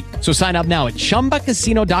 30,000 feet. So sign up now at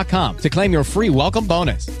ChumbaCasino.com to claim your free welcome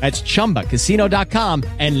bonus. That's ChumbaCasino.com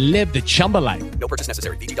and live the Chumba life. No purchase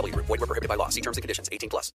necessary. VGW. Void where prohibited by law. See terms and conditions.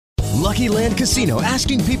 18+. Lucky Land Casino,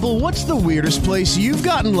 asking people, what's the weirdest place you've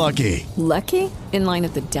gotten lucky? Lucky? In line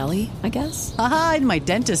at the deli, I guess? Aha, in my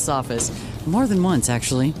dentist's office. More than once,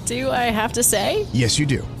 actually. Do I have to say? Yes, you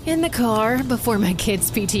do. In the car before my kids'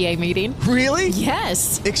 PTA meeting. Really?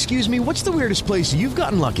 Yes. Excuse me, what's the weirdest place you've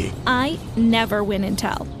gotten lucky? I never win and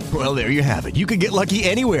tell. Well, there you have it. You can get lucky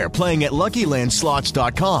anywhere, playing at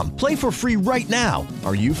LuckyLandSlots.com. Play for free right now.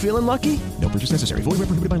 Are you feeling lucky? No purchase necessary. Void where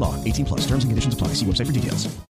prohibited by law. 18+. Terms and conditions apply. See website for details.